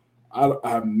I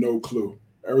have no clue.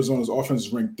 Arizona's offense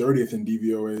is ranked 30th in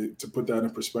DVOA. To put that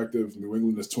in perspective, New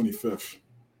England is 25th.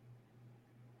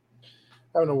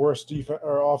 Having a worse defense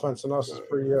or offense than us is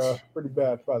pretty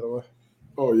bad, by the way.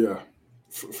 Oh yeah,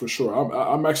 for sure.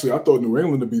 I'm actually. I thought New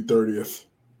England would be 30th.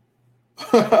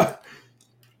 I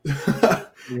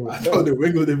thought New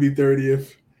England would be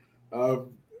 30th.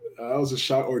 I was a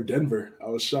shock, or Denver. I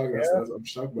was shocked. Yeah. I'm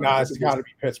shocked. Nah, it's got to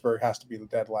be Pittsburgh. Has to be the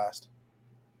dead last,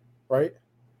 right?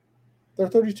 There are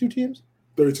 32 teams.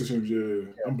 32 teams.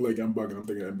 Yeah. I'm bugging. I'm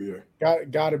thinking NBA.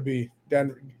 Got to be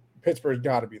Denver. Pittsburgh's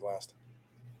got to be last.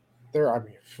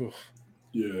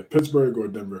 Yeah, Pittsburgh or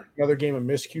Denver. Another game of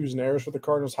miscues and errors for the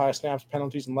Cardinals. High snaps,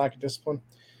 penalties, and lack of discipline.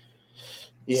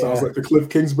 Yeah. Sounds like the Cliff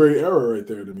Kingsbury era right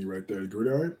there to me. Right there,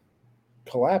 Gridiron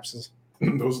Collapses.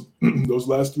 those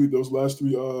last three things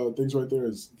right there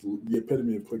is the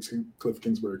epitome of Cliff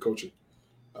Kingsbury coaching.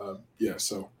 Yeah,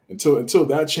 so until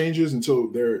that changes,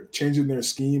 until they're changing their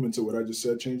scheme, until what I just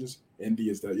said changes, Indy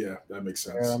is that. Yeah, that makes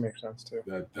sense. Yeah, that makes sense too.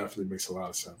 That definitely makes a lot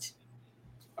of sense.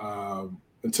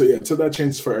 Until that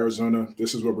changes for Arizona,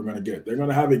 this is what we're gonna get. They're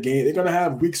gonna have a game. They're gonna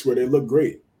have weeks where they look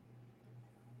great,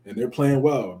 and they're playing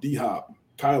well. D-Hop,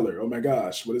 Kyler. Oh my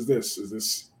gosh, what is this? Is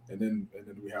this? And then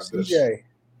we have this. CJ,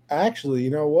 actually, you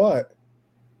know what?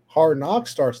 Hard Knocks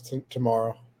starts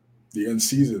tomorrow. The end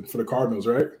season for the Cardinals,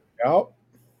 right? Yep.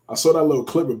 I saw that little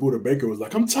clip where Buda Baker was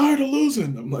like, "I'm tired of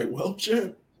losing." I'm like, "Well,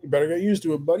 champ, you better get used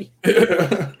to it, buddy."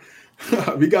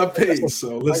 We got paid,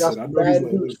 so listen. I got bad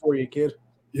news for you, kid.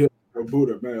 Yeah,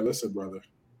 Buda, man, listen, brother.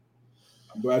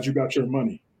 I'm glad you got your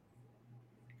money.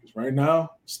 Because right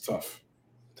now, it's tough.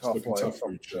 Tough life.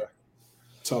 For you,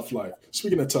 tough life.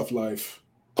 Speaking of tough life,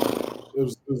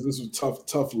 this was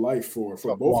tough life for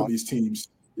both of these teams.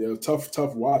 Yeah,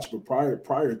 tough watch. But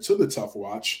prior to the tough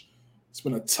watch, it's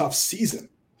been a tough season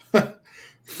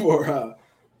for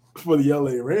the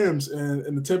LA Rams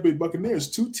and the Tampa Bay Buccaneers.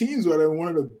 Two teams that are one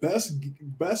of the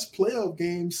best playoff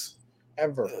games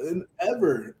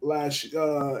ever last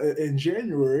in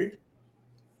January,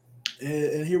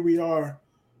 and here we are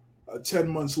 10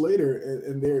 months later,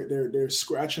 and they're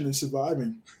scratching and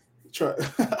surviving, try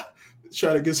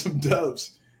to get some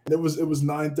dubs. And it was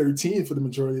 9-13 for the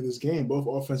majority of this game. Both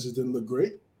offenses didn't look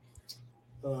great.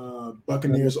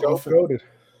 Buccaneers offense,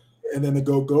 and then the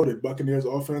goated Buccaneers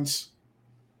offense.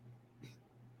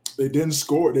 They didn't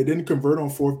score. They didn't convert on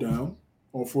fourth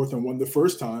and one the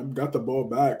first time. Got the ball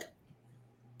back,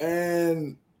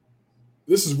 and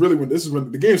this is when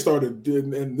the game started.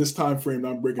 In this time frame,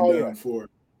 I'm breaking down for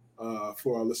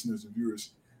our listeners and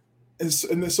viewers. And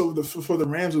then for the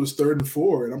Rams, it was 3rd and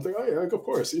 4, and I'm thinking, oh yeah, of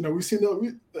course, we've seen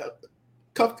the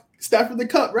cup, Stafford the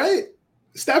cup, right?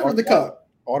 Stafford the cup,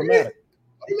 automatic,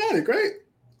 right?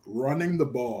 Running the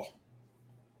ball.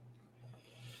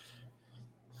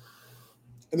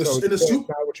 In the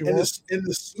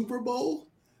Super Bowl,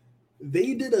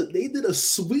 they did a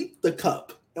sweep the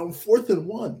cup on 4th and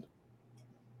 1.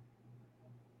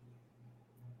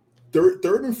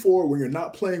 Third and 4, when you're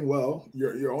not playing well,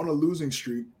 you're on a losing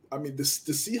streak. I mean, the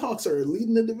Seahawks are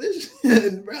leading the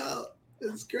division, bro.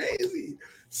 It's crazy.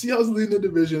 Seahawks leading the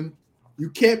division. You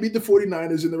can't beat the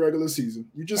 49ers in the regular season.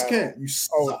 You just can't. You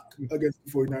suck against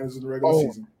the 49ers in the regular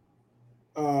season.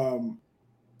 3rd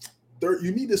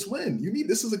You need this win.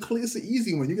 This is it's an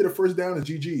easy one. You get a first down and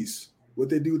GG's. What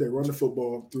they do, they run the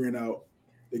football 3 and out.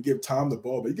 They give Tom the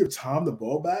ball, but you give Tom the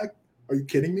ball back? Are you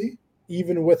kidding me?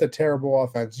 Even with a terrible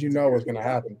offense, you know what's going to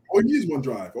happen. All he needs is one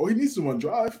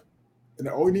drive. And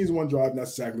all he needs is one drive, and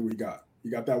that's exactly what he got. He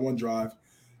got that one drive,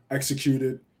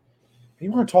 executed.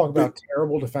 You want to talk about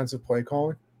terrible defensive play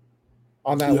calling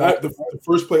on that? Yeah, the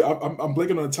first play, I'm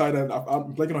blanking on the tight end.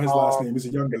 I'm blanking on his last name. He's a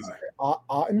young guy.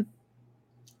 Otten,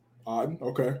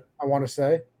 okay. I want to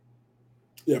say.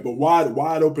 Yeah, but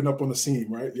wide open up on the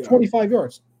seam, right? Yeah. 25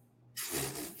 yards.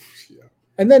 Yeah.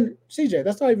 And then, CJ,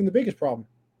 that's not even the biggest problem.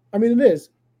 I mean, it is.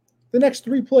 The next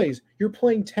 3 plays, you're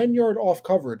playing 10-yard off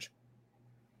coverage.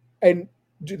 And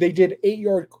they did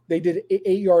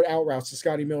 8-yard out routes to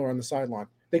Scotty Miller on the sideline.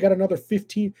 They got another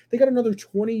 15. They got another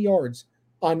 20 yards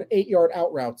on 8-yard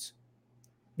out routes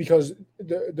because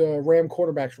the Ram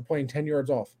quarterbacks were playing 10 yards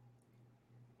off.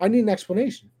 I need an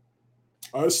explanation.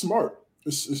 It's smart.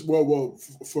 It's well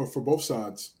for both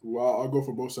sides. Well, I'll go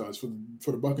for both sides.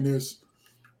 For the Buccaneers,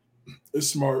 it's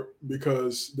smart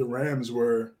because the Rams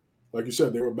were, like you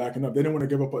said, they were backing up. They didn't want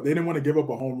to give up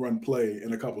a home run play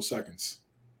in a couple seconds.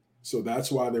 So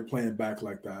that's why they're playing back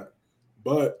like that.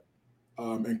 But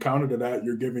in counter to that,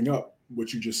 you're giving up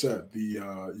what you just said, the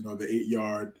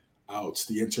 8-yard outs,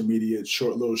 the intermediate,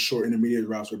 short intermediate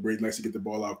routes where Brady likes to get the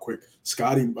ball out quick.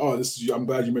 I'm glad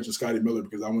you mentioned Scotty Miller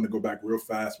because I want to go back real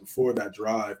fast before this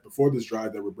drive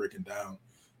that we're breaking down.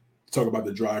 Talk about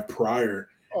the drive prior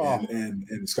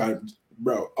and Scotty,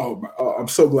 bro. I'm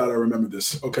so glad I remember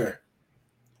this. Okay.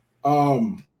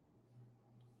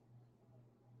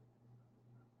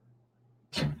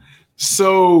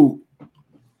 So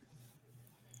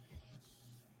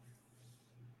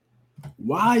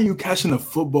why are you catching the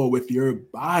football with your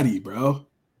body, bro?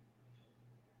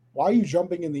 Why are you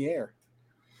jumping in the air?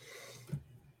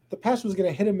 The pass was going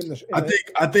to hit him in the.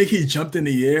 I think he jumped in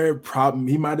the air.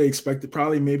 He might have expected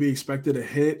a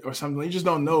hit or something. You just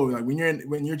don't know. Like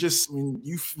when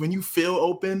you feel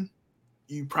open,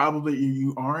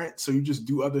 you aren't. So you just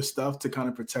do other stuff to kind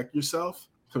of protect yourself.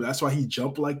 So that's why he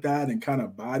jumped like that and kind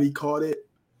of body caught it.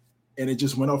 And it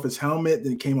just went off his helmet,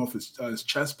 then it came off his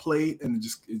chest plate, and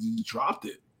it dropped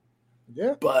it.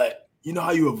 Yeah. But you know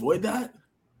how you avoid that?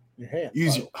 Your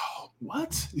hands.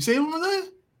 What? You say it one more time?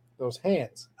 Those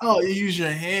hands. Oh, you use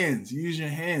your hands. You use your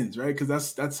hands, right?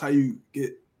 Because that's how you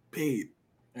get paid.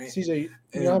 Right? CJ,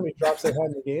 you know how many drops they had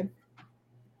in the game?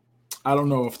 I don't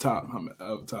know off top.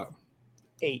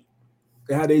 8.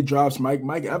 They had 8 drops.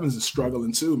 Mike Evans is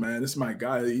struggling too, man. This is my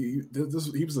guy. He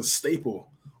was a staple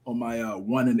on my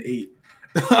 1 and 8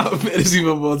 fantasy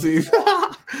football team.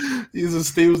 He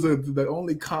was the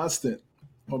only constant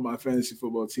on my fantasy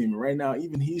football team. And right now,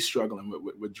 even he's struggling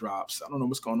with drops. I don't know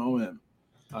what's going on with him.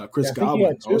 Chris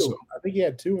Godwin also. I think he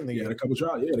had 2 in the game. He had a couple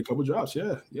drops. Yeah, a couple drops.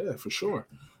 Yeah, for sure.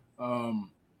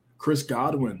 Chris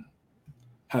Godwin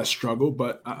has struggled,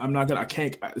 but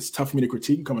it's tough for me to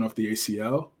critique coming off the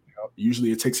ACL. Yep.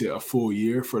 Usually it takes a full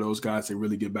year for those guys to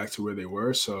really get back to where they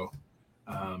were. So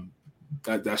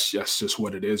that's just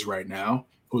what it is right now.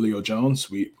 Julio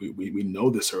Jones, we know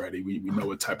this already. We know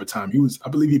what type of time he was. I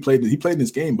believe he played in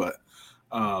this game, but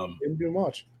didn't do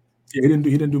much. Yeah, he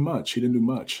didn't do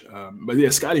much. But yeah,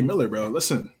 Scotty Miller, bro.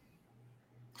 Listen,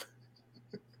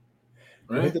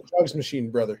 right? The drugs machine,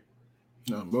 brother.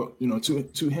 No, but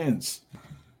two hands,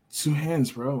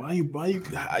 bro. Why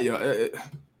you?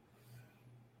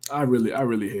 I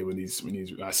really hate when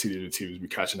I see the teams be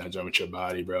catching that jump with your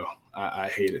body, bro. I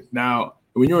hate it. Now,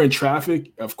 when you're in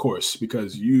traffic, of course,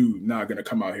 because you not gonna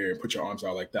come out here and put your arms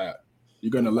out like that.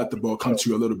 You're gonna let the ball come to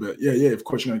you a little bit. Yeah. Of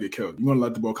course, you're gonna get killed. You're gonna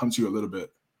let the ball come to you a little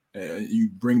bit, and you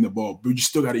bring the ball, but you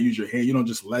still got to use your hand. You don't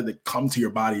just let it come to your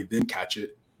body then catch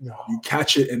it. No. You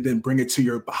catch it and then bring it to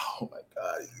your. Oh my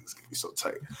god, it's gonna be so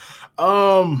tight.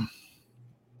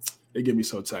 They get me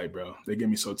so tight, bro. They get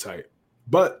me so tight.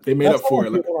 But they made up for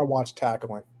it. When I watch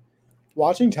tackling.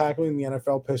 Watching tackling in the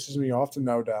NFL pisses me off to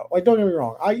no doubt. Like, don't get me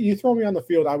wrong. You throw me on the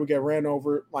field, I would get ran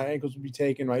over. My ankles would be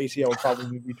taken. My ACL would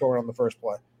probably be torn on the first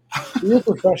play. We're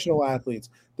professional athletes.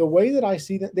 The way that I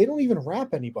see that, they don't even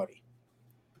wrap anybody.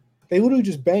 They literally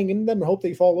just bang into them and hope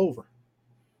they fall over.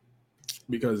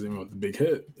 Because they want the big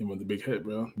hit. They want the big hit,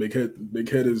 bro. Big hit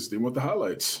is they want the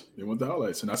highlights. They want the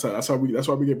highlights, and that's why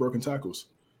we get broken tackles.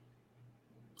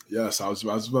 Yes, I was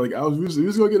gonna get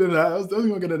into that. I was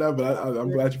definitely gonna get into that, but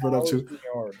I'm glad you brought it up too.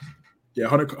 Yeah,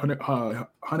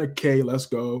 100K. Let's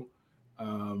go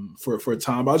for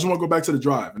Tom. But I just want to go back to the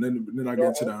drive, and then I get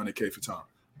into the 100K for Tom.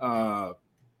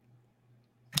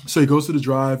 So he goes to the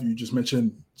drive. You just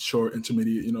mentioned short,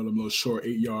 intermediate, them little short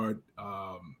 8-yard,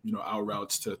 out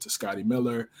routes to Scotty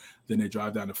Miller. Then they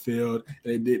drive down the field.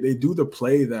 They do the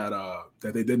play that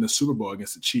they did in the Super Bowl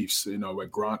against the Chiefs.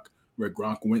 Where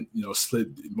Gronk went,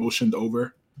 slid, motioned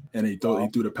over, and he threw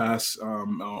the pass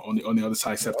on the other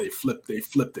side. Except they flipped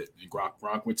it. And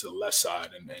Gronk went to the left side,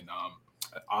 and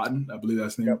Otten, I believe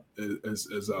that's his name.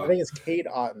 Is I think it's Cade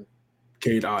Otton.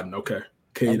 Cade Otton, okay.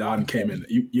 Cade Otton came in.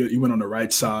 He went on the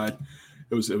right side.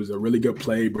 It was a really good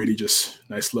play. Brady just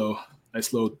nice little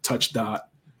touch dot,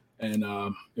 and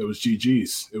it was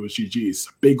GG's. It was GG's.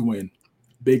 Big win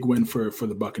for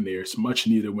the Buccaneers. Much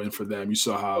needed win for them. You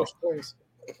saw how.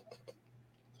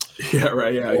 Yeah,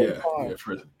 right. Yeah.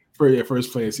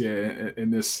 First place. Yeah, in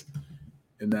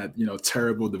that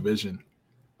terrible division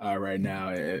right now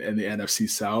in the NFC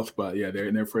South. But yeah, they're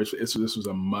in their first. This was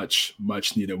a much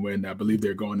needed win. I believe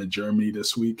they're going to Germany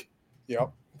this week.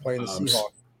 Yep, playing the Seahawks.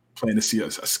 Playing the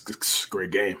Seahawks. That's a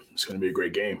great game. It's going to be a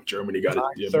great game. Germany got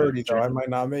it. 30 though. I might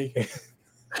not make it.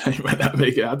 You might not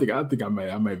make it. I think I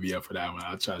might be up for that one.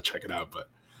 I'll try to check it out. But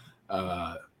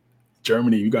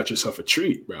Germany, you got yourself a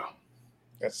treat, bro.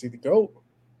 Got to see the GOAT.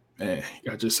 Man,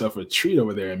 you got yourself a treat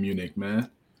over there in Munich,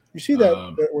 man. You see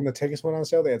that when the tickets went on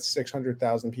sale, they had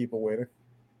 600,000 people waiting.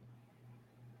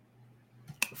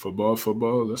 Football.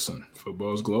 Listen,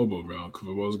 football's global, bro.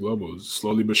 Football's global.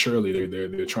 Slowly but surely,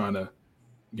 they're trying to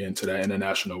get into that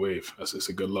international wave. It's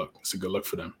a good look. It's a good look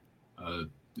for them.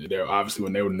 They're obviously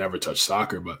when they would never touch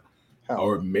soccer,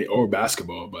 or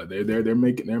basketball, but they're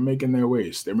making their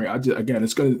ways. Again,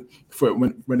 it's gonna for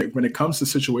when it comes to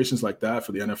situations like that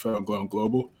for the NFL and going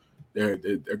global. They're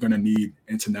going to need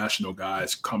international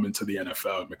guys coming to the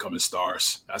NFL and becoming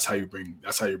stars. That's how you bring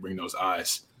those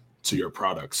eyes to your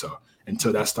product. So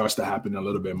until that starts to happen a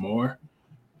little bit more,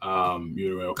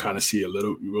 we'll kind of see a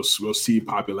little. We'll see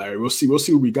popularity. We'll see what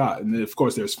we got. And then of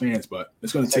course there's fans, but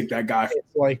it's going to take that guy.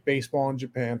 It's like baseball in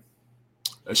Japan.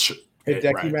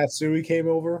 Hideki Matsui came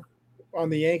over on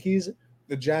the Yankees.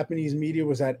 The Japanese media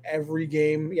was at every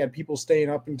game. He had people staying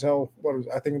up until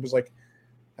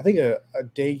I think a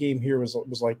day game here was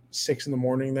like 6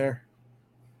 a.m. there.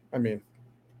 I mean,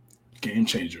 game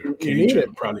changer.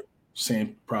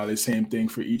 Probably same thing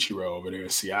for Ichiro over there in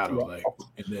Seattle. Yeah.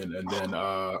 And then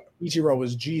Ichiro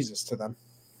was Jesus to them.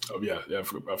 Oh yeah,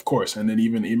 of course. And then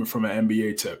even from an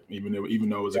NBA tip, even though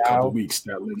it was a couple of weeks,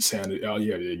 that Linsanity. Oh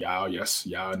yeah,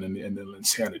 Yao, and then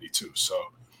Linsanity too. So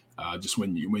just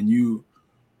when you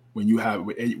have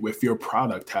if your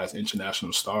product has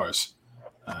international stars.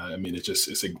 I mean,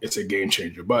 it's a game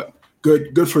changer, but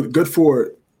good for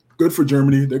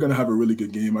Germany. They're gonna have a really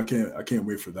good game. I can't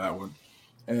wait for that one,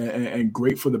 and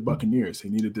great for the Buccaneers. They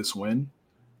needed this win.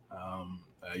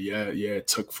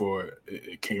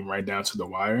 It came right down to the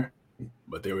wire,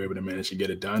 but they were able to manage to get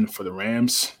it done for the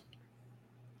Rams.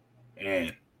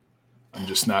 And I'm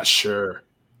just not sure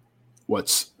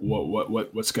what's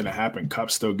gonna happen.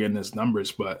 Kupp's still getting his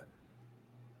numbers, but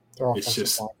it's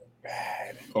just.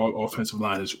 Bad. All offensive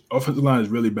line is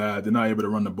really bad. They're not able to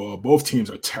run the ball. Both teams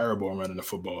are terrible at running the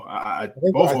football.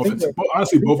 Both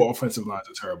offensive lines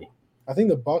are terrible. I think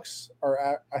the Bucs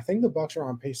are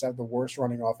on pace to have the worst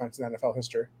running offense in NFL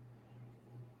history.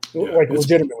 Yeah,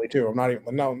 legitimately too. I'm not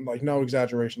even no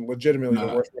exaggeration. Legitimately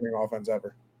the worst running offense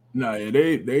ever. No,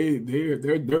 they're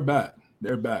bad.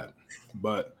 They're bad,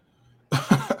 but.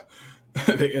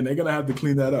 And they're gonna have to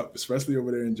clean that up, especially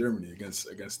over there in Germany against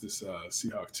this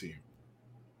Seahawks team.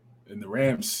 And the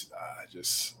Rams,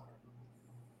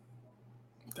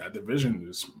 that division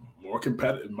is more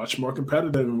competitive, much more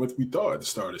competitive than what we thought at the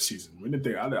start of the season. I didn't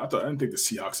think the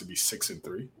Seahawks would be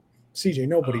 6-3. CJ,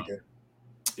 nobody did.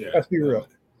 Yeah, let's be real.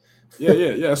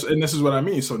 Yeah. So, and this is what I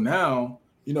mean. So now,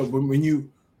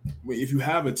 if you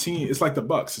have a team, it's like the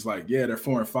Bucs. It's like, yeah, they're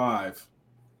 4-5.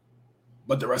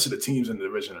 But the rest of the teams in the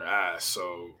division are ass,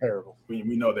 so terrible. We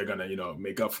know they're gonna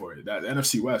make up for it. That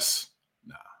NFC West,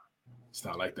 nah, it's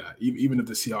not like that. Even if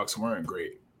the Seahawks weren't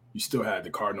great, you still had the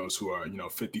Cardinals who are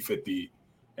 50-50,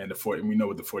 and we know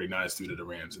what the 49ers do to the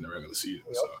Rams in the regular season.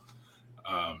 Yep.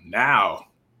 So now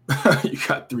you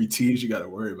got 3 teams you got to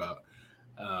worry about.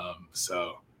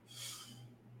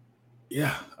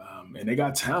 And they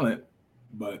got talent,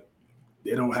 but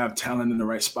they don't have talent in the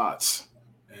right spots.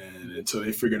 And until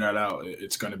they figure that out,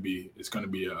 it's gonna be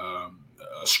a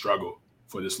struggle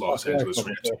for this Los Angeles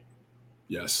Rams.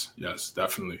 Yes,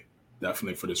 definitely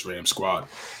for this Rams squad.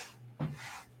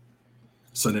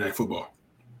 Sunday Night Football.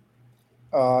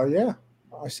 Yeah,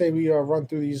 I say we run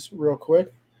through these real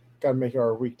quick. Got to make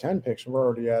our Week 10 picks. We're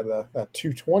already at that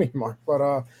 220 mark,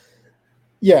 but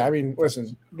yeah, I mean,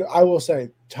 listen, I will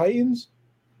say Titans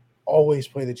always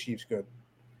play the Chiefs good.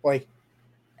 Like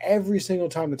every single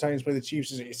time the Titans play the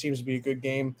Chiefs, it seems to be a good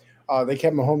game. They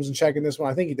kept Mahomes in check in this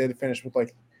one. I think he did finish with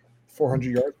like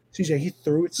 400 yards. CJ, he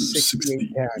threw it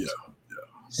 68 times. Yeah.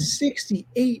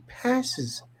 68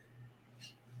 passes.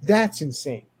 That's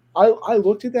insane. I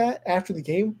looked at that after the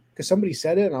game because somebody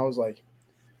said it, and I was like,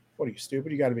 what are you,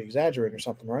 stupid? You got to be exaggerating or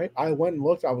something, right? I went and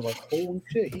looked. I was like, holy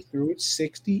shit, he threw it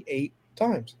 68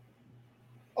 times.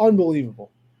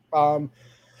 Unbelievable. I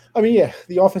mean, yeah,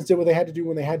 the offense did what they had to do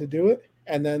when they had to do it.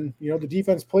 And then, the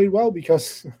defense played well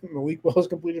because Malik Willis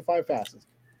completed 5 passes.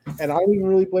 And I don't even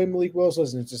really blame Malik Willis.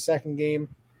 Listen, it's the second game.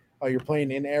 You're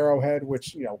playing in Arrowhead,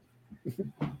 which,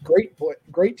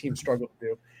 great team struggled to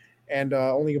do. And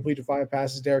only completed 5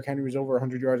 passes. Derrick Henry was over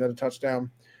 100 yards at a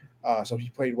touchdown. So he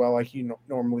played well like he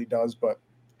normally does. But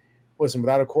listen,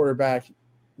 without a quarterback,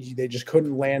 they just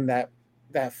couldn't land that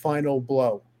final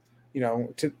blow,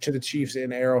 to the Chiefs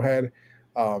in Arrowhead.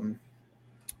 If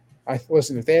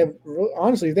they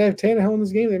have Tannehill in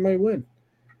this game, they might win.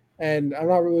 And I'm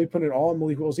not really putting it all on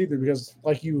Malik Willis either because,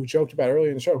 like you joked about earlier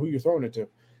in the show, who you're throwing it to.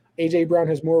 A.J. Brown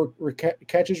has more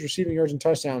catches, receiving yards, and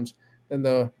touchdowns than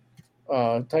the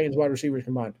Titans wide receivers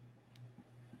combined.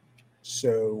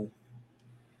 So,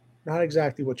 not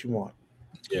exactly what you want.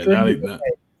 Yeah, not a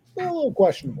little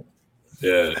questionable.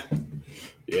 Yeah,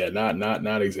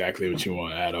 not exactly what you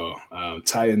want at all.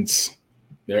 Titans,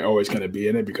 they're always going to be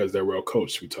in it because they're well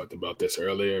coached. We talked about this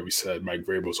earlier. We said Mike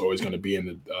Vrabel's always going to be in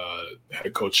the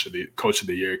head coach of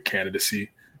the year candidacy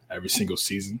every single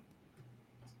season.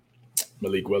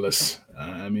 Malik Willis.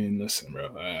 I mean, listen,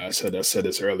 bro. I said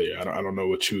this earlier. I don't know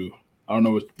what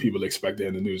people expected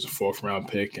him to do as a 4th round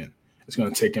pick, and it's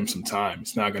going to take him some time.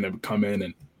 It's not going to come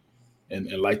in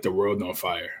and light the world on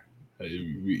fire.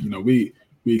 We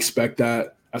expect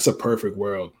that. That's a perfect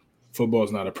world. Football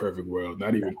is not a perfect world,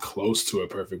 not even close to a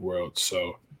perfect world.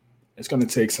 So it's going to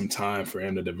take some time for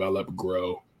him to develop,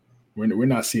 grow. We're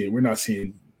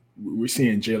seeing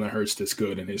Jalen Hurts this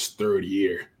good in his 3rd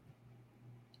year.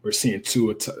 We're seeing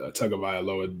Tua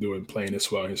Tagovailoa playing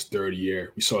this well in his 3rd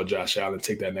year. We saw Josh Allen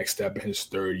take that next step in his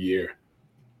 3rd year.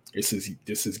 This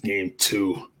is game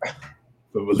 2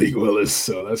 for Malik Willis.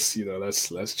 So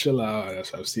let's chill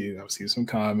out. I've seen some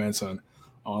comments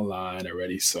online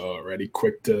already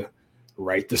quick to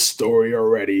write the story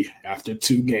already after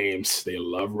 2 games. They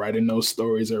love writing those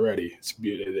stories already.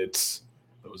 Those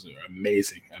are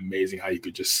amazing how you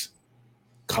could just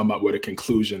come up with a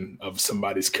conclusion of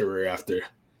somebody's career after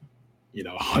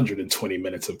 120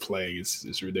 minutes of playing.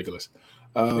 It's ridiculous.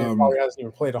 Probably hasn't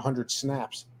even played 100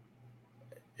 snaps.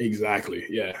 Exactly.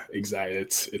 Yeah, exactly.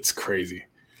 It's crazy.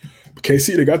 But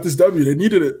KC, they got this W. They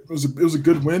needed it. It was a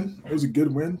good win.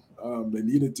 They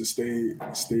needed to stay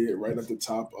right at the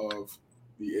top of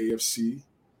the AFC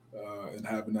and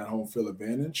having that home field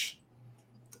advantage.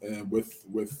 And with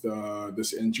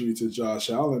this injury to Josh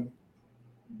Allen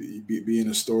being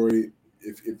a story,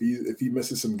 if he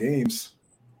misses some games,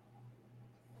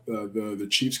 the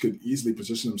Chiefs could easily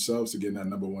position themselves to get in that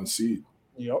number 1 seed.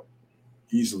 Yep,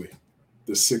 easily.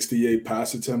 The 68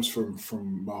 pass attempts from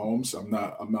Mahomes,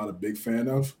 I'm not a big fan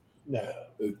of. No,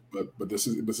 but this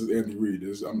is Andy Reid.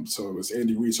 It's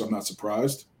Andy Reid, so I'm not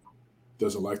surprised.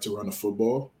 Doesn't like to run the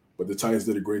football, but the Titans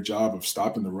did a great job of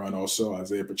stopping the run. Also,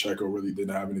 Isaiah Pacheco really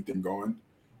didn't have anything going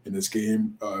in this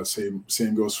game.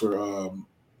 Same goes for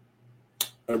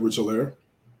Edwards-Helaire.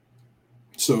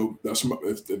 So that's what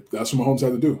Mahomes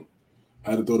had to do.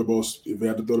 Had to throw the ball. If they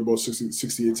had to throw the ball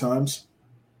 68 times,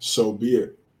 so be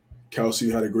it. Kelsey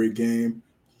had a great game.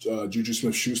 Juju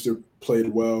Smith-Schuster played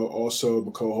well. Also,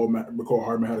 McCall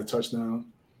Hardman had a touchdown.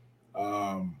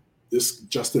 This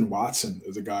Justin Watson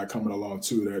is a guy coming along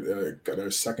too. Their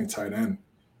 2nd tight end.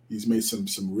 He's made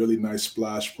some really nice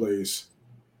splash plays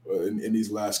in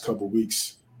these last couple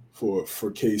weeks for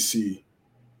KC.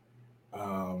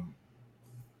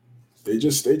 They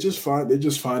just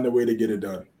find a way to get it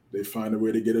done. They find a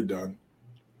way to get it done.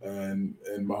 And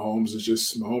Mahomes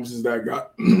is that guy.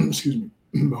 Excuse me.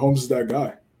 Mahomes is that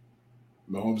guy.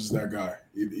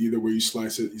 Either way you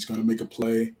slice it, he's going to make a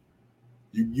play.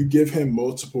 You give him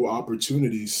multiple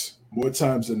opportunities, more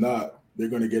times than not, they're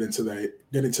going to get into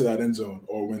that end zone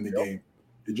or win the game.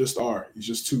 They just are. He's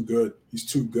just too good. He's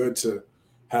too good to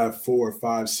have 4,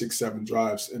 5, 6, 7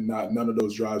 drives and none of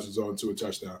those drives result into a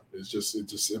touchdown. It's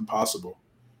just impossible.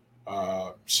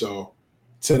 So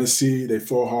Tennessee, they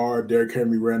fought hard. Derrick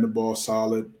Henry ran the ball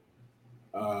solid.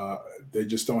 They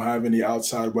just don't have any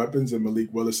outside weapons, and Malik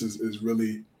Willis is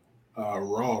really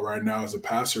raw right now as a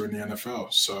passer in the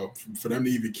NFL. So for them to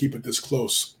even keep it this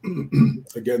close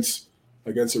against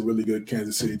a really good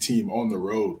Kansas City team on the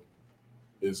road,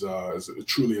 is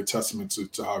truly a testament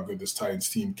to how good this Titans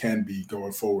team can be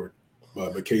going forward.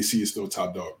 But KC is still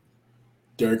top dog.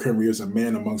 Derrick Henry is a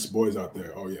man amongst boys out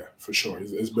there. Oh yeah, for sure.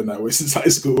 It's been that way since high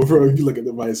school, bro. If you look at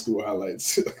the high school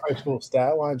highlights, High school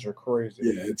stat lines are crazy.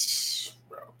 yeah, it's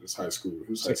high school.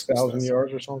 6,000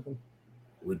 yards or something.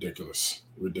 Ridiculous.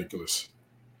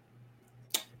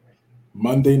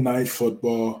 Monday Night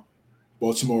Football,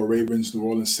 Baltimore Ravens, New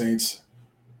Orleans Saints.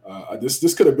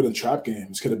 This could have been a trap game.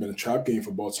 This could have been a trap game for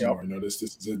Baltimore. Yep. This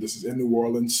is in New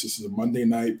Orleans. This is a Monday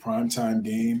night primetime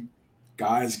game.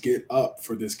 Guys get up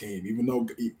for this game, even though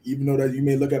that you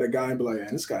may look at a guy and be like,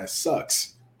 man, this guy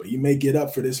sucks, but he may get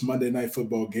up for this Monday Night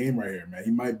Football game right here, man. He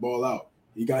might ball out.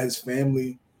 He got his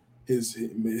family, his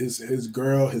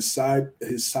girl, his side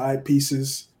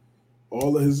pieces,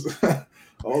 all of his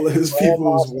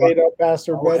people made up past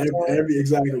their bedtime.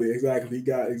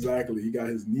 Exactly. He got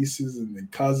his nieces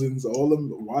and cousins, all of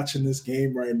them watching this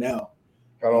game right now.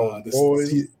 Got all boys.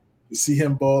 To see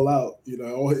him ball out,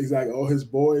 all his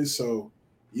boys. So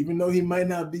even though he might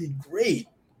not be great,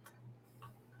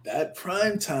 that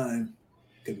prime time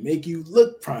could make you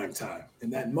look prime time in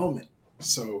that moment.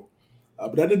 So,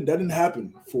 but that didn't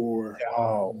happen for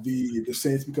the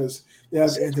Saints because they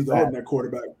have Andy Dalton at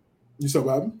quarterback. You saw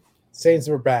what happened? Saints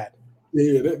were bad.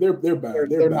 Yeah, they're bad.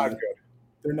 They're not bad. good.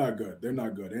 They're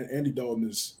not good. And Andy Dalton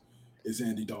is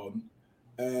Andy Dalton,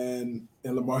 and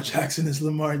Lamar Jackson is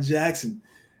Lamar Jackson.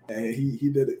 And he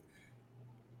did it.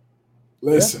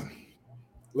 Listen,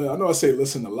 I know I say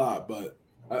listen a lot, but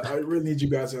I really need you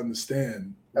guys to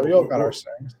understand. Yeah, we all got our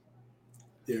sayings.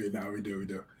 Yeah, we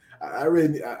do. I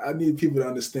need people to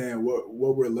understand what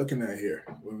we're looking at here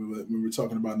when we're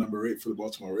talking about number 8 for the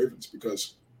Baltimore Ravens.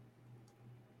 Because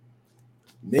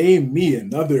name me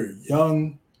another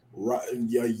young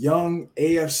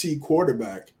AFC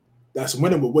quarterback that's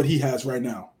winning with what he has right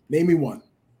now. Name me one.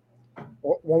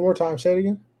 One more time. Say it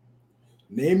again.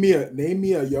 Name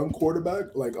me a young quarterback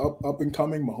like up and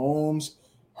coming Mahomes,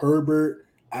 Herbert,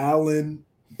 Allen,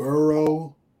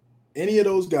 Burrow, any of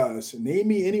those guys. Name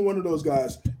me any one of those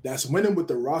guys that's winning with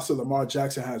the roster Lamar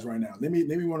Jackson has right now. Name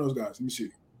me one of those guys. Let me see.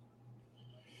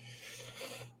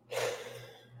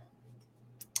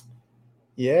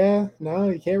 Yeah, no,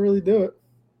 you can't really do it.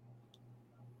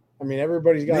 I mean,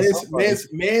 everybody's got man's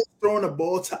throwing a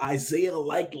ball to Isaiah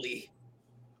Likely,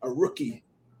 a rookie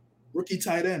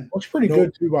tight end. Looks pretty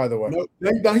good too, by the way.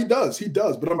 No, he does.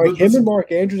 But like him and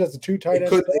Mark Andrews as the 2 tight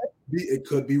ends. It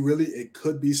could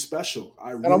be special.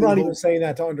 And I'm not even saying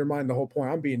that to undermine the whole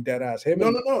point. I'm being dead ass.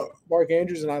 No. Mark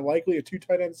Andrews and I likely a 2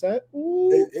 tight end set.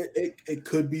 It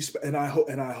could be, and I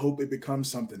hope it becomes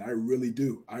something. I really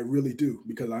do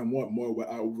because I want more.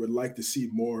 I would like to see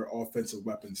more offensive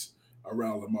weapons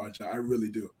around Lamar Jackson. I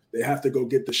really do. They have to go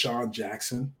get Deshaun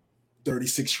Jackson,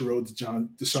 36-year-old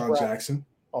Deshaun Jackson.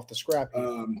 Off the scrap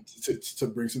to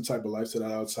bring some type of life to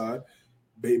that outside.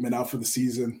 Bateman out for the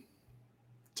season.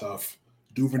 Tough.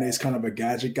 Duvernay's kind of a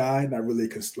gadget guy, not really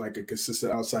like a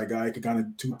consistent outside guy. He could kind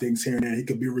of do things here and there. He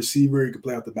could be a receiver. He could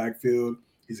play out the backfield.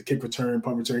 He's a kick return,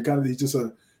 punt return. He's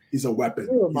a weapon.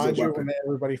 It reminds you when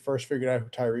everybody first figured out who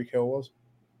Tyreek Hill was.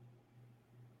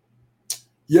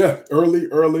 Yeah, early.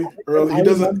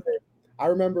 I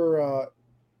remember.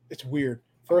 It's weird.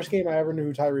 First game I ever knew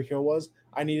who Tyreek Hill was.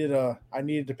 I needed to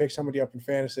pick somebody up in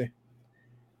fantasy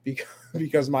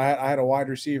because I had a wide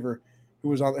receiver who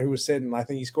was sitting. I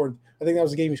think that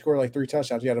was the game he scored like 3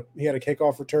 touchdowns. He had a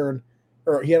kickoff return,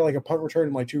 or he had like a punt return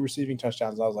and like 2 receiving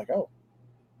touchdowns. I was like, oh,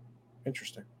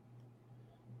 interesting.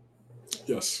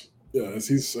 Yes. Yeah,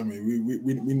 he's. I mean,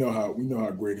 we know how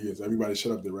great he is. Everybody,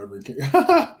 shut up, the Reverend King.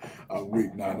 I'm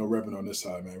weak. Nah, no Reverend on this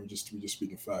side, man. We're just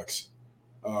speaking facts.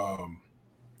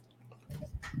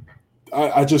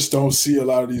 I just don't see a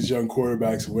lot of these young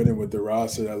quarterbacks winning with the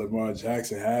roster that Lamar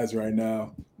Jackson has right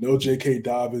now. No J.K.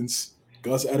 Dobbins.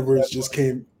 Gus Edwards just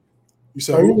came. You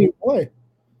said who? Play?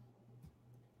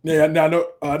 Yeah, I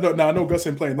know Gus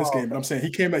ain't playing this game, but I'm saying he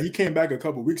came back a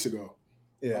couple weeks ago.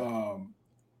 Yeah.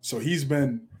 So he's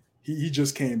been he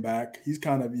just came back. He's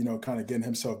kind of getting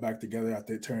himself back together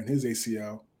after tearing his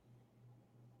ACL.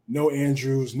 No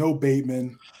Andrews, no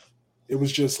Bateman. It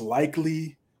was just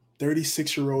Likely,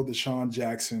 36-year-old Deshaun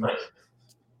Jackson,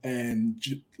 and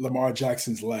Lamar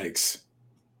Jackson's legs.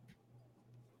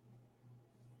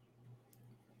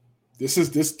 This is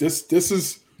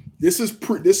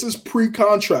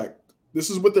pre-contract.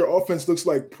 This is what their offense looks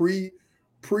like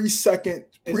pre-second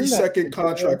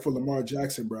contract for Lamar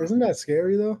Jackson, bro. Isn't that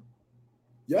scary though?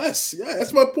 Yes, yeah,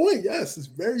 that's my point. Yes, it's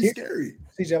very scary.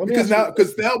 CJ, because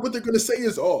now what they're going to say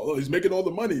is, oh, he's making all the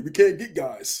money. We can't get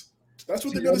guys. That's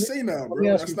what they're going to say now, bro.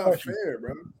 That's not fair,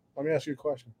 bro. Let me ask you a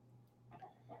question.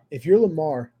 if you're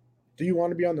Lamar, do you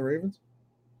want to be on the Ravens?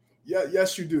 Yeah,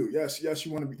 yes, you do. Yes,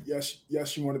 you want to be.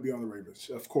 Yes, you want to be on the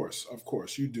Ravens. Of course,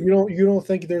 you do. You don't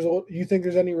think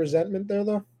there's any resentment there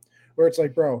though, where it's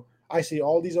like, bro, I see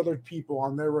all these other people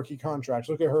on their rookie contracts.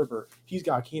 Look at Herbert, he's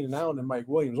got Keenan Allen and Mike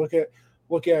Williams.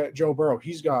 Look at Joe Burrow,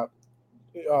 he's got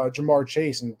Jamar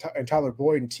Chase and Tyler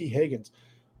Boyd and T Higgins.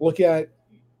 Look at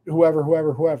whoever.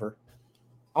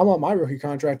 I'm on my rookie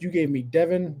contract. You gave me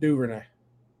Devin Duvernay.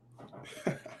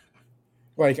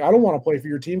 Like, I don't want to play for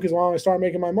your team because when I start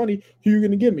making my money, who are you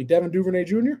going to give me? Devin Duvernay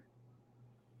Jr.?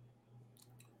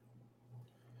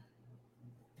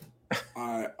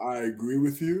 I agree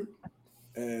with you.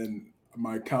 And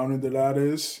my counter to that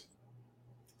is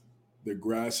the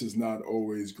grass is not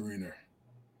always greener.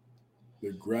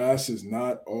 The grass is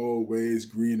not always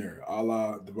greener, a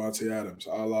la Devontae Adams,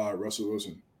 a la Russell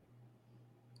Wilson.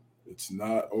 It's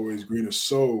not always greener.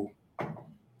 So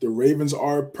the Ravens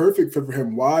are perfect fit for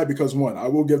him. Why? Because, one, I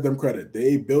will give them credit.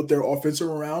 They built their offense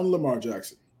around Lamar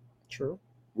Jackson. True.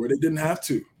 Where they didn't have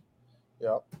to.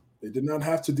 Yeah. They did not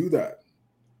have to do that.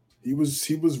 He was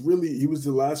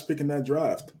the last pick in that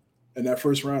draft, in that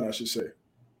first round, I should say.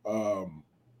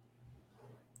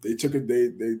 They took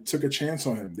a chance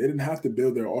on him. They didn't have to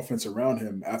build their offense around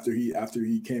him after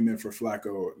he came in for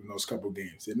Flacco in those couple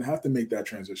games. They didn't have to make that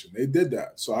transition. They did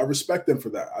that. So I respect them for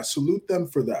that. I salute them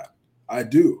for that. I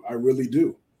do. I really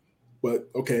do. But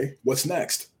okay, what's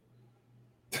next?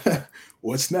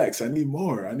 What's next? I need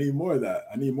more. I need more of that.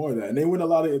 And they win a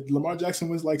lot of. Lamar Jackson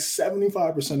wins like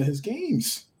 75% of his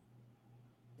games.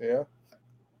 Yeah.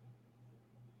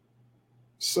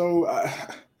 So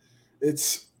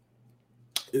it's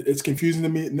confusing to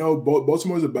me. No,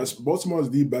 Baltimore is the best. Baltimore is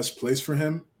the best place for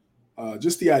him.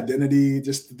 Just the identity,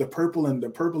 just the purple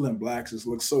and blacks just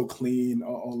look so clean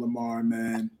on Lamar,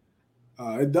 man.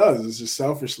 It does. It's just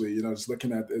selfishly, just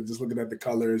looking at the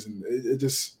colors, and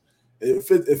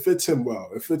it fits him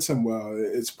well. It fits him well.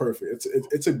 It's perfect.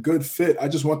 It's a good fit. I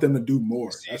just want them to do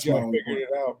more. That's my only point. It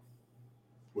out.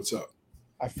 What's up?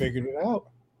 I figured it out.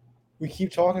 We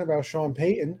keep talking about Sean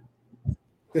Payton.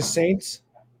 The Saints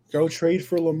go trade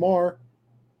for Lamar.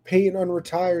 Payton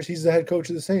unretires. He's the head coach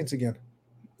of the Saints again.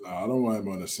 I don't want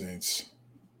him on the Saints.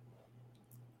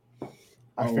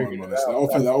 I figured it out.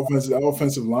 That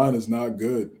offensive line is not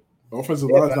good. The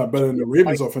offensive line is not better than the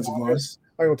Ravens' offensive line.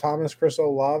 Michael Thomas, Chris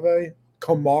Olave,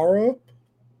 Kamara.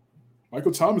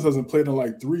 Michael Thomas hasn't played in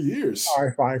like 3 years. All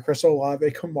right, fine. Chris Olave,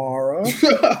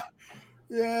 Kamara.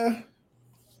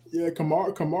 Yeah,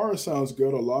 Kamara sounds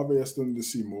good. Olave, I still need to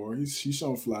see more. He's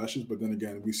shown flashes, but then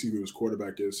again, we see who his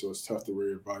quarterback is, so it's tough to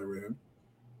really evaluate him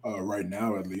right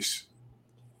now, at least.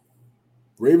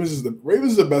 Ravens is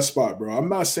the best spot, bro. I'm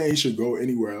not saying he should go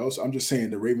anywhere else. I'm just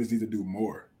saying the Ravens need to do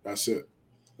more. That's it.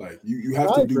 Like you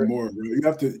have to do more, bro.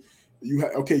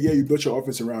 You built your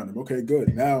offense around him. Okay,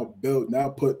 good. Now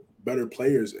put better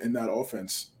players in that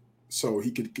offense so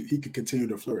he could continue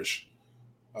to flourish.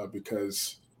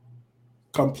 Because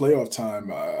come playoff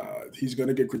time, he's going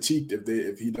to get critiqued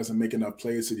if he doesn't make enough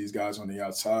plays to these guys on the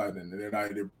outside, and they're not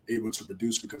able to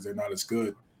produce because they're not as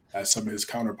good as some of his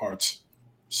counterparts.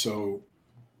 So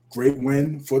great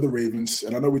win for the Ravens.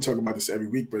 And I know we talk about this every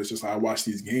week, but it's just like I watch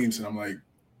these games and I'm like,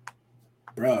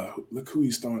 bro, look who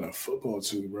he's throwing a football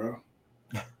to, bro.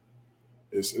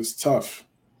 It's tough.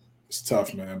 It's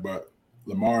tough, man. But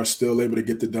Lamar is still able to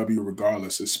get the W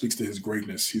regardless. It speaks to his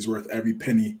greatness. He's worth every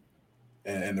penny,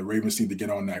 and the Ravens need to get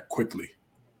on that quickly.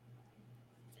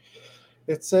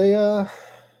 It's a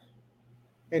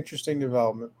interesting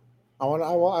development.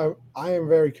 I am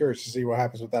very curious to see what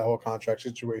happens with that whole contract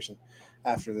situation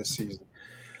after this season.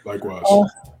 Likewise.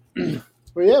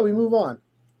 But yeah, we move on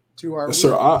to our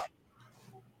to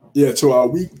our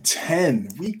week 10.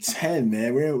 Week 10,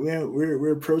 man.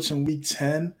 We're approaching week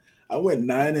 10. I went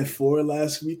 9-4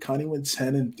 last week. Connie went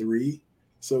 10-3.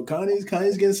 So Connie's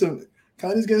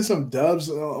getting some dubs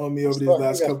on me over these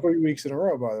last couple 3 weeks in a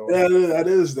row, by the way. Yeah, that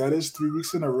is 3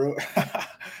 weeks in a row.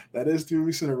 That is 3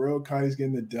 weeks in a row. Connie's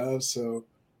getting the dubs. So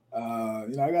I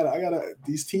got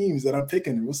these teams that I'm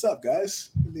picking. What's up, guys?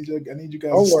 I need you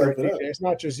guys to step it up. It's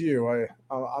not just you.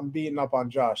 I'm beating up on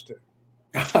Josh too.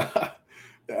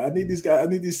 I need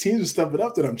these teams to step it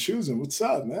up that I'm choosing. What's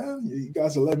up, man? You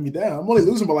guys are letting me down. I'm only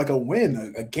losing by like a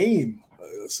win, a game.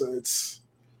 So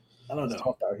I don't know. It's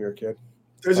tough out here, kid.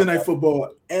 Thursday Night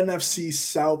Football, NFC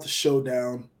South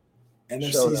Showdown.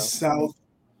 NFC South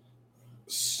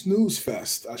Snooze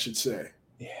Fest, I should say.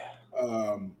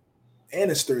 Yeah. And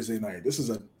it's Thursday night. This is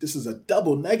a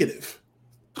double negative.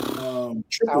 Triple Al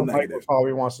negative. Michael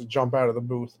probably wants to jump out of the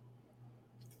booth.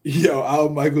 Yo, Al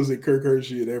Michaels and Kirk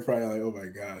Hershey, they're probably like, oh my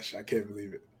gosh, I can't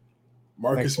believe it.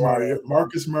 Marcus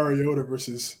Mariota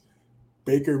versus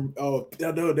Baker. Oh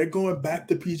no, they're going back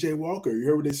to PJ Walker. You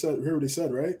heard what they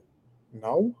said? Right?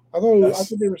 No, I thought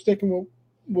they were sticking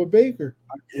with Baker.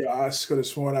 Yeah, I could have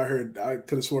sworn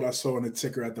I saw on the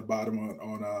ticker at the bottom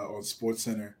on Sports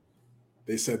Center.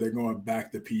 They said they're going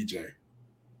back to PJ.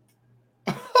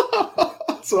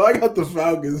 So I got the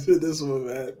Falcons in this one,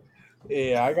 man.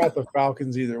 Yeah, I got the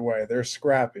Falcons either way. They're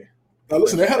scrappy. Now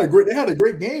listen, they had a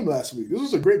great game last week. This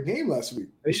was a great game last week.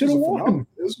 They should have won.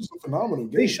 This was a phenomenal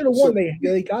game. They should have won.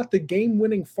 They got the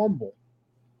game-winning fumble,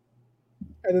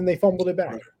 and then they fumbled it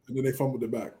back. Right. And then they fumbled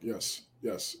it back. Yes.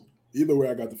 Either way,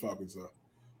 I got the Falcons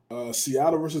though.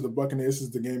 Seattle versus the Buccaneers. This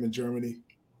is the game in Germany.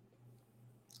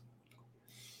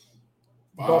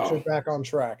 Wow. Bucks are back on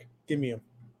track. Give me them.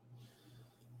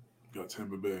 Got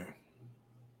Tampa Bay.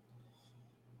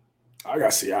 I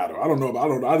got Seattle. I don't know.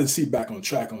 I didn't see back on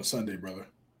track on Sunday, brother.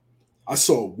 I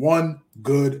saw one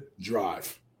good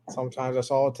drive. Sometimes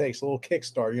that's all it takes. A little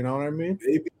kickstart. You know what I mean?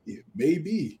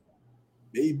 Maybe.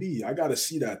 I got to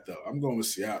see that though. I'm going with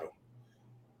Seattle.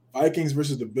 Vikings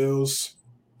versus the Bills.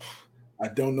 I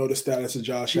don't know the status of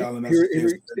Josh Allen.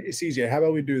 It's easier. How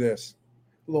about we do this?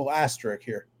 A little asterisk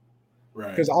here. Right.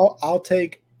 Because I'll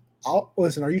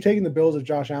listen. Are you taking the Bills if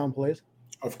Josh Allen plays?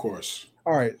 Of course.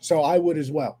 All right. So I would as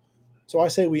well. So I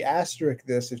say we asterisk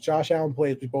this. If Josh Allen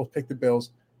plays, we both pick the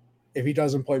Bills. If he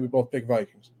doesn't play, we both pick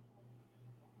Vikings.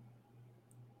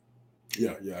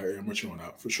 Yeah, I'm with you on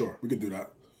that for sure. We could do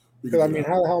that. Because I mean,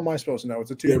 how the hell am I supposed to know?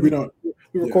 It's a Tuesday. Yeah, we don't.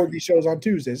 We record these shows on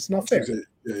Tuesdays. It's not fair.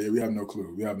 Yeah, we have no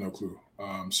clue.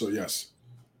 So yes,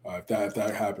 if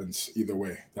that happens, either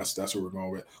way, that's what we're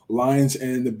going with. Lions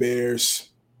and the Bears.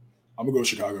 I'm gonna go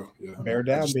Chicago. Yeah, Bear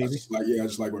down, baby. I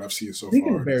just like what I've seen so Speaking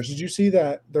far. of Bears, did you see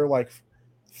that they're like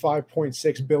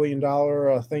 $5.6 billion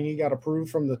thing he got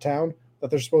approved from the town that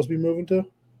they're supposed to be moving to?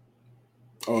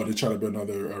 Oh, they try to build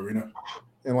another arena.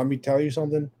 And let me tell you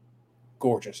something,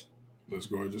 gorgeous. That's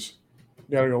gorgeous.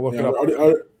 You gotta go look it up. Are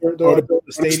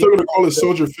they still gonna call it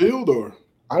Soldier Field or?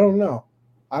 I don't know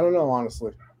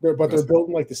honestly. They're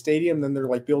building like the stadium, then they're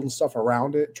like building stuff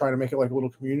around it, trying to make it like a little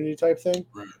community type thing.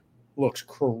 Right. Looks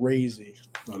crazy.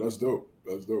 No, that's dope.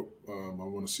 I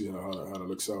want to see how it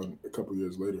looks out a couple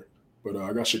years later. But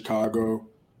I got Chicago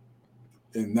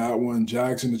in that one.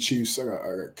 Jags and the Chiefs. I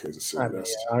got Kansas City.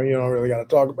 You don't really got to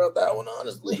talk about that one,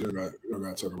 honestly. You don't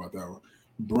got to talk about that one.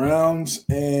 Browns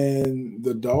and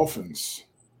the Dolphins.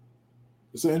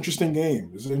 It's an interesting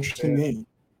game.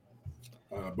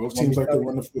 Both teams like to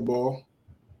run the football.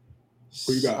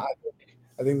 Who you got?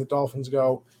 I think the Dolphins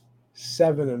go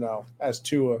 7-0 as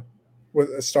Tua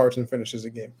starts and finishes a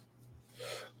game.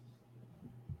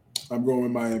 I'm going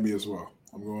with Miami as well.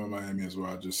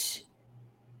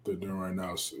 They're doing right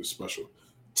now is special.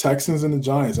 Texans and the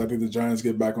Giants. I think the Giants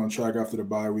get back on track after the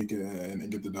bye week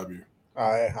and get the W.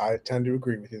 I tend to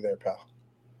agree with you there, pal.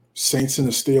 Saints and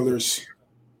the Steelers.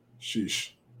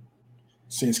 Sheesh.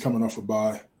 Saints coming off a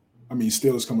bye.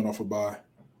 Steelers coming off a bye.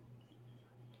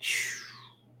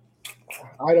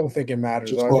 I don't think it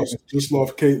matters. Just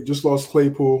lost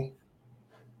Claypool.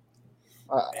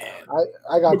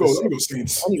 I got the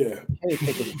Saints.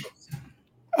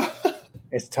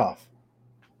 It's tough.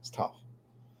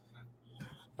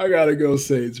 I gotta go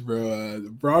Saints, bro. The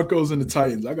Broncos and the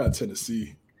Titans. I got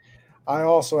Tennessee. I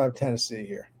also have Tennessee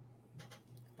here.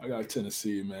 I got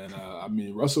Tennessee, man.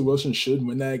 Russell Wilson should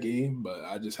win that game, but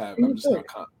I'm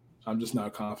just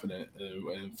not confident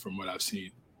in from what I've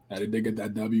seen. Now, they did get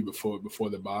that W before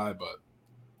the bye, but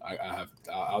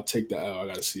I'll take the L. I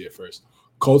got to see it first.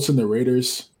 Colts and the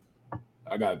Raiders.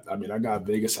 I got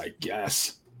Vegas, I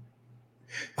guess.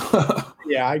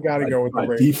 Yeah, I got to go with the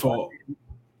Raiders. Default.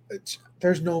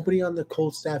 There's nobody on the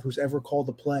Colts staff who's ever called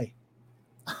the play.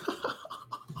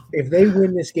 If they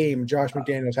win this game, Josh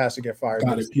McDaniels has to get fired.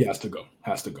 He has to go.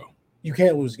 You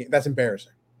can't lose a game. That's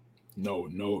embarrassing. No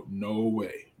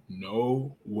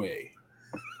way.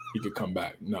 He could come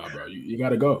back. No, bro. You got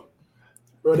to go.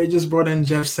 Bro, they just brought in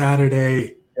Jeff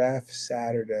Saturday.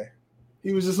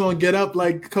 He was just on Get Up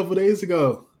like a couple days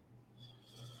ago.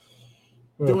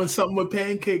 Doing something with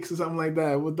pancakes or something like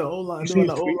that with the O-line. You see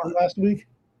the O-line last week?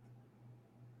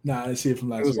 Nah, I didn't see it from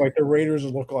last week. It was like the Raiders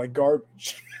look like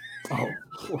garbage. Oh.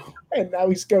 And now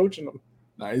he's coaching them.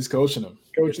 Nah, he's coaching them.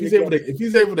 If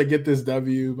he's able to get this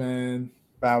W, man,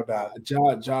 bow down.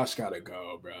 Josh got to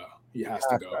go, bro. He has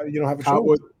to go. You don't have a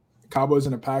choice. Cowboys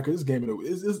and the Packers. This game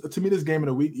of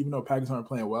the week, even though Packers aren't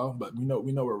playing well, but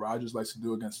we know what Rodgers likes to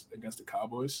do against the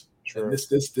Cowboys. Sure. And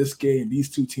this game, these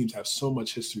two teams have so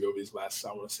much history over these last,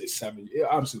 I want to say 7 years,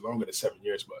 obviously longer than 7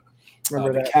 years, but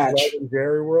remember that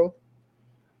Jerry world?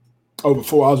 Oh,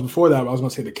 before that, I was gonna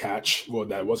say the catch. Well,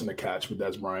 that wasn't a catch with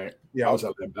Des Bryant. Yeah.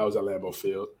 That was at Lambeau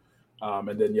Field.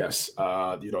 And then yes, the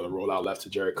rollout left to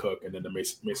Jared Cook, and then the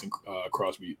Mason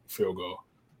Crosby field goal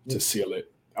to seal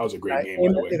it. That was a great game,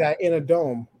 by the way. That in a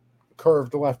dome,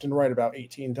 curved left and right about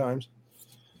 18 times.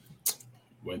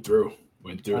 Went through.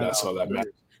 That's all that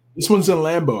matters. This one's in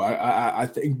Lambeau. I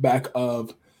think back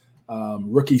of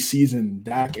rookie season,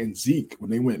 Dak and Zeke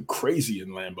when they went crazy in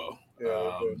Lambeau.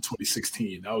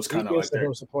 2016. That was kind of like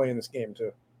supposed to play in this game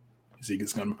too. Zeke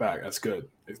is coming back. That's good.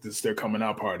 This is their coming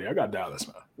out party. I got Dallas,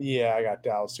 man. Yeah, I got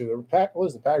Dallas too.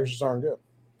 The Packers just aren't good.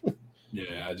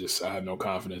 Yeah, I have no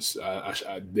confidence.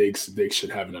 Diggs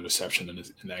should have an interception in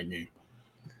that game.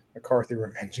 McCarthy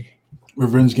revenge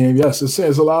game. Yes,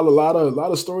 there's a lot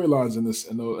of storylines in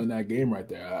that game right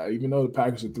there. Even though the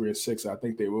Packers are 3-6, I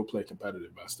think they will play competitive.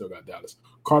 But I still got Dallas.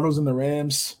 Cardinals and the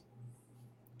Rams.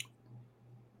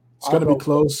 It's going to be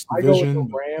close. I go with the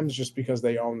Rams just because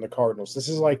they own the Cardinals. This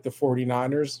is like the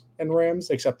 49ers and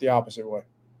Rams, except the opposite way.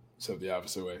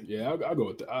 Yeah, I'll go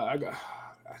with the. I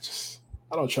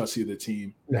don't trust either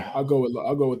team. No. I'll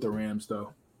go with the Rams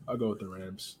though. I'll go with the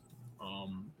Rams.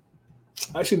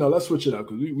 Actually, no. Let's switch it up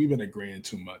because we've been agreeing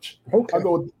too much. Okay. I'll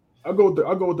go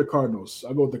with the Cardinals.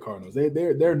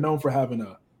 They're known for having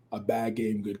a bad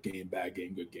game, good game, bad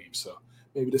game, good game. So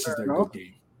maybe this is their good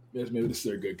game. Yes, maybe this is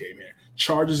their good game here.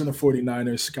 Chargers and the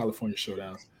 49ers, California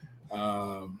showdown.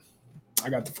 I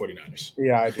got the 49ers.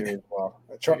 Yeah, I do as well.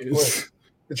 The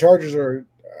Chargers are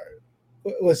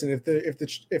listen, if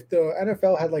the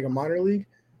NFL had like a minor league,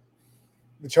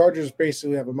 the Chargers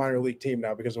basically have a minor league team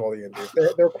now because of all the injuries.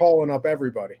 They're calling up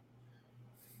everybody.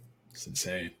 It's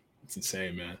insane,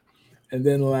 man. And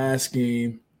then last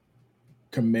game,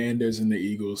 Commanders and the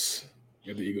Eagles.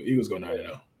 Yeah, the Eagles go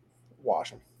 9-0.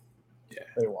 Wash them. Yeah,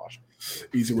 they wash them.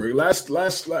 Easy work. Last,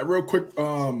 real quick.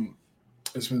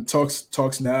 It's been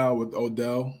talks now with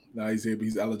Odell. Now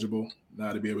he's eligible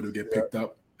now to be able to get picked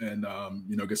up and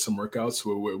get some workouts.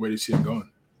 Where do you see him going?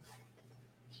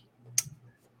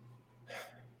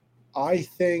 I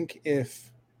think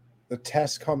if the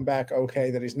tests come back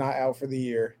okay, that he's not out for the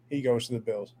year, he goes to the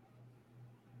Bills.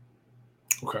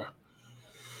 Okay.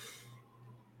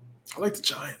 I like the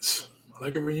Giants. I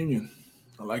like a reunion.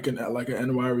 I like an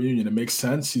NY reunion. It makes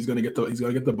sense. He's gonna get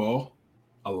the ball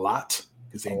a lot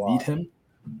because they need him.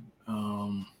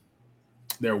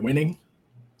 They're winning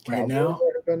right now.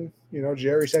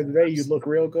 Jerry said today you'd look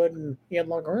real good, and he'd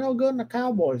look real good in a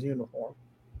Cowboys uniform.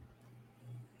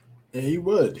 Yeah, he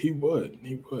would.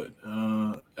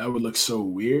 That would look so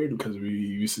weird because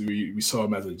we saw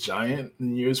him as a Giant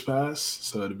in years past,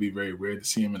 so it'd be very weird to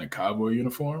see him in a Cowboy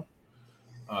uniform,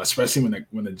 especially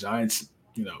when the Giants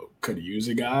could use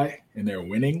a guy and they're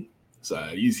winning. So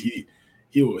he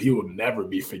will never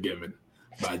be forgiven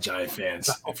by Giant fans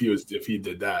if he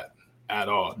did that at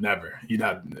all. Never.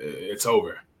 It's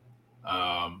over.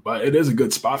 But it is a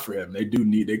good spot for him. They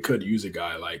could use a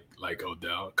guy like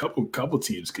Odell. A couple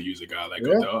teams could use a guy like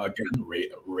Odell. Again,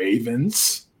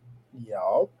 Ravens.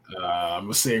 Yup. I'm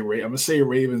gonna say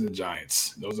Ravens and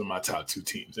Giants. Those are my top two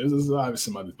teams. There's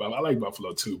obviously some others, but I like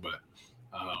Buffalo too. But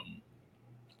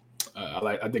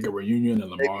I think a reunion and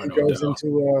Lamar and Odell goes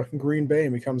into Green Bay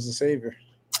and becomes the savior.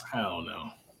 I don't know.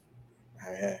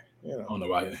 I don't know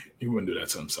why he wouldn't do that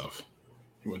to himself.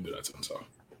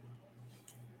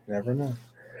 Never know.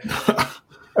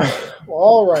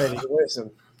 All righty, listen.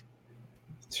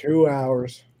 2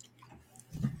 hours,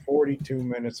 42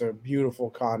 minutes of beautiful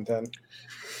content.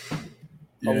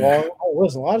 Yeah.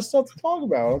 Listen, a lot of stuff to talk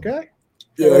about. Okay.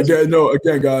 Yeah.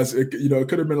 Again, guys. It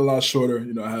could have been a lot shorter.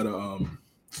 I had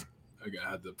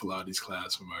had the Pilates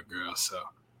class with my girl, so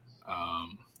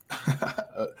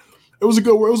it was a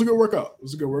good workout. I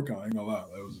ain't gonna lie.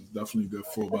 It was definitely a good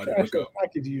full body workout. I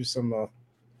could use some.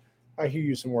 I could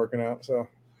use some working out, so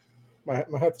might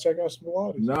have to check out some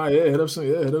Pilates. Nah, yeah, hit up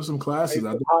some classes.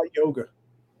 Hot yoga.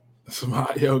 Some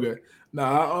hot yoga.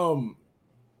 Nah,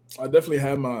 I definitely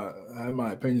had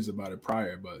my opinions about it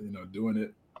prior, but doing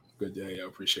it, good. Yeah, I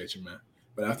appreciate you, man.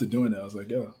 But after doing that, I was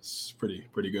like, yeah, it's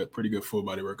pretty good full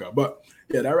body workout. But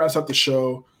yeah, that wraps up the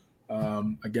show.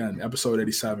 Again, episode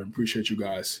 87. Appreciate you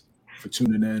guys for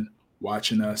tuning in,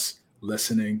 watching us,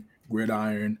 listening.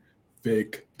 Gridiron,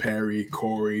 Vic, Perry,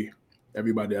 Corey,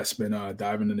 everybody that's been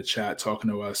diving in the chat, talking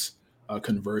to us,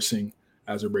 conversing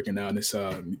as we're breaking down this,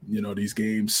 these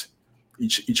games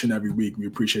each and every week. We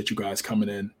appreciate you guys coming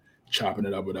in, chopping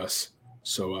it up with us.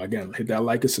 So again, hit that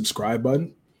like and subscribe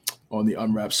button on the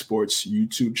Unwrapped Sports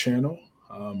YouTube channel.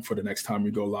 For the next time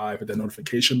we go live, hit that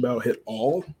notification bell, hit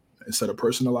all instead of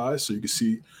personalized, so you can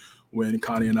see when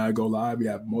Connie and I go live. We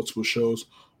have multiple shows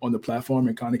on the platform,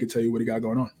 and Connie can tell you what he got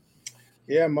going on.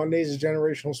 Yeah, Mondays is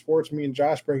Generational Sports. Me and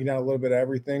Josh breaking down a little bit of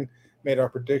everything. Made our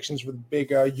predictions for the big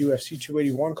UFC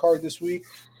 281 card this week.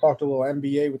 Talked a little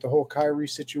NBA with the whole Kyrie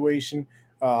situation.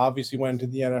 Obviously went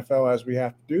into the NFL as we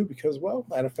have to do because, well,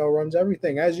 NFL runs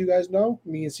everything. As you guys know,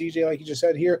 me and CJ, like you just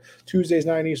said here, Tuesdays,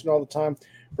 9 Eastern all the time,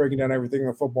 breaking down everything in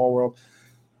the football world.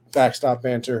 Backstop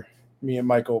banter. Me and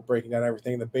Michael breaking down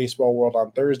everything in the baseball world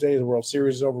on Thursday. The World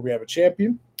Series is over. We have a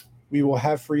champion. We will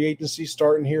have free agency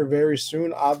starting here very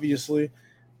soon. Obviously,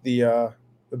 the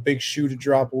big shoe to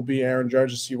drop will be Aaron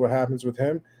Judge to see what happens with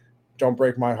him. Don't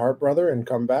break my heart, brother, and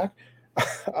come back.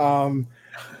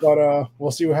 But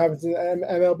we'll see what happens in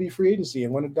MLB free agency.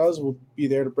 And when it does, we'll be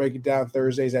there to break it down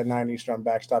Thursdays at 9 Eastern on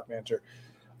Backstop Banter.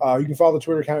 You can follow the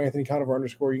Twitter account, Anthony Conover _.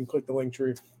 You can click the link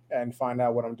tree and find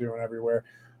out what I'm doing everywhere.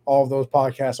 All of those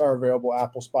podcasts are available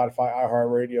Apple, Spotify,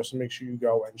 iHeartRadio, so make sure you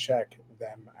go and check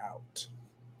them out.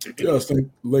 Yes,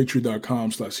 thank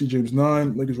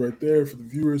linktree.com/cjames9. Link is right there for the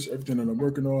viewers. Everything that I'm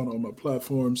working on all my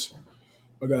platforms.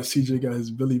 I got CJ got his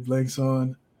Billy Blanks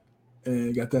on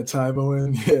and got that Tybo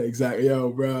in. Yeah, exactly. Yo,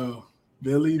 bro.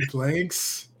 Billy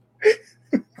Blanks.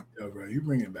 Yo, bro, you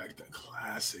bringing back the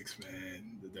classics,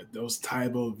 man. Those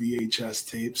Tybo VHS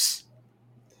tapes.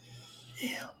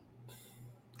 Damn.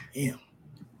 Yeah,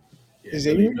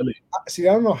 Billy. See,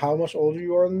 I don't know how much older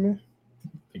you are than me.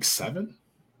 Like 7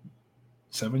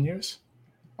 years?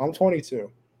 I'm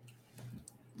 22.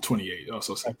 28. Oh,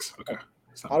 so 6. Okay.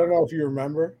 I don't know if you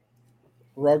remember.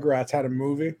 Rugrats had a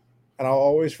movie, and I'll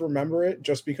always remember it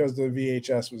just because the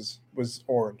VHS was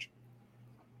orange.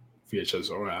 VHS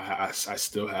orange. I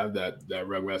still have that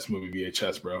Rugrats movie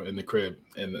VHS, bro, in the crib,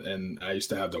 and I used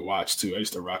to have the watch too. I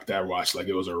used to rock that watch like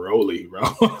it was a Rollie, bro.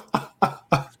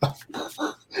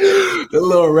 The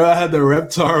little I had the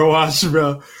Reptar watch,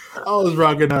 bro. I was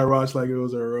rocking that watch like it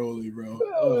was a Rollie, bro.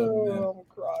 Oh, man. I'm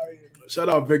crying. Shout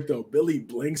out Victor, Billy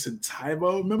Blanks and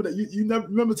Tybo. Remember that? You never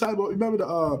remember Tybo? Remember the?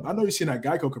 I know you seen that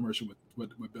Geico commercial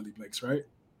with Billy Blanks, right?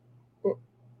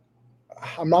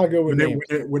 I'm not good with names.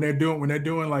 When they're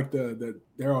doing like they're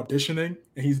auditioning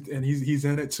and he's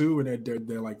in it too, and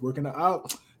they're like working it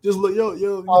out. Just look,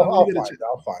 I'll find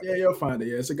it. Yeah, you'll find it.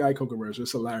 Yeah, it's a Geico commercial.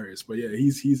 It's hilarious. But yeah,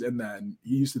 he's in that, and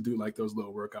he used to do like those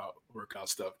little workout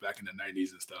stuff back in the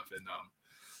 90s and stuff. And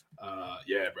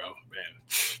yeah, bro, man,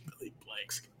 Billy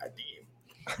Blanks, goddamn.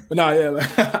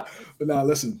 But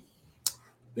listen.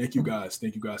 Thank you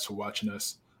guys for watching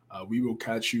us. We will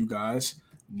catch you guys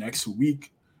next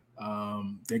week.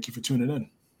 Thank you for tuning in.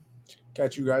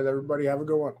 Catch you guys, everybody. Have a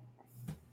good one.